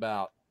wrist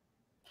about.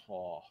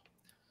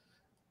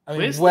 I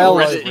mean, Where's well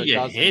the over rest of a your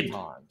dozen head?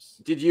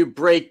 times. Did you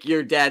break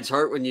your dad's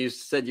heart when you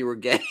said you were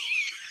gay?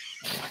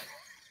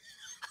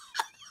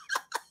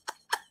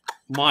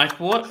 Mike,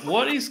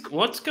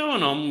 what's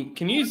going on?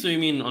 Can you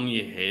zoom in on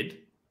your head?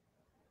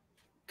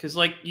 Because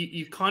like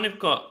you've kind of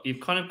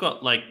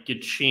got like your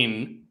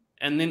chin,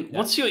 and then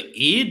what's your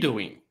ear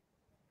doing?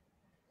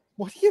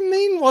 What do you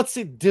mean? What's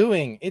it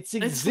doing? It's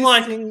existing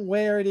like,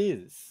 where it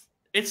is.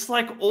 It's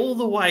like all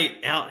the way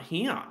out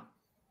here.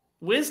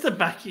 Where's the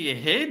back of your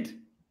head?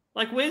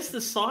 Like, where's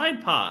the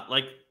side part?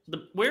 Like,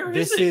 where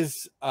is it?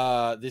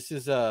 This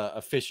is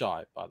a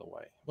fisheye, by the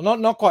way. Well,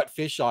 not quite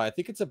fisheye. I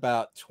think it's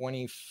about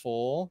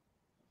 24.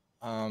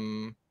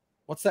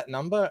 What's that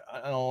number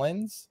on a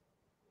lens?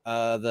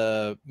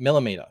 The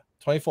millimeter,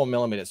 24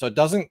 millimeters. So it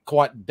doesn't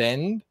quite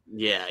bend.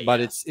 Yeah,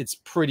 but it's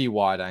pretty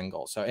wide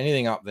angle. So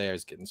anything up there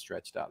is getting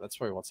stretched out. That's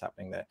probably what's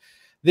happening there.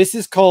 This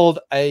is called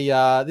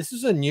this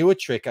is a newer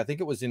trick. I think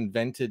it was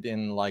invented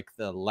in like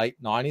the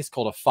late 90s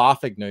called a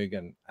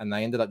Farfignugan, and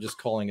they ended up just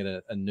calling it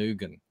a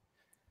Nugan.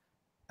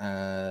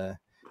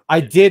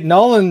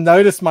 Nolan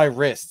noticed my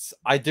wrists.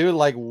 I do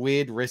like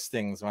weird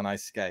wristings when I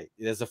skate.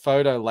 There's a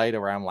photo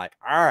later where I'm like,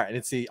 all right,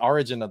 it's the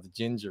origin of the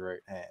ginger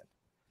root hand.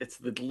 It's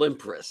the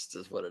limp wrist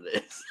is what it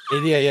is.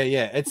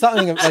 Yeah. It's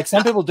something like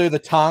some people do the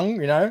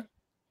tongue,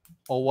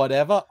 or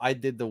whatever. I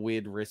did the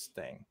weird wrist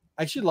thing.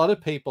 Actually, a lot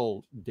of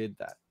people did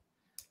that.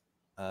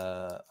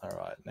 All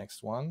right,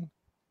 next one.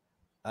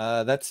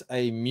 That's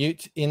a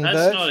mute invert.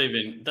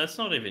 That's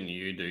not even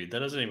you, dude. That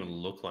doesn't even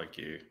look like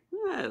you.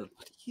 Yeah.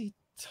 What are you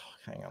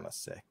talking? Hang on a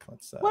sec.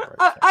 Let's.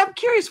 I'm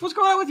curious. What's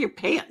going on with your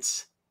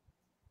pants?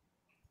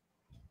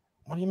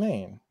 What do you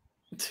mean?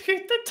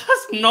 Dude, that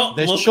does not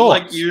look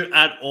shorts. like you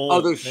at all.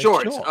 Oh, they're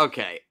shorts.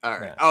 Okay, all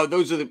right. Yeah. Oh,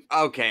 those are the.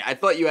 Okay, I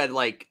thought you had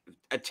like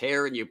a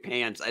tear in your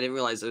pants. I didn't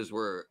realize those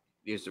were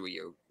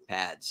your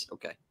pads.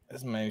 Okay.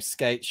 There's my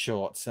skate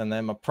shorts, and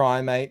then my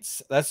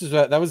Primates.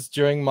 That was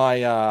during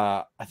my.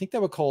 I think they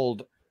were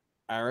called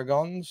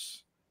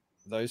Aragons.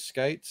 Those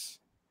skates.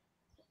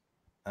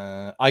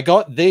 I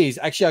got these.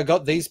 Actually, I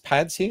got these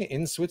pads here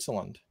in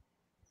Switzerland.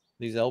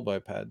 These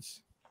elbow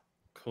pads.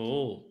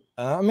 Cool.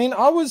 I mean,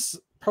 I was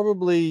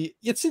probably,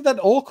 you'd see that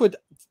awkward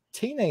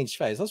teenage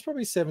phase. I was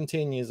probably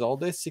 17 years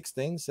old there,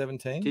 16,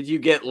 17. Did you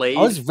get laid?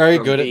 I was very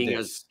good at being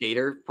this. a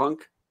skater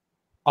punk.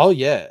 Oh,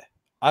 yeah,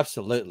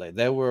 absolutely.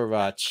 There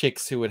were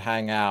chicks who would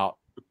hang out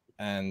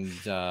and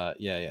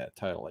yeah,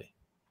 totally.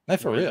 No,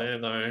 for real. There,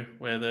 though?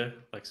 Where there?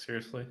 Like,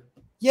 seriously?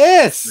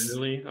 Yes.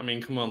 Really? I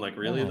mean, come on, like,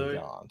 really, though?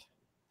 God.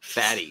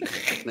 Fatty.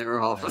 They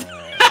were all.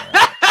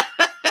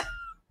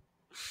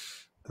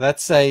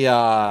 That's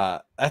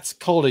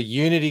called a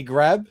Unity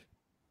grab.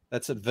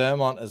 That's at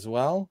Vermont as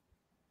well.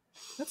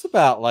 That's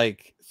about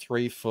like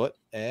 3 foot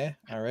air,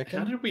 I reckon.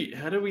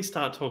 How did we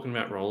start talking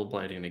about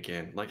rollerblading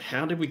again? Like,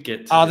 how did we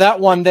get to that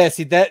one there?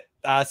 See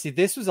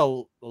this was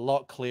a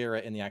lot clearer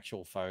in the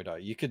actual photo.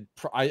 You could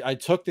I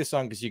took this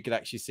on because you could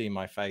actually see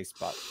my face,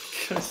 but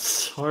it's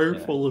so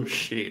full of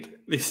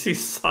shit. This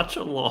is such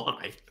a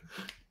lie.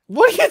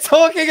 What are you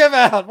talking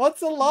about?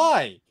 What's a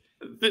lie?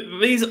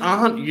 These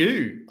aren't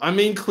you. I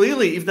mean,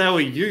 clearly, if they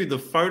were you, the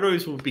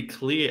photos would be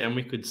clear and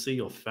we could see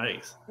your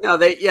face. No,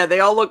 they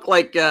all look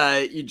like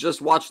you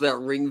just watched that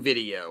Ring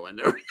video, and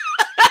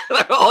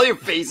all your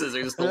faces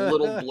are just a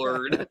little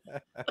blurred.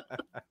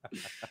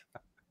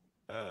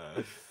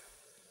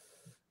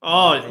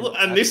 Oh, look,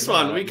 and this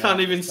one, we can't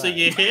even see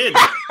your head.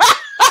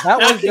 That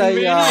was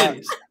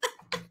a.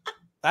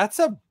 That's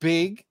a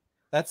big.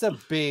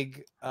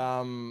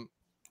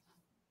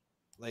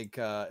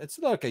 It's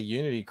like a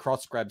Unity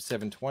cross grab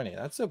 720.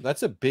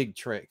 That's a big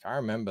trick. I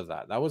remember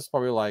that. That was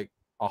probably like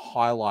a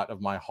highlight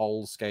of my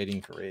whole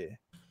skating career,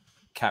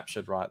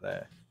 captured right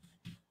there.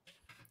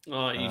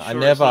 Oh, you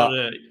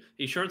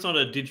sure it's not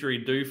a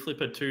didgeridoo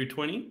flipper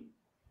 220?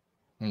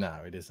 No,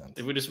 it isn't.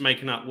 If we're just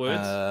making up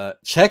words.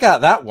 Check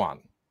out that one.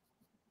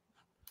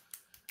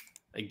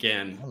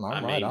 Again,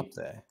 I'm right up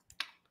there.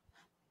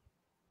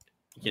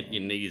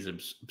 Your knees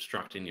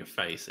obstructing your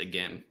face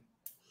again.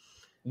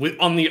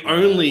 On the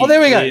only. Oh, there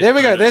we go. There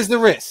we go. photo. There's the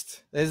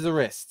wrist. There's the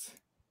wrist.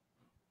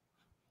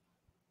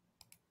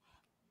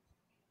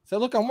 So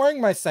look, I'm wearing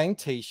my same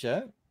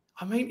T-shirt.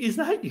 I mean, is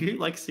that you?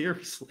 Like,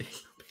 seriously?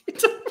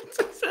 Is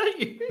that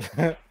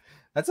you?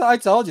 That's what I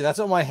told you. That's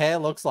what my hair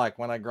looks like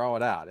when I grow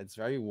it out. It's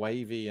very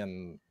wavy,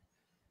 and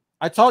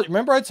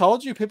remember I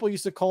told you people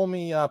used to call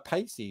me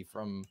Pacey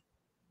from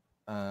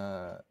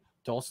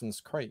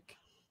Dawson's Creek.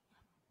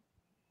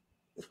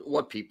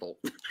 What people?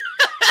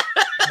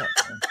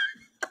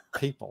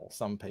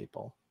 Some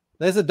people.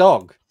 There's a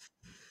dog.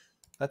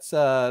 That's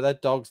that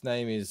dog's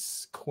name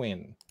is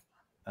Quinn.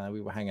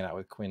 We were hanging out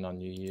with Quinn on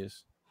New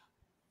Year's.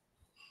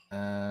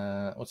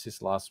 What's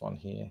this last one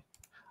here?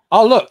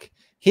 Oh, look,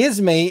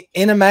 here's me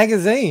in a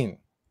magazine.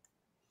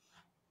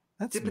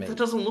 That's me. But that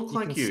doesn't look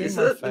like you. Is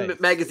that the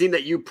magazine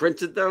that you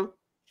printed, though?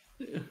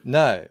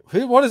 No.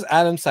 What does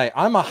Adam say?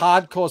 I'm a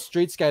hardcore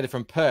street skater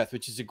from Perth,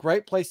 which is a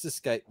great place to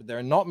skate, but there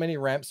are not many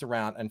ramps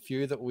around, and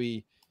few that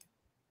we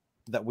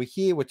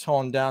hear were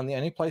torn down. The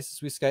only places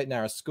we skate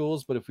now are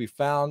schools, but if we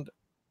found,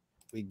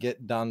 we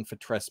get done for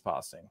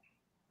trespassing.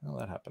 Well,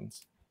 that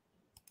happens.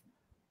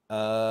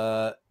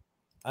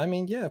 I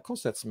mean, yeah, of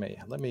course that's me.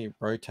 Let me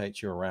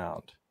rotate you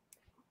around.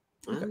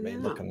 Look at me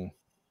looking.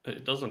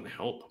 It doesn't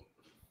help,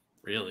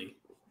 really.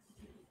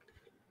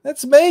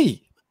 That's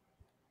me.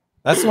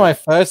 That's my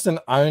first and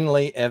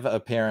only ever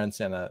appearance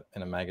in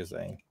a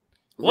magazine.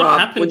 What Rob,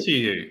 happened to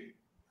you?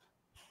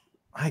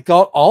 I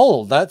got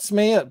old. That's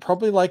me at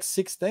probably like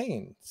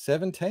 16,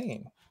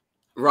 17.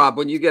 Rob,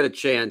 when you get a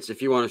chance,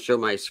 if you want to show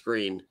my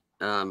screen,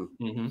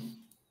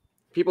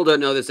 people don't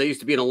know this. I used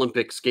to be an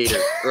Olympic skater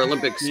or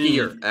Olympic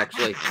skier,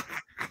 actually.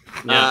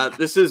 Yeah.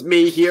 This is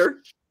me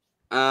here.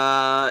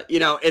 You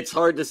know, it's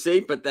hard to see,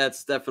 but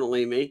that's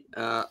definitely me.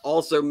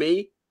 Also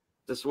me,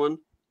 this one.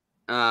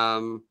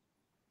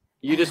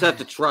 You just have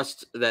to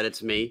trust that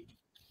it's me.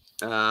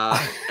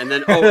 And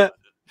then,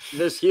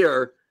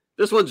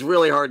 this one's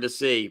really hard to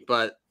see,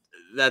 but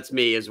that's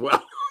me as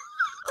well.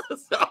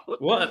 So.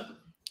 What?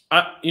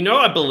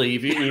 I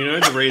believe you. You know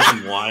the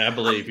reason why I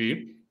believe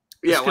you.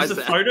 Yeah, because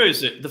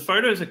the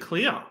photos are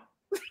clear.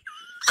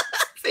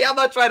 See, I'm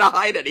not trying to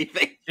hide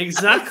anything.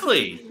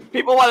 Exactly.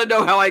 People want to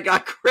know how I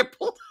got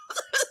crippled.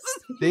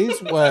 These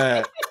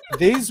were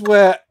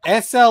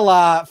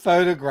SLR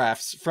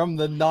photographs from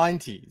the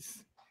 90s,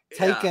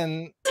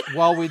 taken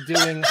while we're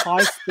doing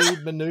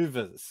high-speed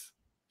maneuvers.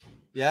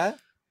 Yeah,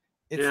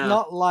 it's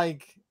not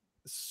like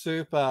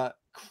super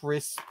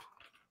crisp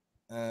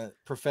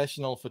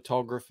professional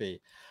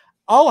photography.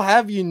 I'll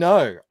have you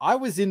know, I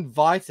was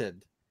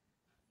invited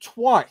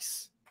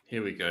twice.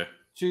 Here we go.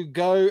 To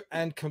go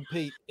and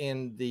compete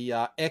in the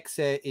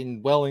X-Air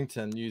in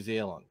Wellington, New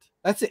Zealand.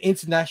 That's an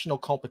international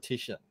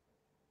competition.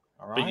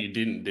 All right. But you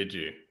didn't, did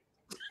you?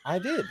 I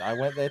did. I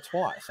went there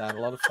twice. I had a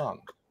lot of fun.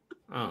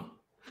 Oh.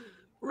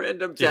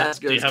 Random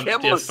taskers.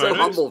 Campbell is so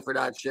humble for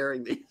not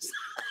sharing these.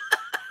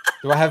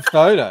 Do I have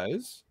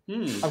photos?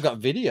 I've got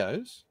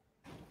videos.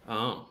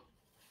 Oh.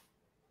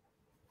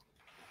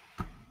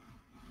 Do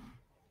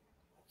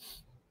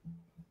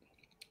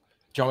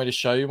you want me to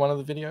show you one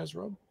of the videos,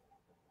 Rob?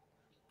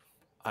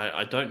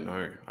 I don't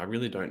know. I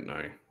really don't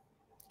know.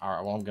 All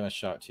right, well, I'm going to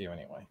show it to you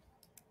anyway.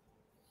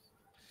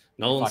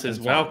 Nolan says,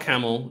 wow,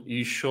 Camel,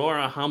 you sure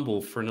are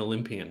humble for an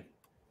Olympian.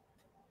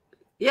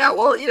 Yeah,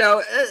 well, you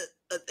know,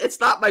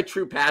 it's not my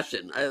true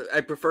passion. I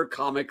prefer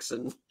comics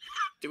and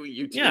doing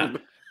YouTube. Yeah.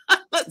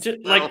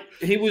 Like,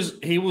 he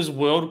was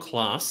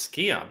world-class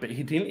skier, but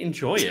he didn't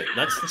enjoy it.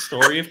 That's the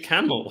story of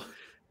Camel.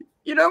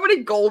 You know how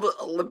many gold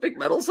Olympic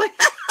medals I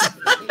have?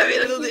 I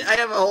mean, I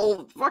have a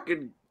whole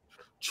fucking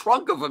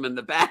trunk of them in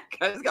the back.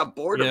 I just got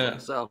bored of them.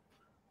 So,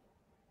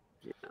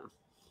 yeah.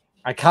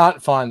 I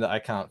can't find the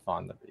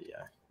video.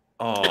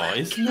 Oh,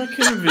 isn't that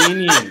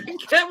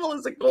convenient? Camel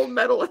is a gold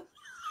medalist.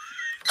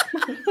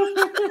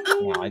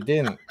 No, I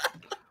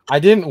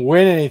didn't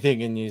win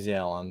anything in New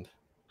Zealand.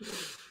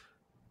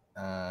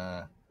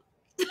 But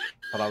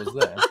I was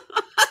there.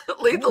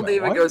 Lethal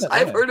Diva goes,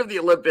 I've heard of the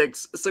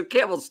Olympics, so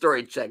Camel's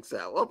story checks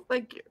out. Well,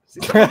 thank you.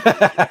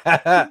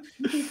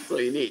 That's all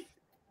you need.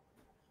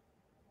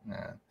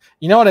 Yeah.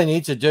 You know what I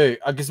need to do?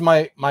 Because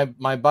my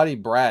buddy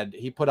Brad,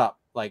 he put up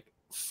like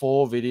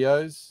 4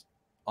 videos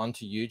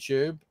onto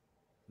YouTube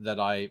that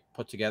I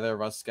put together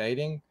of us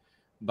skating.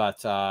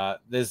 But there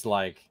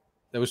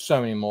was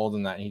so many more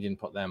than that, and he didn't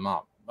put them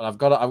up. But I've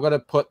got to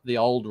put the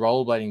old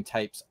rollerblading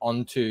tapes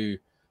onto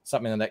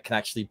something that can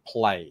actually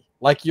play.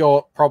 Like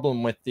your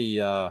problem with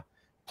the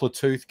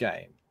Bluetooth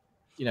game.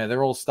 You know,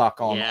 they're all stuck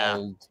on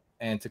old,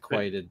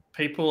 antiquated. But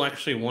people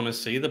actually want to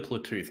see the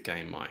Bluetooth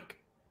game, Mike.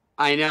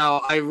 I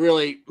know.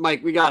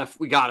 Mike, we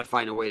gotta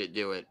find a way to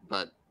do it,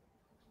 but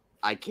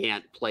I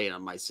can't play it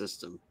on my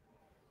system.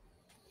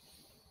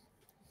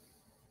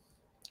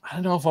 I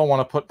don't know if I want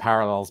to put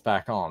Parallels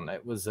back on.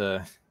 It was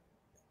a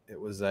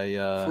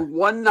for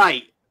one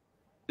night.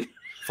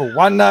 For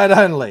one night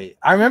only.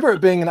 I remember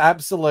it being an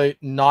absolute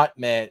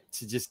nightmare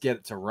to just get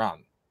it to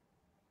run.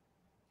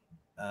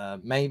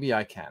 Maybe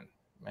I can.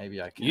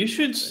 Maybe I can. You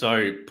should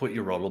so put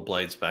your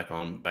rollerblades back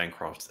on,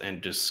 Bancroft,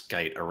 and just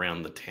skate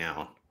around the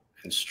town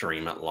and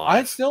stream it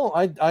live.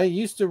 I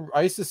used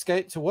to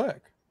skate to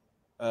work,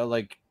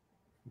 like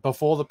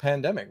before the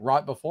pandemic,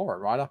 right before it,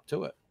 right up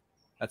to it.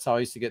 That's how I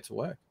used to get to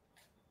work.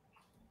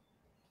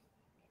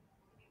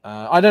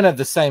 I don't have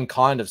the same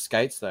kind of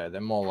skates though.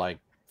 They're more like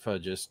for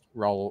just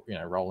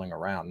rolling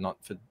around, not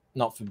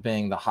for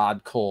being the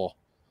hardcore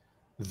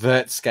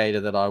vert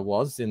skater that I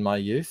was in my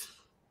youth.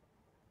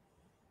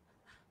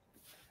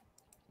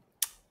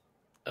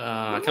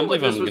 I can't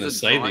believe I'm going to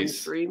say this.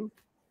 Stream?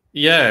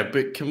 Yeah,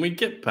 but can we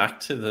get back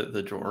to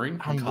the drawing?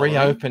 I'm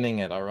reopening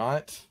it. All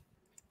right,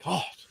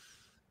 God,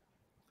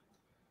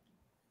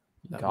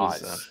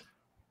 guys,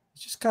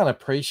 just can't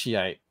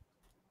appreciate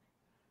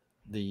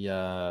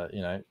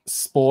the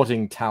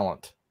sporting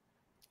talent.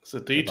 It's a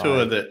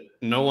detour that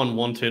no one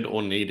wanted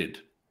or needed.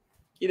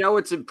 You know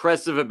what's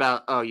impressive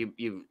about? Oh, you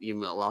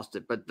lost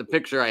it. But the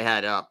picture I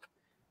had up,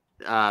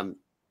 I'm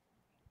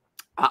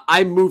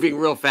moving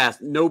real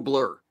fast, no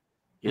blur.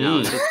 You know,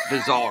 it's just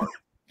bizarre.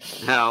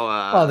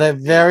 How? They're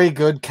very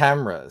good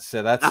cameras.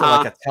 So that's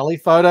like a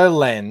telephoto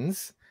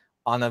lens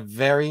on a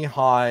very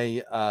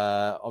high,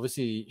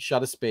 obviously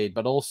shutter speed,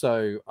 but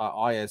also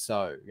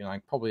ISO. You know,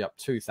 probably up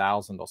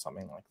 2000 or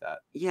something like that.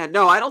 Yeah,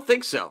 no, I don't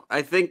think so.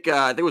 I think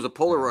there was a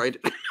Polaroid,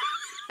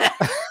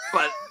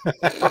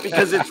 but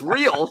because it's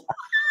real,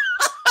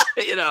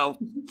 you know,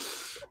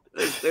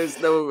 there's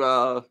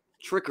no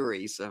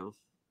trickery. So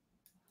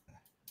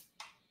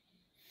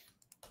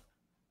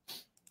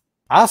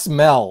ask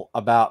Mel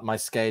about my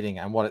skating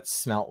and what it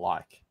smelt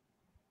like.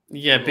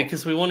 Yeah,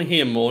 because we want to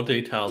hear more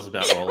details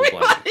about we want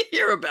rollerblading. to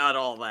hear about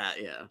all that.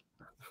 Yeah,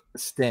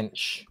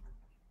 Stench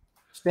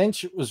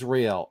was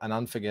real and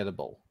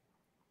unforgettable.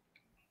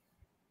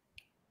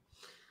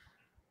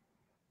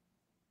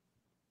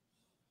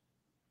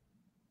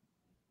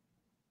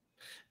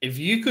 If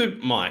you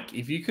could, Mike,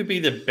 if you could be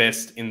the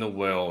best in the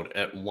world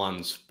at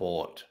one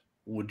sport,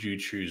 would you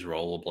choose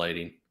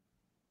rollerblading?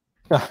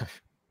 Are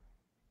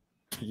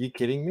you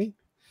kidding me?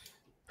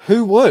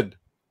 Who would?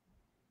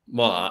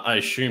 Well, I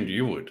assumed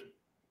you would.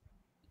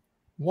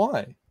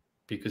 Why?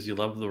 Because you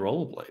love the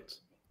rollerblades.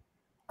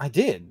 I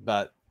did,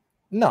 but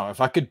no,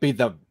 if I could be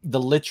the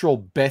literal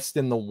best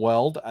in the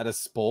world at a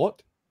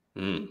sport.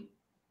 Mm.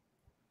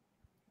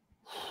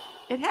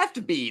 it'd have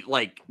to be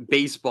like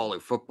baseball or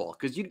football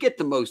because you'd get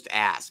the most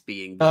ass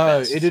being the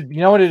best. You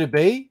know what it'd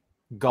be?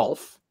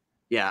 Golf.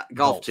 Yeah,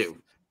 golf too.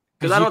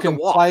 Because you can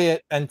play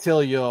it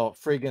until you're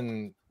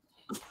friggin'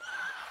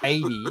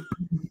 80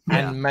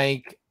 and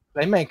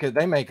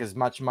they make as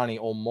much money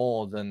or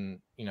more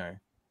than, you know,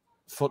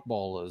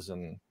 footballers,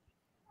 and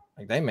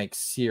like they make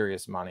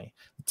serious money.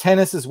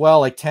 Tennis as well,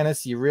 like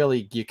tennis,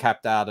 you're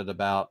capped out at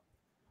about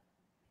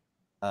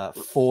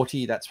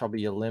 40. That's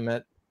probably your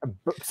limit.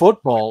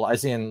 Football,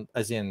 as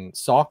in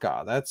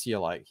soccer, that's your,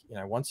 like, you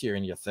know, once you're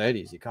in your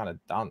 30s, you're kind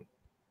of done.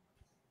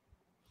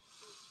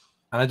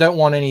 And I don't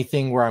want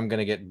anything where I'm going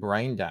to get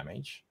brain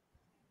damage.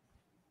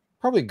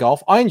 Probably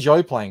golf. I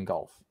enjoy playing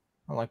golf.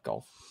 I like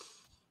golf.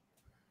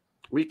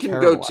 We can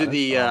go to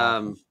the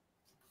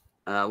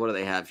what do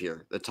they have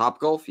here? The Top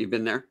Golf. You've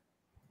been there?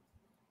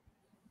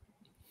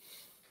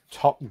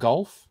 Top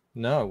Golf?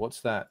 No, what's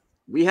that?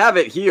 We have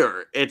it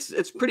here.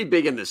 It's pretty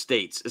big in the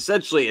States.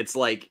 Essentially, it's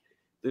like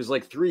there's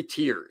like 3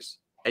 tiers,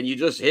 and you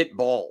just hit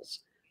balls.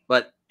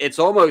 But it's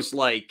almost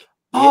like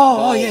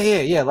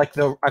yeah, like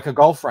a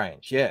golf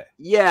range, yeah.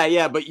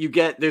 But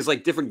there's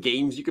like different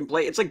games you can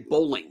play. It's like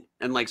bowling,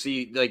 and like so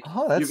you like.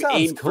 Oh, that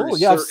sounds cool.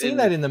 Yeah, I've seen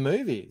that in the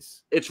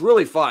movies. It's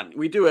really fun.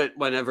 We do it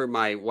whenever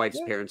my wife's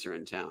parents are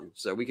in town,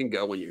 so we can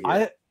go when you're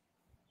here.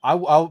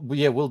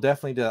 We'll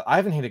definitely do that. I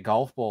haven't hit a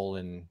golf ball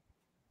in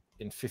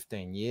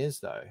 15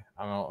 years though.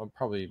 I'll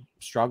probably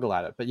struggle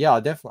at it, but yeah,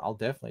 I'll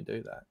definitely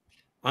do that.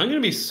 I'm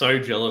gonna be so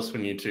jealous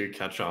when you two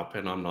catch up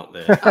and I'm not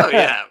there. Oh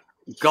yeah,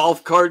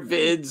 golf cart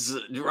vids,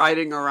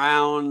 riding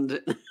around.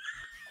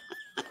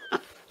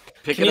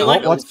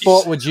 What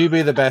sport would you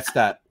be the best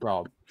at,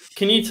 Rob?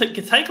 Can you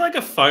take like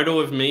a photo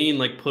of me and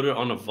like put it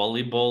on a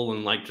volleyball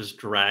and like just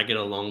drag it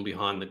along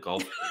behind the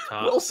golf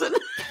cart? Wilson.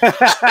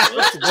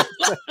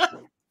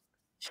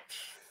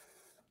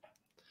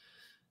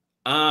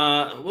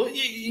 Well,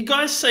 you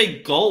guys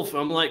say golf.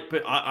 I'm like,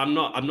 but I'm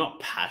not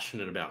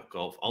passionate about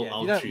golf.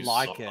 I'll choose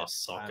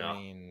soccer. I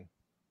mean,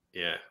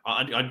 yeah,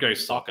 I'd go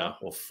soccer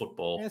or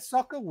football. Yeah,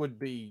 soccer would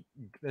be.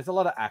 There's a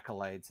lot of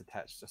accolades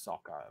attached to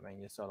soccer. I mean,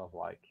 you're sort of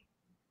like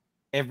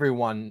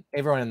everyone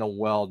in the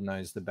world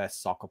knows the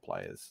best soccer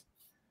players.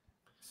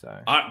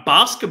 So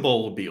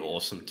basketball would be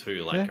awesome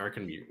too. Like, I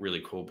reckon it'd be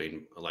really cool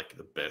being like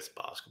the best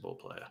basketball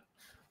player.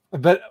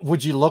 But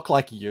would you look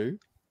like you?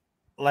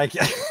 Like,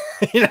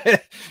 you know,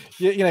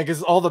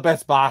 because all the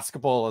best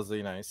basketballers are,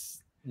 you know,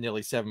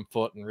 nearly 7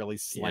 foot and really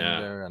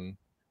slender and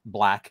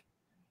black.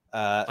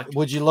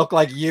 Would you look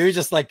like you,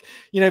 just like,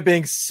 you know,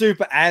 being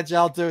super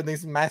agile, doing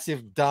these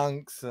massive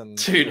dunks? And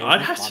dude,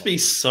 I'd have to be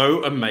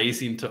so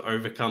amazing to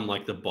overcome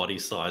like the body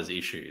size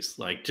issues.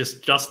 Like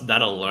just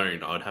that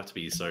alone, I'd have to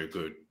be so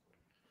good.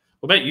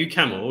 What about you,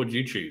 Camel? What would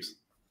you choose?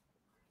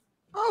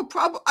 Oh,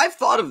 probably. I've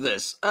thought of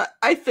this.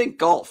 I think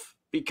golf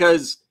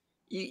because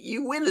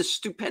you win a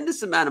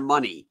stupendous amount of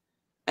money,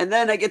 and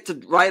then I get to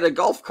ride a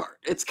golf cart.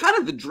 It's kind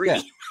of the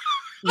dream.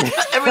 Yeah.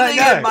 Everything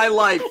in my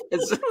life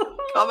has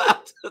come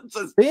out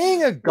to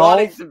Being a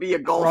wanting golf to be a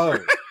golfer.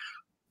 pro,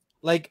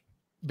 like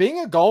being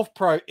a golf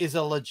pro is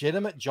a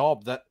legitimate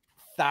job that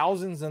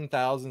thousands and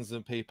thousands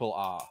of people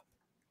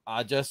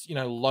are just, you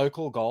know,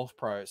 local golf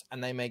pros,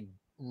 and they make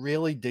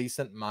really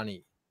decent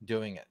money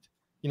doing it.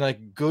 You know,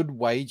 like good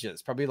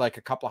wages, probably like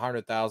a couple of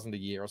 $100,000 a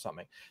year or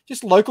something.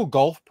 Just local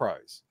golf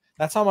pros.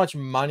 That's how much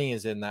money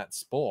is in that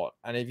sport.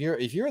 And if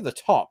you're at the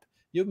top,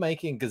 you're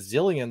making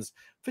gazillions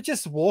for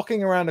just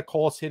walking around a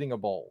course hitting a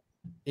ball.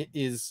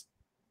 It's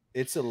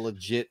a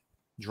legit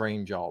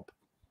dream job.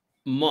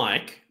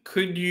 Mike,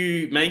 could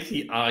you make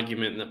the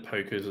argument that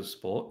poker is a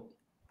sport?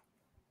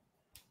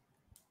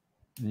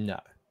 No,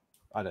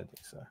 I don't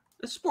think so.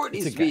 The sport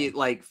It's needs a to be game.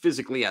 like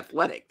physically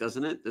athletic,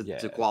 doesn't it,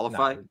 to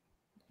qualify? No.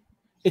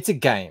 It's a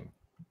game.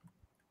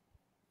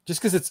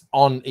 Just because it's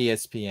on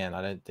ESPN,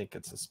 I don't think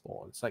it's a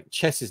sport. It's like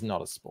chess is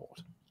not a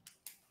sport.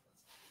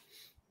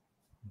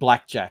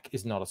 Blackjack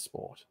is not a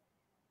sport.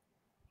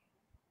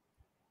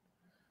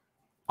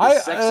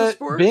 Is sex a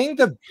sport? Being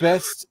the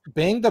best.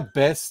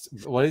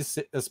 What is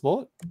a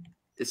sport?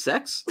 Is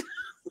sex?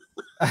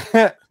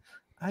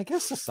 I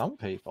guess for some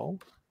people,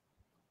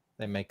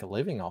 they make a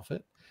living off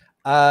it.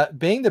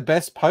 Being the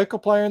best poker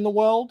player in the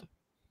world,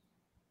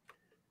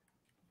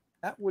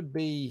 that would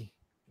be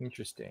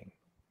interesting.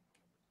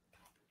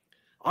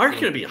 I reckon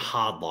it'd be a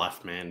hard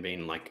life, man,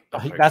 being like a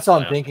poker That's what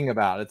I'm player. thinking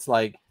about. It's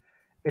like,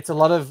 it's a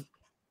lot of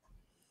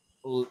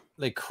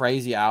like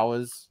crazy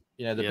hours.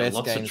 You know, the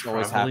best games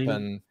always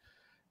happen.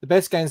 The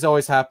best games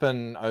always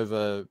happen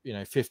over, you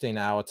know,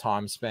 15-hour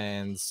time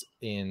spans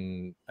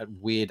at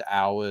weird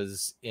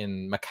hours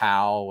in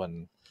Macau.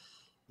 And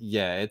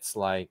yeah, it's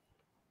like,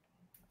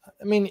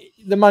 I mean,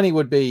 the money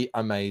would be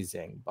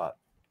amazing, but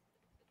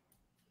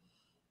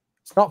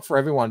it's not for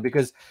everyone,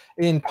 because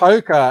in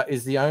poker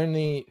is the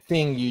only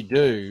thing you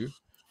do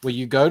where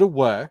you go to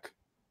work.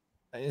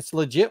 It's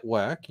legit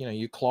work. You know,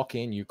 you clock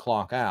in, you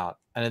clock out.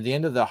 And at the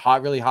end of the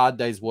really hard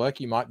day's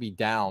work, you might be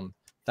down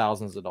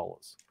thousands of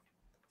dollars.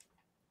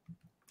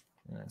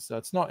 Yeah, so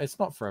it's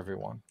not for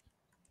everyone.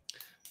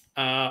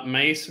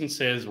 Mason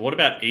says, what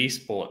about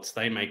esports?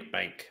 They make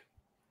bank.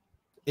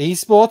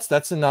 Esports,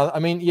 that's another. I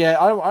mean, yeah,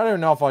 I don't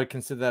know if I'd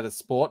consider that a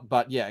sport,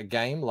 but yeah, a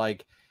game,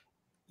 like,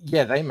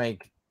 yeah,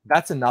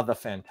 that's another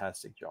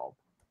fantastic job,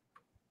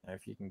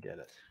 if you can get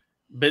it.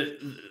 But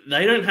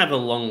they don't have a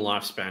long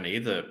lifespan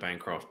either,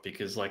 Bancroft,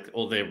 because like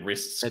all their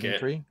wrists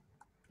Sedentary?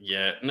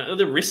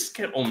 the wrists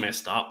get all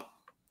messed up,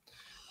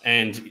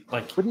 and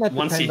like Wouldn't that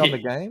once depend you on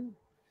the game?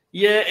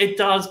 Yeah, it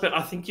does, but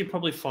I think you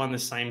probably find the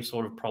same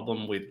sort of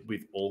problem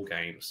with all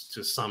games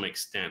to some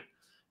extent.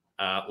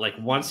 Like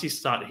once you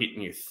start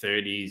hitting your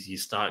 30s, you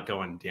start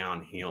going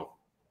downhill.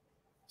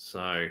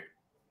 So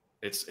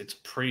it's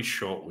pretty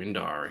short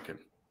window, I reckon.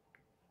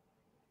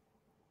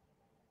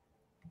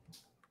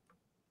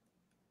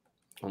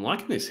 I'm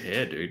liking this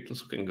hair, dude.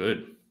 It's looking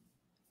good.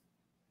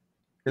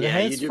 Yeah,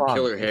 you do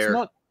killer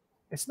hair.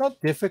 It's not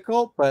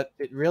difficult, but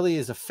it really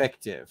is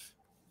effective.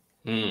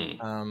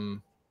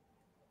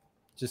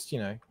 Just, you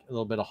know, a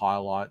little bit of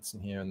highlights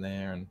in here and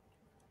there, and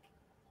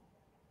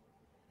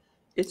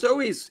it's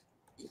always,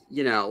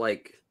 you know,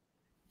 like,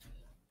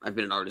 I've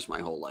been an artist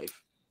my whole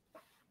life,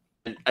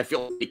 and I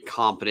feel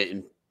competent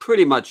in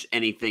pretty much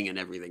anything and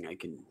everything. I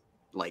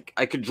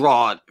could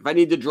draw it. If I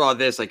need to draw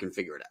this, I can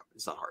figure it out.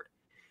 It's not hard.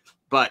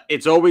 But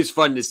it's always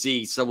fun to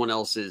see someone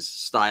else's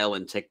style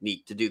and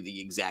technique to do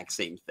the exact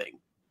same thing.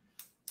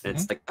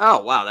 It's like,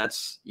 oh wow,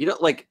 that's, you know,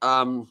 like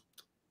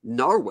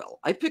Narwhal.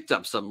 I picked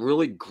up some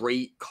really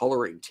great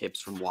coloring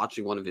tips from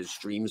watching one of his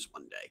streams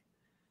one day.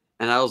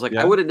 And I was like,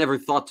 I would have never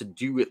thought to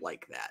do it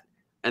like that.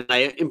 And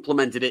I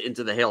implemented it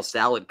into the Hail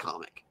Salad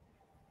comic.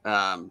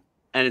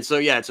 And so,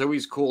 yeah, it's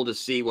always cool to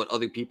see what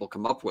other people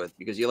come up with,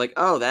 because you're like,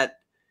 oh, that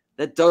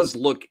does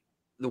look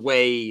the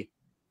way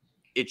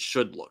it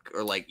should look.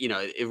 Or like, you know,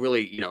 it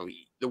really, you know,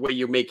 the way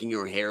you're making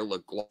your hair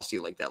look glossy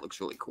like that looks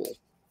really cool.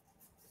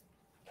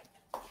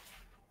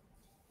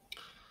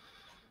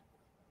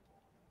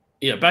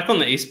 Yeah, back on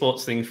the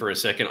esports thing for a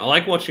second. I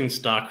like watching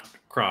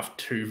StarCraft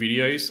 2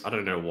 videos. I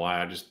don't know why,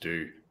 I just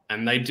do.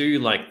 And they do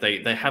like,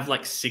 they have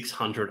like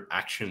 600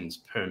 actions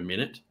per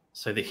minute.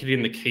 So they're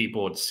hitting the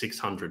keyboard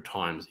 600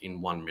 times in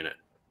 1 minute.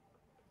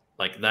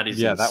 Like that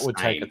is insane. That would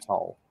take a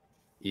toll.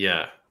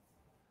 Yeah.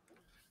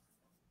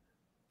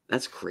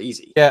 That's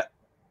crazy. Yeah.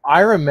 I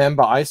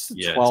remember I used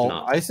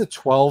to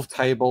 12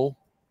 table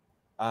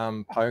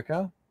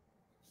poker.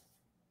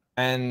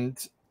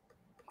 And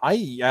I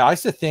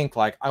used to think,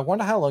 like, I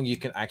wonder how long you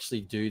can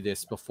actually do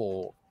this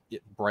before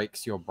it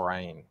breaks your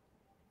brain.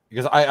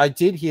 Because I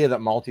did hear that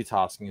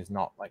multitasking is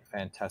not like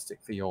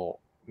fantastic for your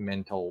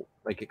mental,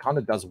 like it kind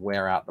of does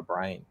wear out the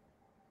brain.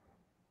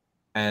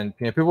 And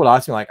you know, people would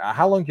ask me like,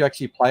 how long do you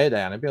actually play a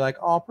day? And I'd be like,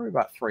 oh, probably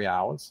about 3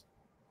 hours.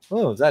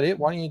 Oh, is that it?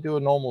 Why don't you do a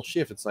normal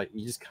shift? It's like,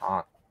 you just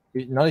can't.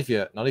 Not if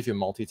you're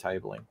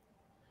multi-tabling.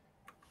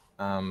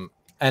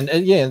 And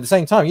yeah, at the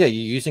same time, yeah,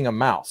 you're using a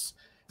mouse.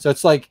 So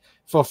it's like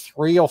for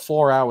 3 or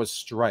 4 hours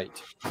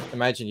straight.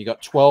 Imagine you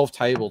got 12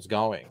 tables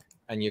going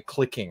and you're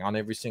clicking on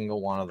every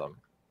single one of them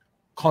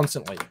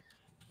constantly.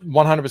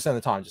 100% of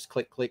the time, just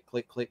click, click,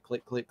 click, click,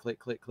 click, click, click,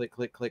 click, click,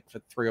 click, click for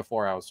 3 or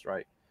 4 hours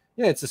straight.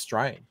 Yeah, it's a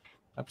strain.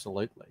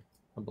 Absolutely.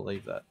 I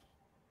believe that.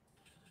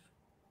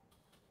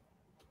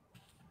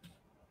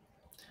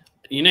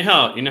 You know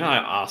how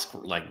I ask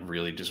like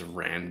really just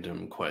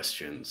random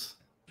questions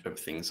of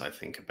things I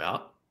think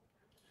about?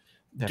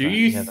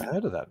 Never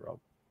heard of that, Rob?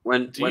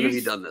 When have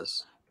you done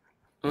this?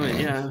 Oh,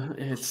 yeah,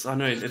 I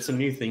know it's a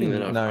new thing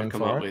that I've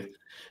come up with.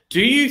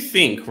 Do you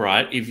think,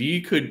 right, if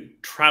you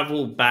could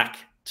travel back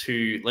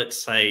to,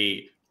 let's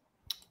say,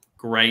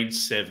 grade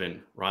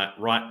 7,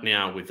 right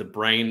now, with the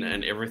brain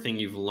and everything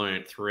you've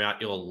learned throughout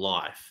your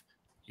life,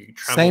 you could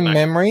travel Same back,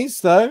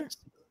 memories, though?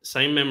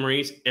 Same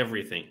memories,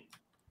 everything.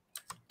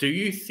 Do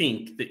you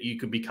think that you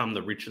could become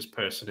the richest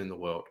person in the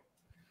world?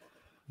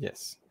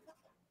 Yes.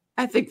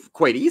 I think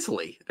quite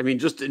easily. I mean,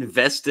 just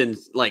invest in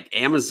like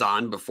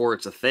Amazon before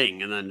it's a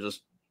thing, and then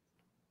just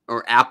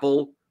or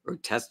Apple or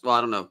Tesla. Well,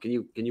 I don't know. Can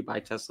you buy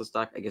Tesla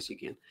stock? I guess you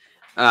can.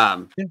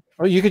 Yeah.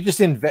 Or you could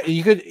just invest.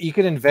 You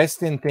could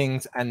invest in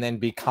things and then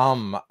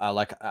become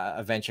like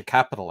a venture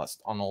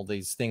capitalist on all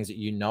these things that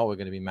you know are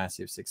going to be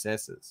massive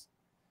successes.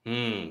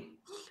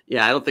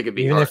 Yeah, I don't think it'd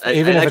be even hard.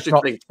 Even if it's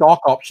not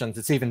stock options,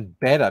 it's even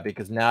better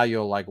because now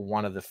you're like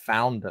one of the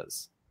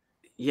founders.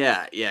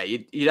 Yeah,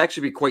 you'd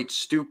actually be quite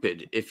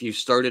stupid if you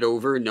started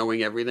over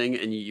knowing everything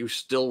and you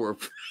still were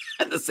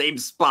at the same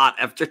spot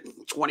after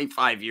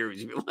 25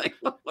 years. You'd be like,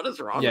 what is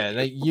wrong? Yeah,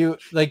 with you?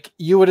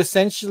 you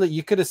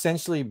could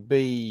essentially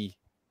be,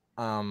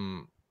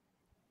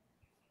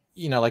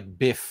 like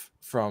Biff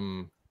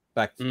from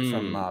Back to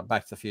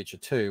the Future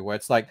 2, where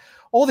it's like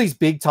all these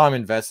big time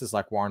investors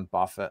like Warren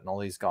Buffett and all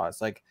these guys,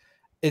 like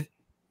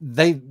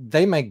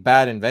they make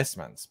bad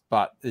investments,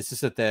 but it's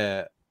just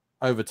that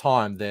over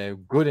time their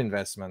good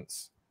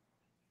investments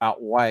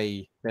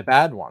outweigh their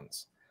bad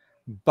ones.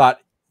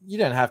 But you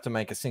don't have to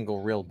make a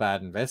single real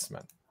bad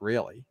investment,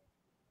 really.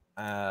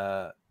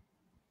 You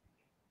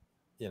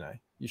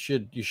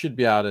should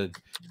be able to,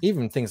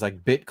 even things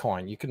like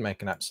Bitcoin, you could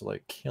make an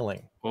absolute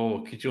killing.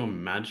 Oh, could you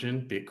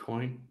imagine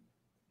Bitcoin?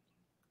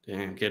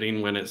 Damn, get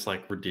in when it's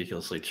like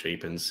ridiculously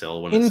cheap and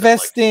sell when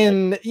invest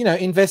in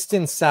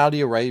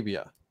Saudi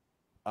Arabia,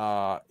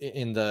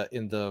 in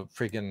the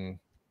friggin'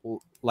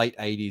 late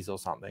 80s or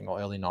something, or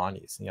early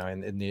 90s,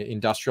 in the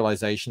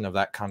industrialization of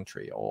that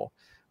country, or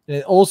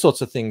all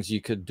sorts of things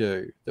you could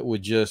do that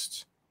would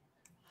just,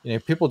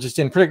 people just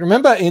didn't predict.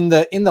 Remember in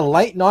the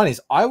late 90s,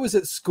 I was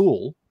at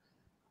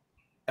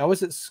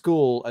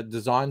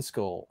design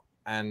school,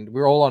 and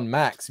we were all on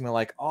Macs, and we're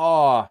like,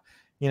 we're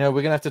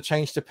gonna have to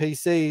change to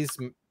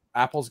PCs.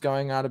 Apple's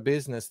going out of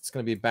business. It's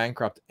going to be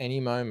bankrupt any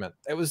moment.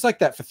 It was like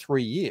that for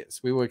 3 years.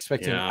 We were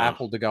expecting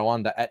Apple to go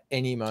under at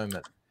any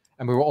moment,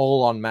 and we were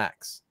all on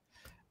Macs.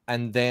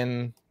 And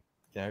then,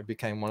 it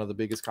became one of the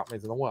biggest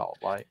companies in the world.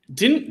 Like,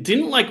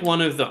 didn't like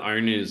one of the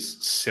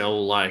owners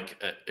sell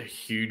like a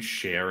huge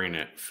share in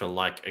it for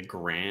like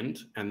 $1,000,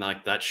 and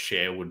like that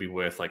share would be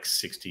worth like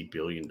 $60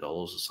 billion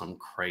or some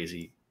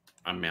crazy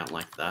amount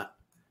like that?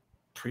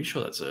 Pretty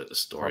sure that's a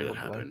story that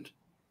happened.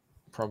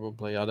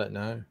 Probably, I don't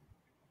know.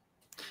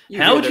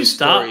 How would you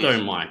start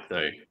though, Mike?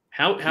 Though,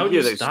 how would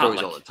you start?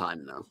 Stories all the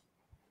time, though.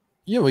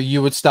 Yeah, well,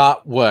 you would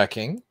start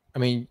working. I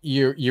mean,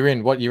 you're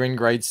in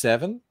grade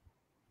 7.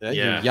 Yeah.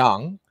 You're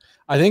young.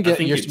 I think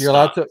you're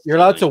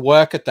allowed to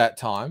work at that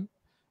time.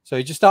 So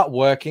you just start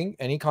working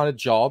any kind of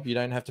job. You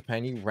don't have to pay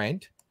any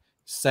rent.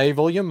 Save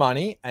all your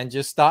money and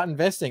just start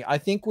investing. I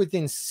think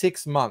within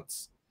 6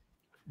 months,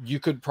 you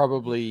could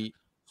probably,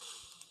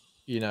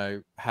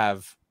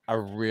 have a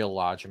real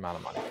large amount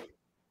of money.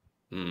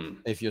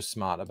 If you're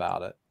smart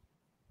about it.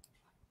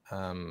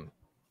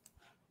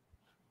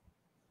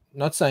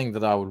 Not saying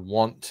that I would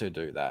want to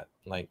do that.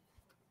 Like,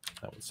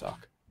 that would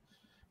suck.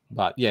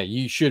 But yeah,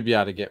 you should be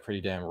able to get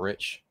pretty damn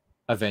rich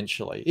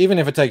eventually, even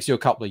if it takes you a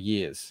couple of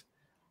years.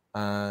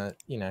 But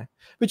you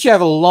have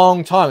a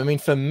long time. I mean,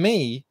 for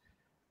me,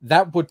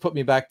 that would put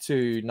me back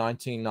to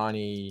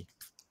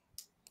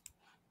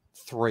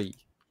 1993.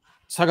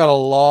 So I got a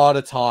lot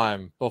of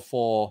time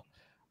before.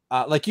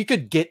 Like, you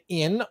could get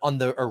in on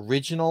the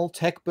original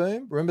tech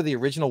boom. Remember the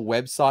original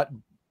website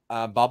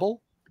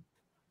bubble?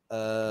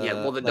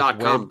 The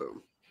dot-com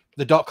boom.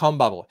 The dot-com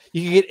bubble.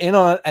 You could get in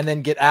on it and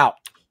then get out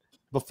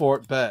before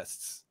it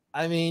bursts.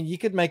 I mean, you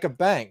could make a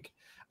bank.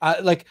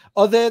 You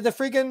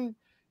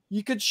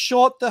could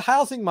short the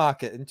housing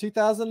market in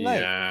 2008.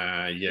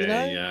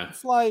 Yeah.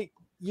 It's like,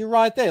 you're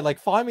right there. Like,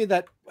 find me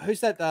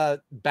who's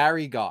that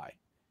Barry guy?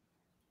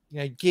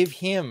 Give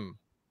him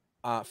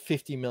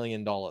 $50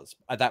 million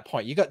at that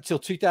point. You got till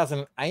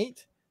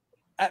 2008.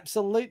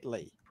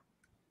 Absolutely.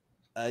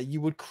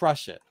 You would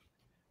crush it.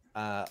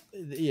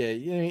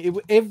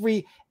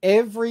 Every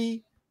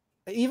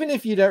even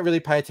if you don't really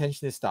pay attention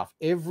to this stuff,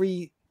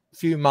 every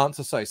few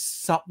months or so,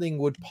 something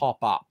would pop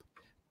up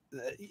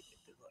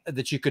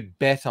that you could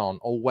bet on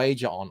or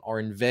wager on or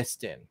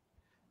invest in.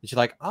 That you're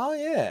like, oh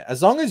yeah,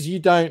 as long as you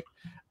don't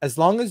as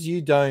long as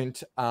you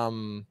don't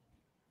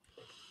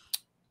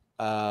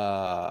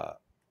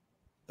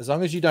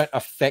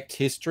affect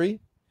history.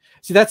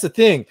 See, that's the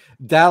thing.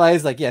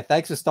 Dale's like, yeah,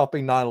 thanks for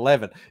stopping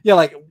 9/11. Yeah,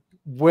 like,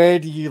 where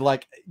do you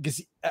like?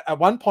 Because at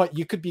one point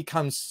you could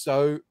become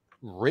so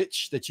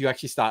rich that you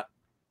actually start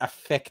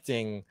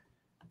affecting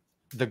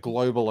the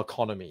global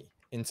economy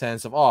in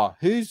terms of, oh,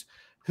 who's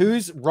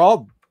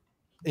Rob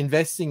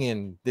investing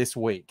in this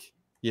week?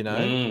 You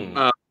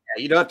know,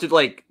 Yeah, you don't have to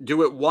like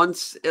do it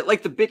once.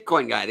 Like the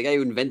Bitcoin guy, the guy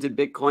who invented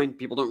Bitcoin.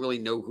 People don't really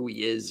know who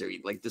he is, or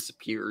he like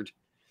disappeared.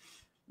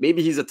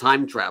 Maybe he's a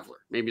time traveler.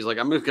 Maybe he's like,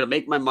 I'm just gonna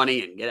make my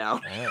money and get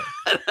out.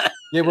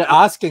 Yeah, we're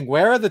asking,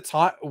 where are the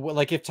time?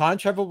 Like, if time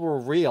travel were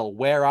real,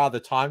 where are the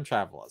time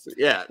travelers?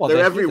 Yeah, well,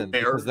 they're hidden everywhere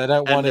because they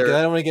don't want to. They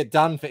don't want to get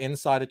done for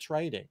insider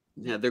trading.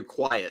 Yeah, they're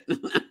quiet.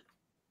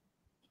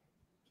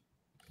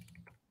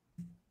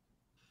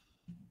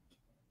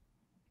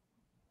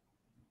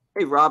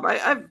 Hey, Rob,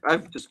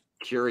 I'm just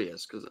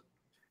curious because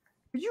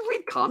did you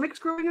read comics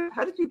growing up?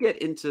 How did you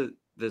get into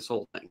this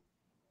whole thing?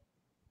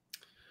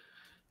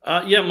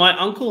 Yeah, my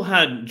uncle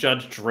had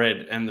Judge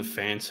Dredd and the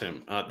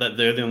Phantom. That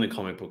they're the only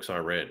comic books I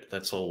read.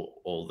 That's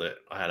all that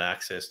I had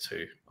access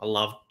to. I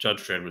loved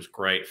Judge Dredd, was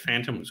great.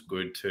 Phantom was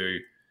good too.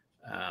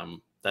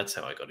 That's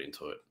how I got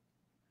into it.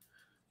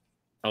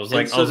 I was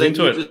like, so I was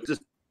into it.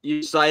 You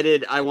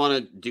decided I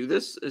want to do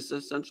this. Is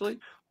essentially.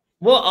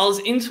 Well, I was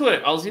into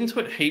it. I was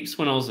into it heaps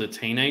when I was a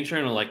teenager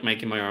and I like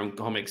making my own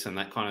comics and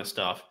that kind of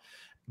stuff.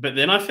 But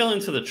then I fell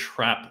into the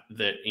trap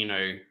that,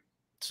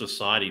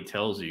 society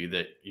tells you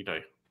that,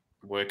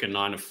 work a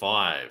 9 to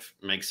 5,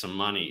 make some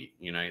money,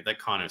 that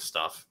kind of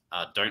stuff.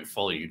 Don't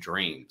follow your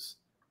dreams.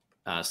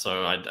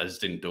 So I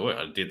just didn't do it.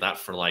 I did that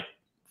for like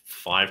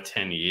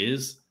 5-10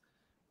 years.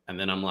 And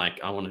then I'm like,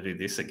 I want to do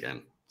this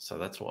again. So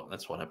that's what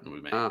happened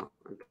with me. Oh,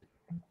 okay.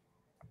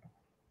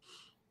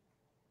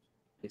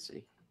 I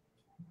see.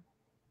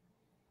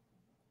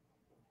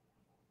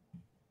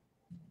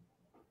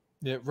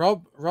 Yeah,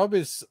 Rob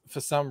is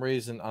for some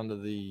reason under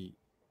the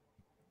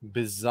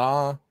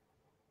bizarre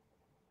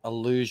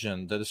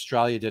illusion that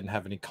Australia didn't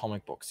have any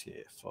comic books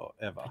here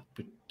forever.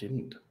 We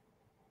didn't.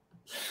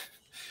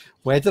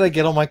 Where did I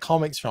get all my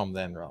comics from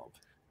then, Rob?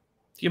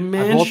 Your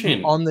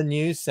mansion. On the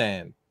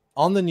newsstand.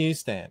 On the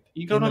newsstand.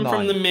 You got them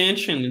from the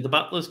mansion. The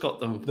butler's got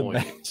them for you.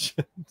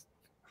 Mansion.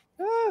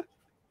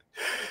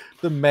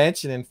 The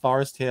mansion in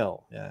Forest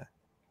Hill. Yeah.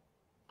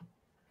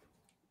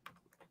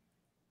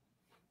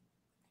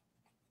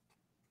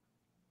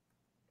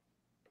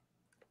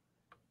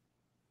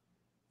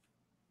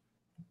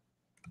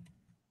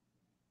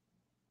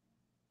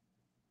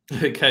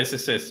 Okay, so it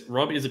says,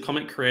 Rob is a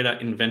comic creator,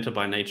 inventor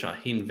by nature.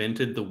 He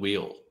invented the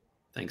wheel.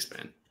 Thanks,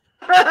 man.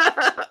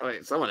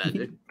 Wait, someone had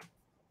to.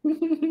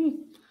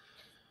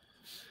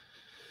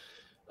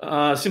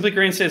 Simply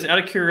Green says, out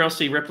of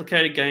curiosity,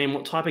 replicated game,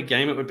 what type of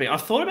game it would be?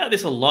 I've thought about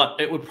this a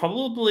lot. It would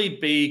probably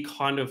be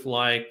kind of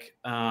like,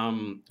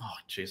 oh,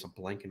 geez, I'm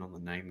blanking on the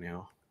name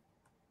now.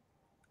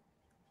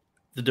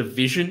 The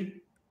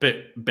Division, but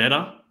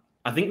better.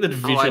 I think the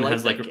Division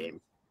has like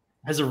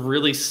has a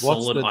really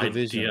solid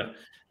idea.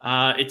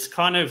 It's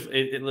kind of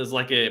there's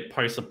like a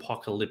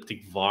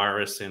post-apocalyptic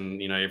virus, and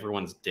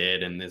everyone's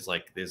dead, and there's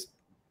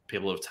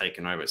people have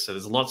taken over. So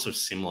there's lots of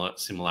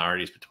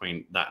similarities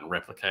between that and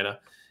Replicator.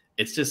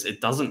 It's just it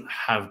doesn't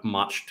have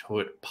much to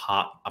it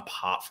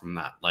apart from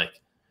that.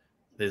 Like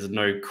there's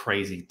no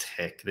crazy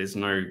tech, there's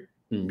no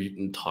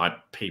mutant type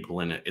people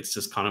in it. It's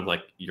just kind of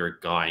like you're a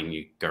guy and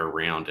you go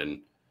around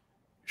and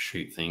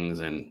shoot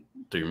things and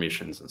do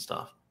missions and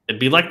stuff. It'd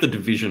be like the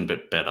Division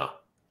but better.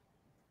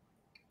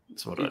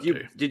 That's what I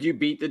do. Did you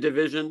beat the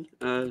Division,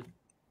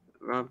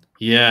 Rob?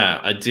 Yeah,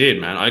 I did,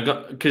 man.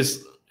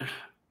 Because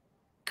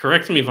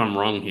correct me if I'm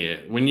wrong here.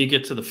 When you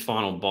get to the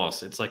final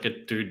boss, it's like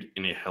a dude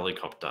in a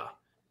helicopter,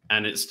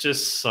 and it's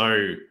just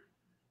so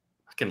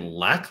fucking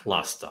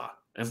lackluster.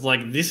 It's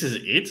like this is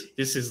it.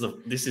 This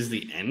is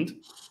the end.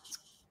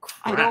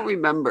 I don't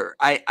remember.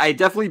 I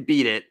definitely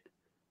beat it.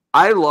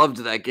 I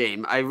loved that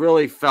game. I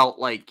really felt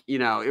like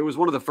it was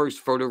one of the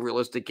first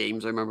photorealistic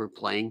games I remember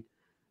playing,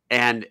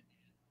 and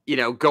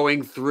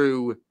going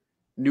through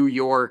New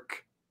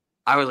York,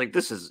 I was like,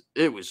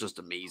 it was just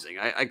amazing.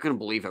 I couldn't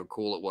believe how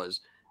cool it was.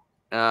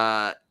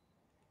 But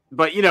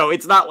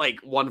it's not like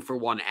one for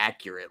one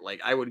accurate.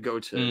 Like I would go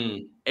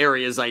to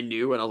areas I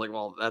knew and I was like,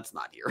 well, that's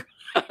not here.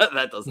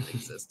 That doesn't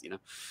exist,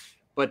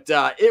 But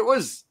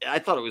I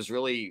thought it was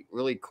really,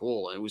 really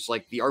cool. It was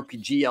like the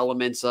RPG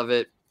elements of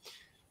it.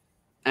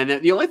 And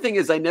the only thing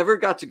is I never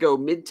got to go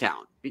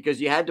Midtown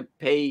because you had to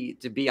pay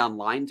to be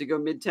online to go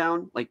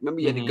Midtown. Like, remember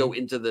you had to go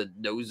into the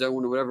no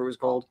zone or whatever it was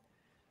called.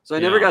 So I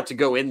never got to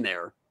go in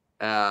there.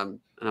 And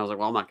I was like,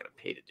 well, I'm not going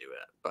to pay to do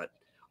it. But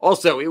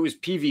also it was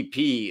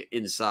PvP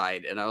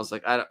inside. And I was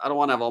like, I don't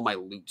want to have all my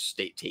loot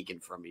taken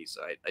from me.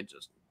 So I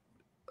just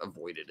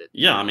avoided it.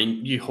 Yeah. I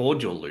mean, you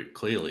hoard your loot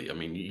clearly. I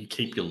mean, you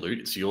keep your loot.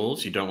 It's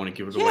yours. You don't want to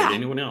give it away to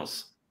anyone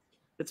else.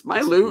 It's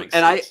my loot,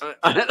 and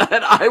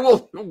I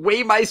will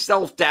weigh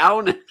myself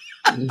down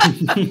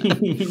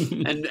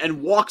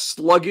and walk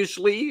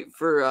sluggishly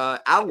for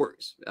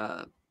hours.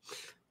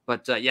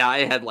 But yeah, I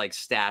had like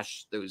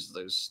those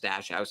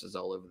stash houses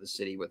all over the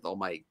city with all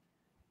my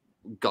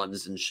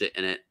guns and shit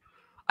in it.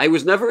 I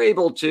was never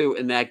able to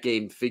in that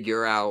game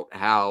figure out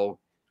how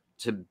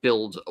to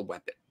build a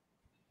weapon.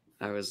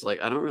 I was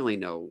like, I don't really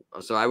know,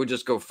 so I would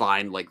just go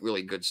find like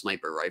really good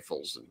sniper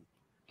rifles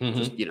and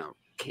just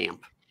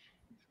camp.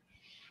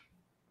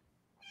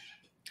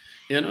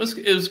 Yeah, it was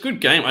a good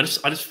game. I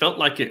just felt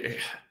like it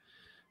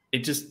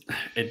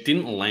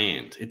didn't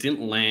land. It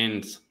didn't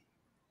land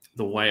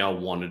the way I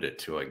wanted it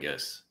to, I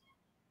guess.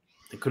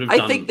 They could have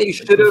I think they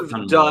should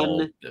have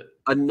done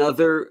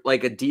another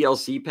like a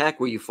DLC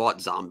pack where you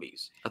fought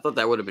zombies. I thought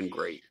that would have been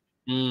great.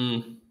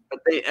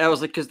 But I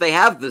was like, because they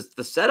have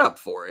the setup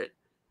for it,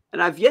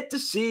 and I've yet to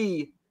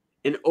see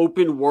an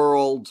open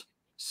world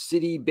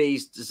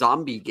city-based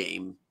zombie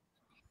game.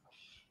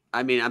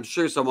 I mean, I'm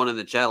sure someone in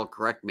the chat will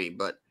correct me,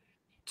 but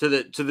to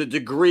the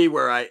degree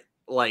where I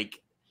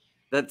like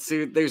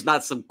there's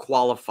not some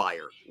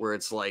qualifier where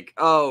it's like,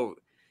 oh,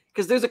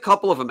 because there's a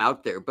couple of them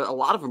out there, but a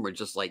lot of them are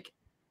just like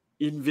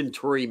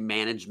inventory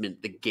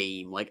management, the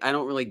game. Like, I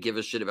don't really give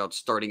a shit about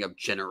starting up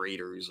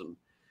generators and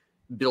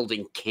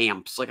building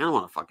camps. Like, I don't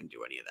want to fucking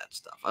do any of that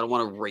stuff. I don't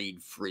want to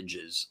raid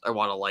fridges. I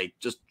want to like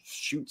just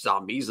shoot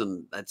zombies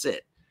and that's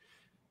it.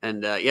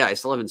 And yeah, I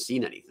still haven't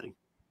seen anything.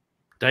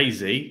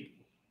 DayZ,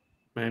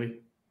 maybe.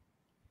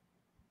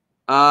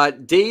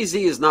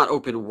 DayZ is not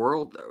open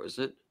world though, is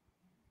it?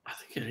 I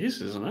think it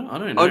is, isn't it? I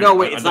don't know. Oh no,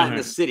 wait, it's not in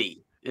the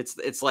city.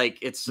 It's like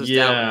it's just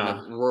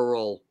out in the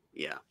rural.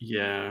 Yeah.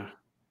 Yeah.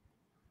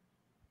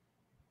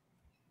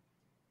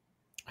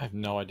 I have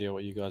no idea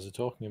what you guys are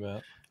talking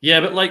about. Yeah,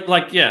 but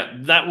like yeah,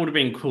 that would have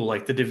been cool.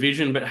 Like the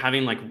Division, but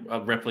having like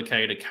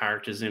replicated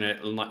characters in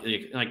it, and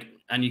like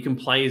and you can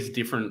play as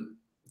different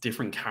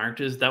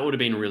characters. That would have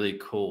been really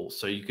cool.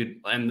 So you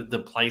could, and the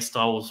play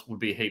styles would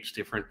be heaps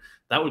different.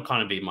 That would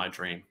kind of be my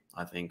dream,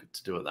 I think,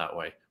 to do it that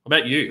way. What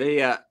about you?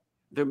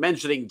 They're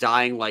mentioning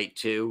Dying Light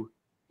 2.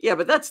 Yeah,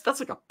 but that's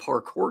like a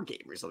parkour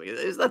game or something.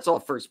 That's all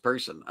first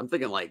person. I'm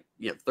thinking like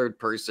third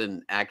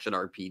person action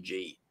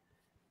RPG.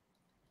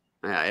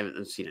 I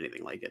haven't seen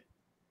anything like it.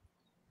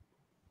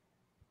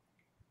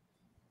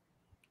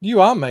 You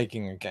are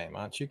making a game,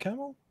 aren't you,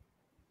 Camel?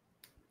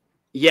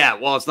 Yeah,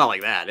 well, it's not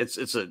like that. It's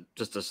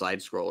just a side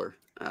scroller.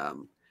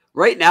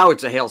 Right now,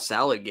 it's a Hail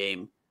Salad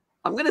game.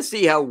 I'm gonna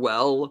see how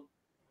well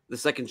the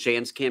Second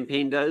Chance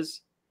campaign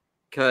does,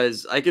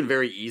 because I can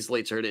very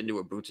easily turn it into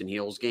a Boots and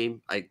Heels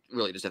game. I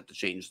really just have to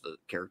change the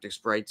character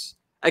sprites.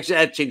 Actually, I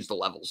have to change the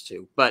levels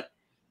too. But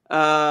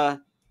yeah,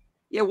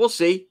 we'll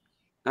see.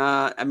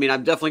 I mean,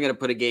 I'm definitely gonna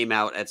put a game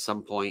out at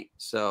some point,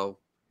 so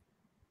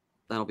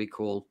that'll be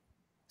cool.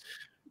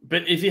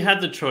 But if you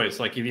had the choice,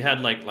 like if you had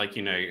like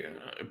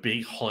a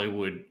big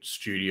Hollywood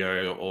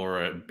studio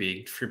or a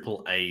big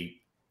AAA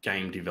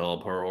game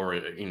developer, or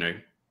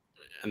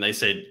and they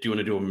said, do you want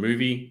to do a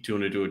movie, do you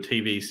want to do a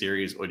TV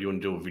series, or do you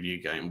want to do a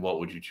video game? What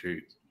would you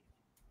choose?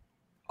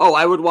 Oh,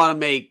 I would want to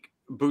make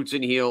Boots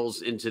and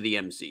Heels into the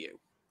MCU.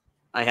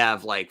 I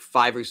have like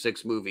 5 or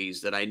 6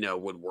 movies that I know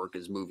would work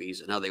as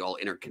movies and how they all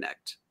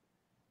interconnect.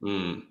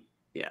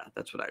 Yeah,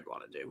 that's what I'd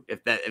want to do.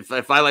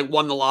 If I like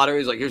won the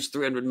lottery, like here's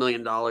 $300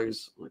 million,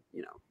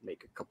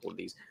 make a couple of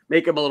these,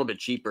 make them a little bit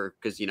cheaper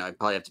because I'd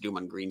probably have to do them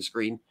on green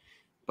screen,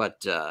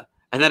 but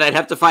and then I'd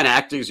have to find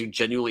actors who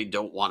genuinely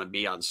don't want to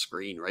be on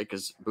screen, right?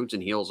 Because Boots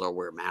and Heels all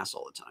wear masks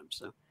all the time,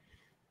 so.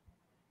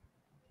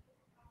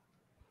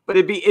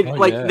 But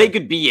they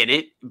could be in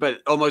it, but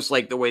almost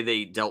like the way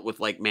they dealt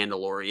with like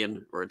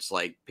Mandalorian, where it's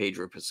like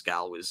Pedro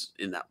Pascal was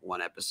in that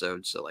one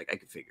episode, so like I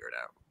could figure it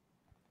out.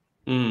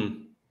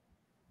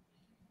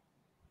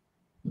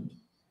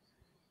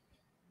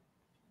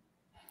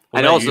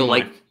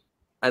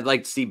 I'd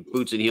like to see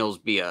Boots and Heels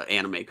be an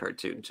anime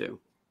cartoon too.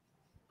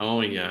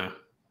 Oh yeah,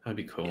 that'd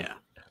be cool. Yeah,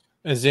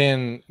 as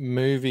in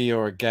movie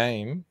or a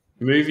game.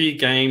 Movie,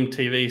 game,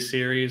 TV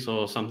series,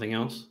 or something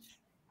else.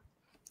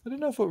 I don't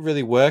know if it would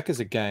really work as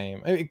a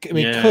game. I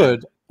mean, it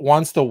could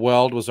once the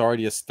world was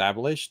already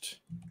established.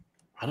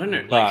 I don't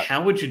know. Like,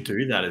 how would you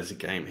do that as a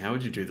game? How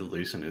would you do the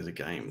Lucent as a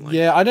game? Like,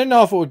 yeah, I don't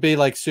know if it would be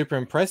like super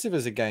impressive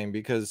as a game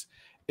because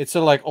it's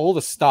sort of like all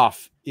the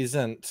stuff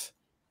isn't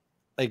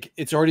like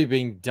it's already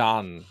been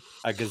done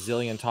a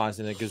gazillion times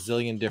in a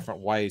gazillion different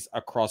ways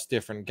across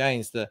different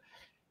games. The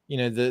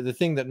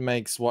thing that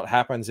makes what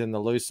happens in the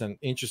Lucent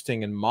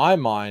interesting in my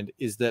mind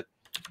is that,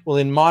 well,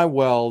 in my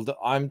world,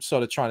 I'm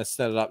sort of trying to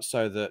set it up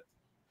so that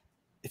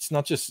it's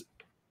not just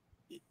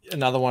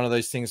another one of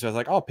those things where it's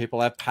like, oh, people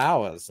have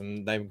powers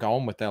and they go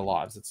on with their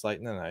lives. It's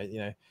like, no,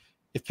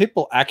 if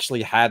people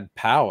actually had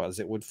powers,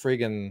 it would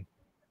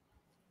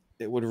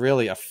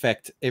really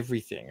affect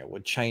everything. It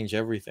would change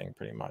everything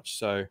pretty much.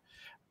 So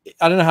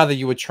I don't know how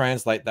you would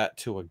translate that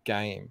to a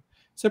game.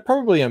 So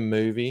probably a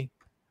movie.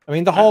 I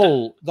mean, the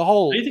whole.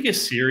 Do you think a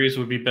series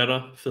would be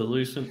better for the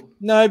Lucent?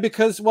 No,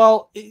 because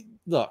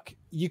look,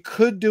 you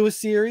could do a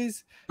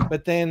series,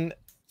 but then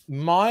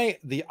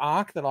the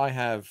arc that I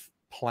have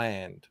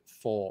planned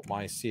for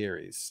my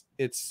series.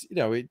 It's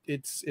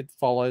it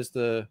follows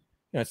the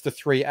it's the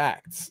 3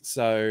 acts.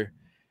 So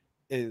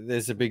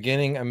there's a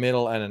beginning, a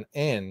middle, and an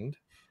end.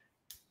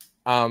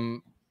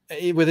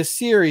 With a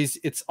series,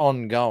 it's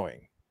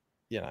ongoing,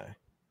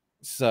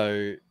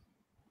 so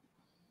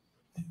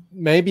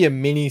maybe a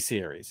mini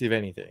series, if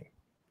anything.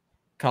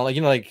 Kind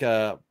of like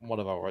what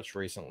have I watched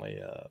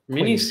recently?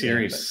 Mini Queen's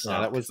series Gambit.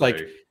 suck, That was though.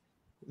 like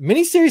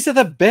mini series are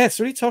the best.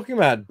 What are you talking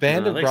about?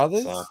 Band of they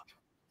Brothers? suck.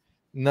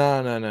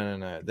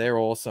 No. They're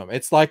awesome.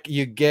 It's like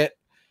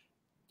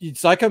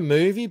it's like a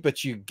movie,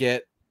 but you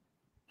get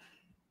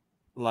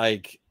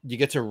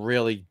to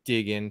really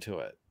dig into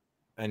it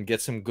and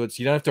get some good.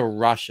 So you don't have to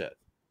rush it.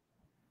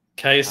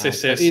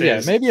 KSSS Yeah,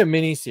 says, maybe a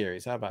mini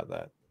series. How about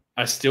that?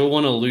 I still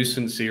want a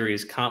Lucent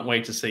series. Can't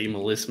wait to see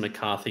Melissa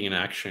McCarthy in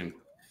action.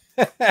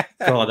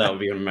 God, that would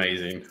be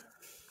amazing.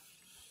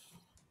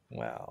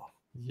 Well,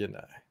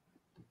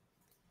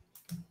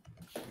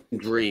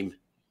 Dream.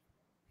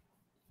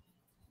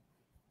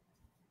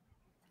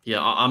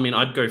 Yeah, I mean,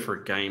 I'd go for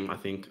a game. I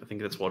think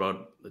that's what I'd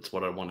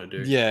want to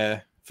do.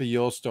 Yeah, for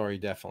your story,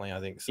 definitely. I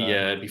think so.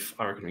 Yeah,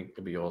 I reckon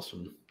it'd be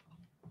awesome.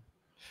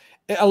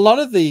 A lot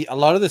of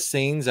the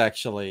scenes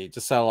actually,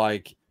 just so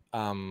like,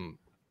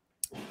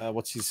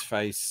 what's his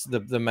face?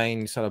 The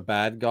main sort of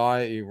bad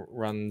guy who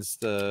runs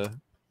the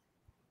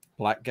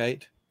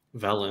Blackgate.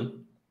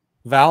 Valen,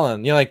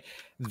 like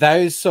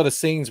those sort of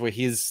scenes where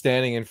he's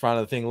standing in front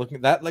of the thing, looking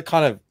at that,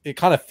 it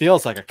kind of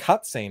feels like a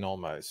cutscene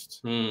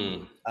almost.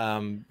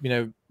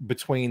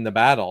 Between the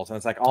battles, and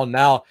it's like, oh,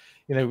 now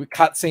we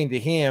cutscene to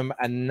him,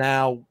 and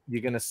now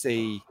you're gonna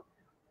see,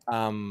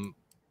 new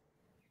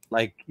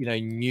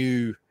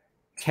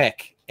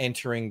tech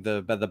entering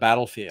the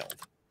battlefield.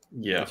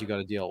 Yeah, that you got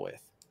to deal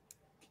with.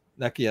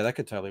 That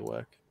could totally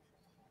work.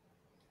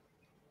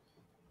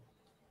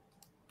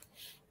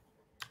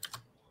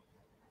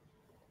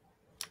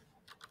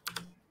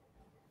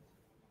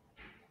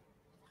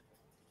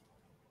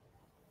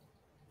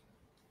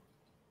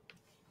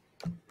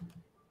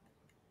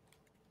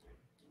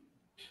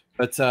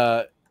 But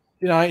I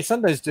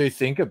sometimes do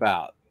think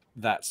about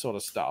that sort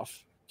of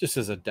stuff just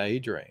as a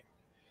daydream,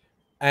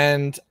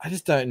 and I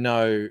just don't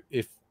know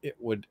if it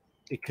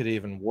could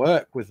even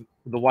work with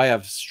the way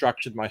I've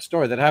structured my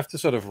story. That I have to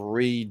sort of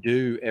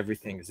redo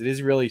everything, because it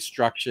is really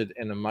structured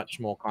in a much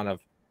more kind of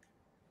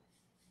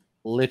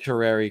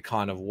literary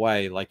kind of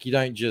way. Like, you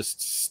don't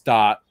just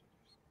start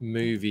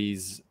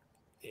movies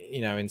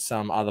in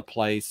some other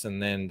place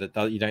and then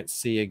that you don't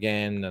see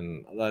again,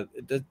 and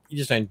you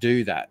just don't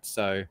do that.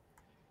 So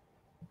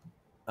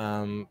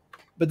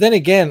but then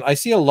again, I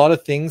see a lot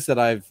of things that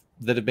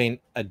have been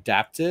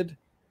adapted,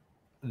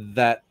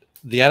 that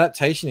the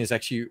adaptation is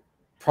actually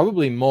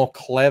probably more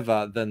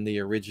clever than the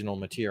original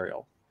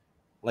material.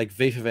 Like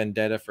V for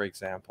Vendetta, for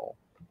example.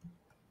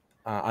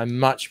 I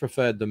much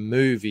preferred the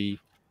movie,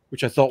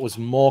 which I thought was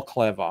more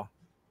clever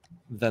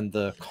than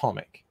the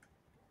comic.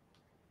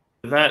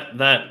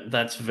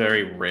 That's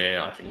very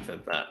rare. I think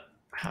that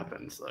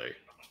happens though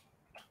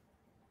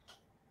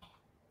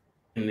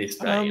in this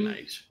day and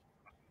age.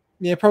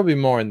 Yeah, probably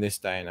more in this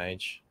day and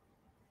age.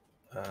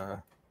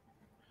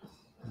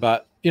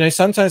 But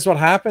sometimes what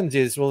happens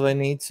is, well, they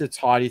need to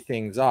tidy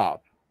things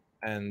up,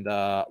 and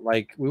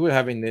like we were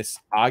having this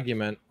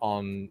argument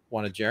on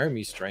one of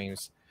Jeremy's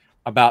streams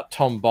about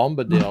Tom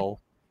Bombadil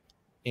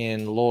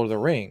in Lord of the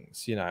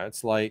Rings.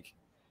 It's like,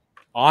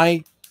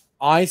 I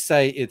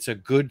say it's a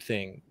good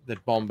thing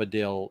that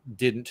Bombadil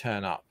didn't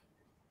turn up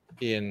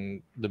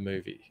in the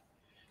movie,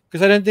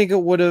 because I don't think it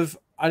would have.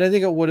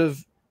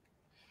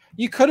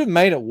 You could have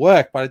made it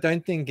work, but I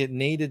don't think it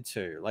needed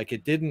to. Like,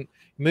 it didn't.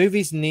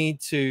 Movies need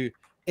to.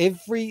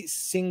 Every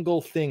single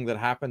thing that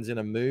happens in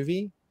a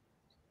movie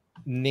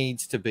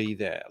needs to be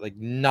there. Like,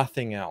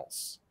 nothing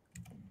else.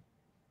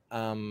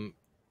 And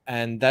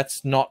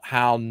that's not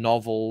how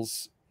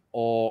novels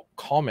or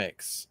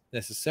comics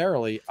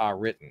necessarily are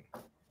written.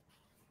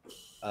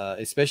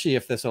 Especially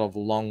if they're sort of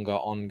longer,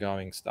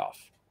 ongoing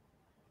stuff.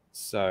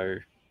 So,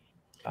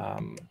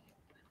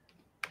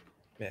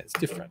 it's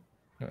different.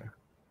 Yeah.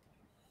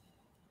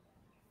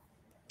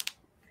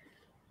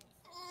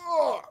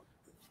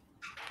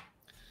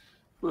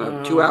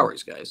 2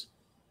 hours, guys.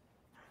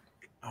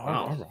 Wow.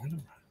 All right.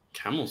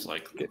 Camel's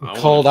like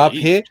cold up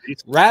here.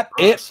 Wrap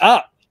it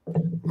up.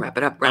 Wrap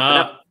it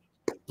up.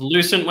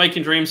 Lucent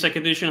Waking Dream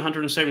Second Edition,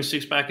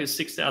 176 backers,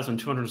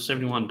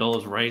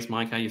 $6,271 raised.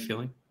 Mike, how you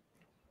feeling?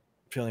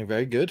 Feeling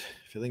very good.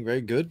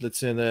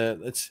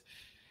 Let's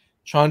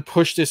try and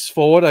push this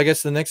forward. I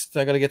guess the next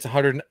I got to get to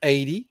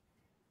 180.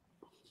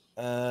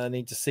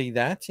 Need to see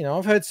that.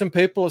 I've heard some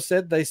people have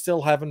said they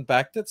still haven't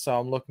backed it, so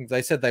I'm looking.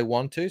 They said they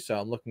want to, so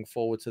I'm looking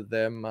forward to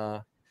them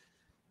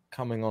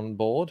coming on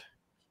board.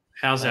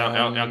 How's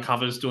our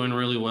covers doing?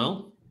 Really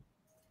well.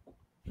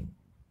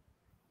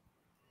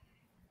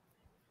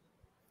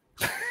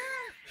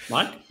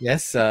 Mike?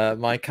 Yes,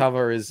 my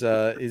cover is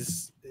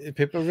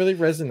people are really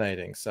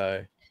resonating.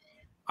 So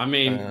I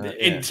mean,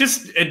 it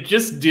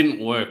just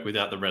didn't work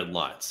without the red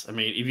lights. I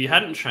mean, if you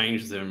hadn't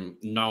changed them,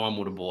 no one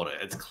would have bought it.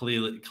 It's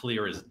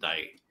clear as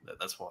day that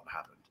that's what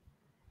happened.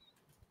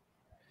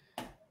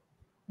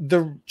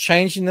 The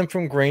changing them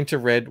from green to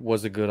red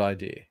was a good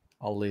idea.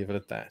 I'll leave it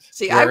at that.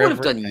 See, I would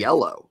have done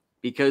yellow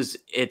because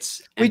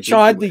it's. We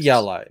tried the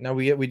yellow. No,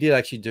 we did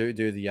actually do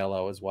the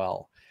yellow as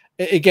well.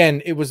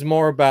 Again, it was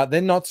more about they're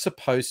not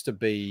supposed to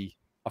be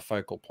a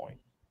focal point.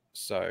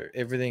 So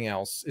everything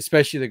else,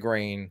 especially the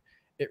green,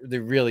 they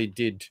really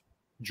did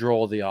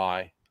draw the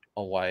eye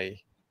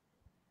away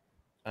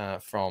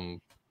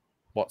from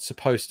what's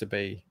supposed to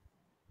be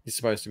you're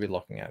supposed to be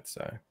looking at.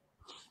 So,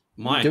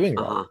 Mike,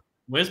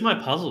 where's my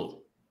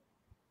puzzle?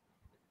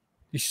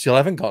 You still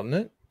haven't gotten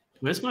it?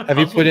 Where's my puzzle?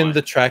 Have you put in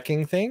the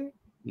tracking thing?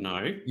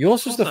 No.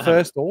 Yours was the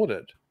first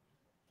ordered.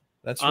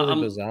 That's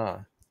really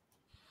bizarre.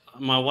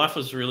 My wife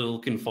was really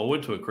looking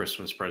forward to a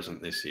Christmas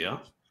present this year.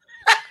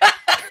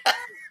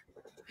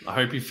 I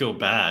hope you feel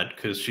bad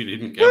because she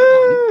didn't get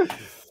one.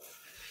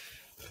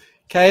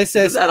 KS,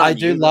 I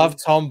do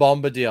love Tom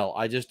Bombadil.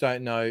 I just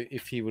don't know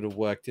if he would have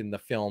worked in the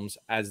films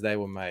as they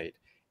were made.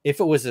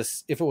 If it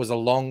was a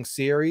long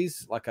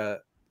series like a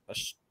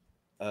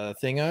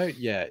thingo,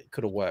 yeah, it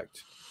could have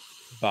worked,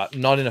 but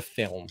not in a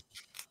film.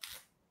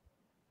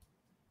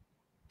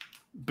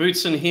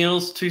 Boots and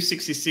Heels,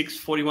 266,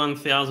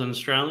 41,000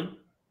 Australian.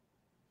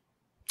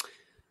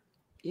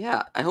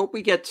 Yeah, I hope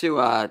we get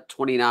to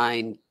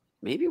 29.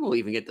 Maybe we'll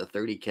even get to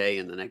 30K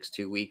in the next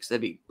 2 weeks. That'd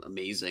be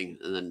amazing.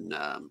 And then,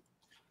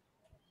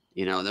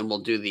 then we'll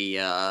do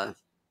the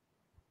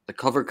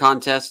cover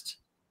contest.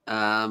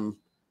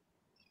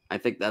 I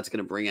think that's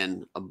going to bring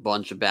in a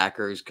bunch of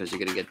backers because you're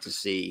going to get to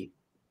see,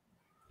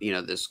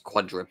 this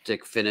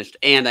quadriptych finished.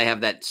 And I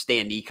have that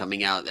standee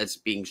coming out that's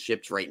being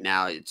shipped right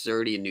now. It's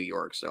already in New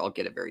York, so I'll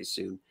get it very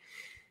soon.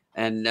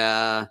 And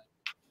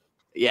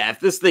if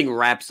this thing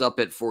wraps up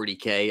at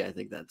 40K, I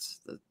think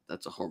that's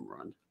a home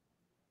run.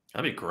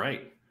 That'd be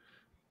great.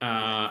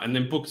 And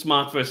then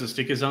Booksmark versus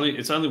stickers.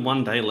 It's only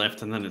 1 day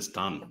left, and then it's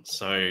done.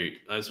 So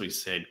as we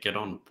said, get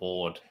on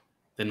board.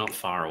 They're not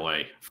far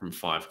away from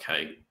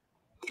 5K.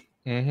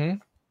 Mm-hmm.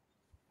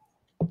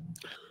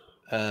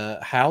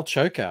 Hal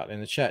Chokeout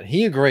in the chat.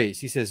 He agrees.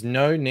 He says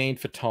no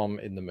need for Tom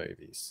in the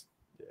movies.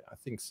 Yeah, I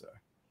think so.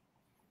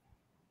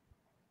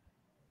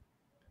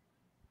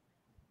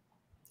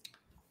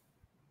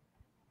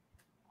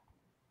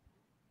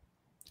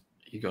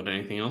 You got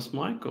anything else,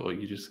 Mike, or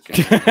you just?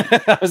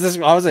 I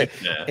was like,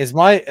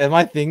 are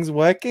my things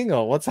working,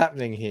 or what's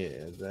happening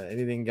here? Is there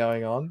anything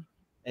going on?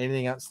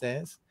 Anything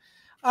upstairs?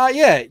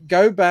 Yeah,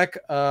 go back.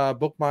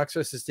 Bookmarks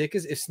versus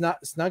stickers. If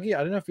Snuggy,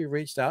 I don't know if he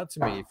reached out to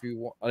me.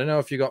 I don't know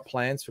if you got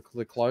plans for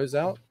the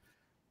closeout.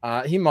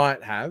 He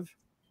might have,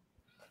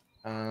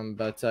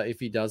 but if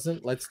he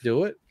doesn't, let's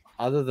do it.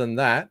 Other than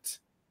that,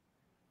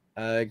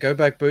 go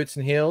back Boots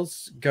and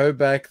Heels. Go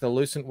back the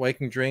Lucent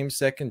Waking Dream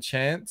Second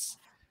Chance.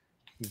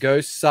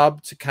 Go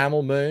sub to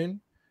Camel Moon,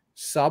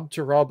 sub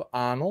to Rob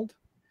Arnold,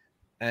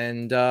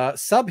 and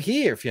sub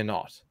here if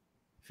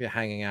you're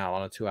hanging out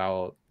on a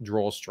 2-hour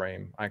draw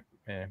stream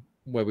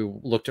where we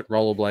looked at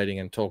rollerblading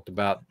and talked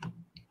about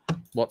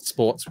what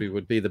sports we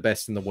would be the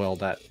best in the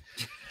world at.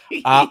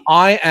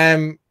 I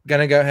am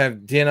going to go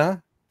have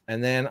dinner,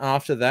 and then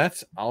after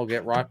that, I'll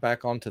get right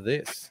back onto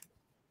this.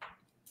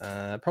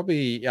 I'll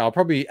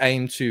probably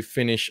aim to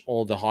finish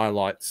all the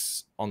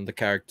highlights on the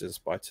characters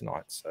by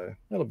tonight, so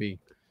that'll be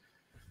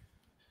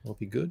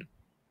good.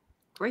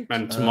 Great.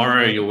 And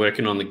tomorrow you're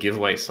working on the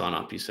giveaway sign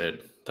up. You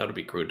said that'll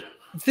be good.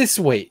 This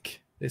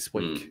week. I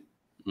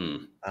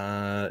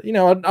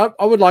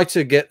would like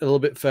to get a little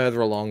bit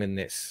further along in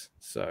this.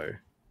 So,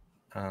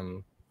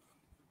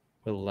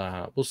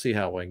 we'll see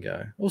how we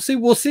go. We'll see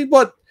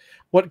what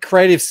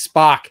creative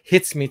spark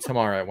hits me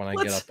tomorrow when I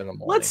get up in the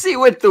morning. Let's see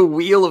what the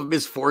Wheel of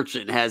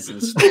Misfortune has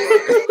in store.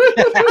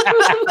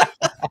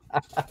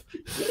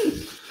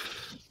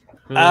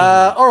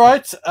 All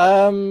right.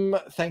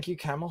 Thank you,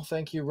 Camel.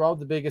 Thank you, Rob.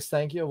 The biggest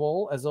thank you of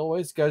all, as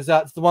always, goes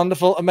out to the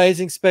wonderful,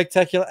 amazing,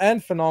 spectacular,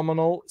 and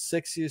phenomenal,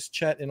 sexiest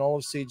chat in all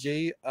of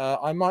CG.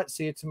 I might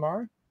see you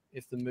tomorrow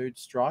if the mood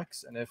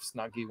strikes and if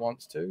Snuggy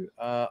wants to.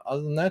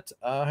 Other than that,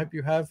 I hope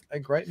you have a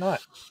great night.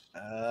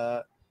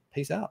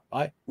 Peace out.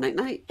 Bye. Night,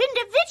 night.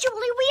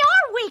 Individually, we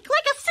are weak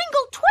like a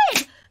single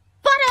twig,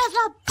 but as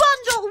a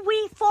bundle,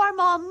 we form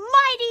a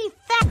mighty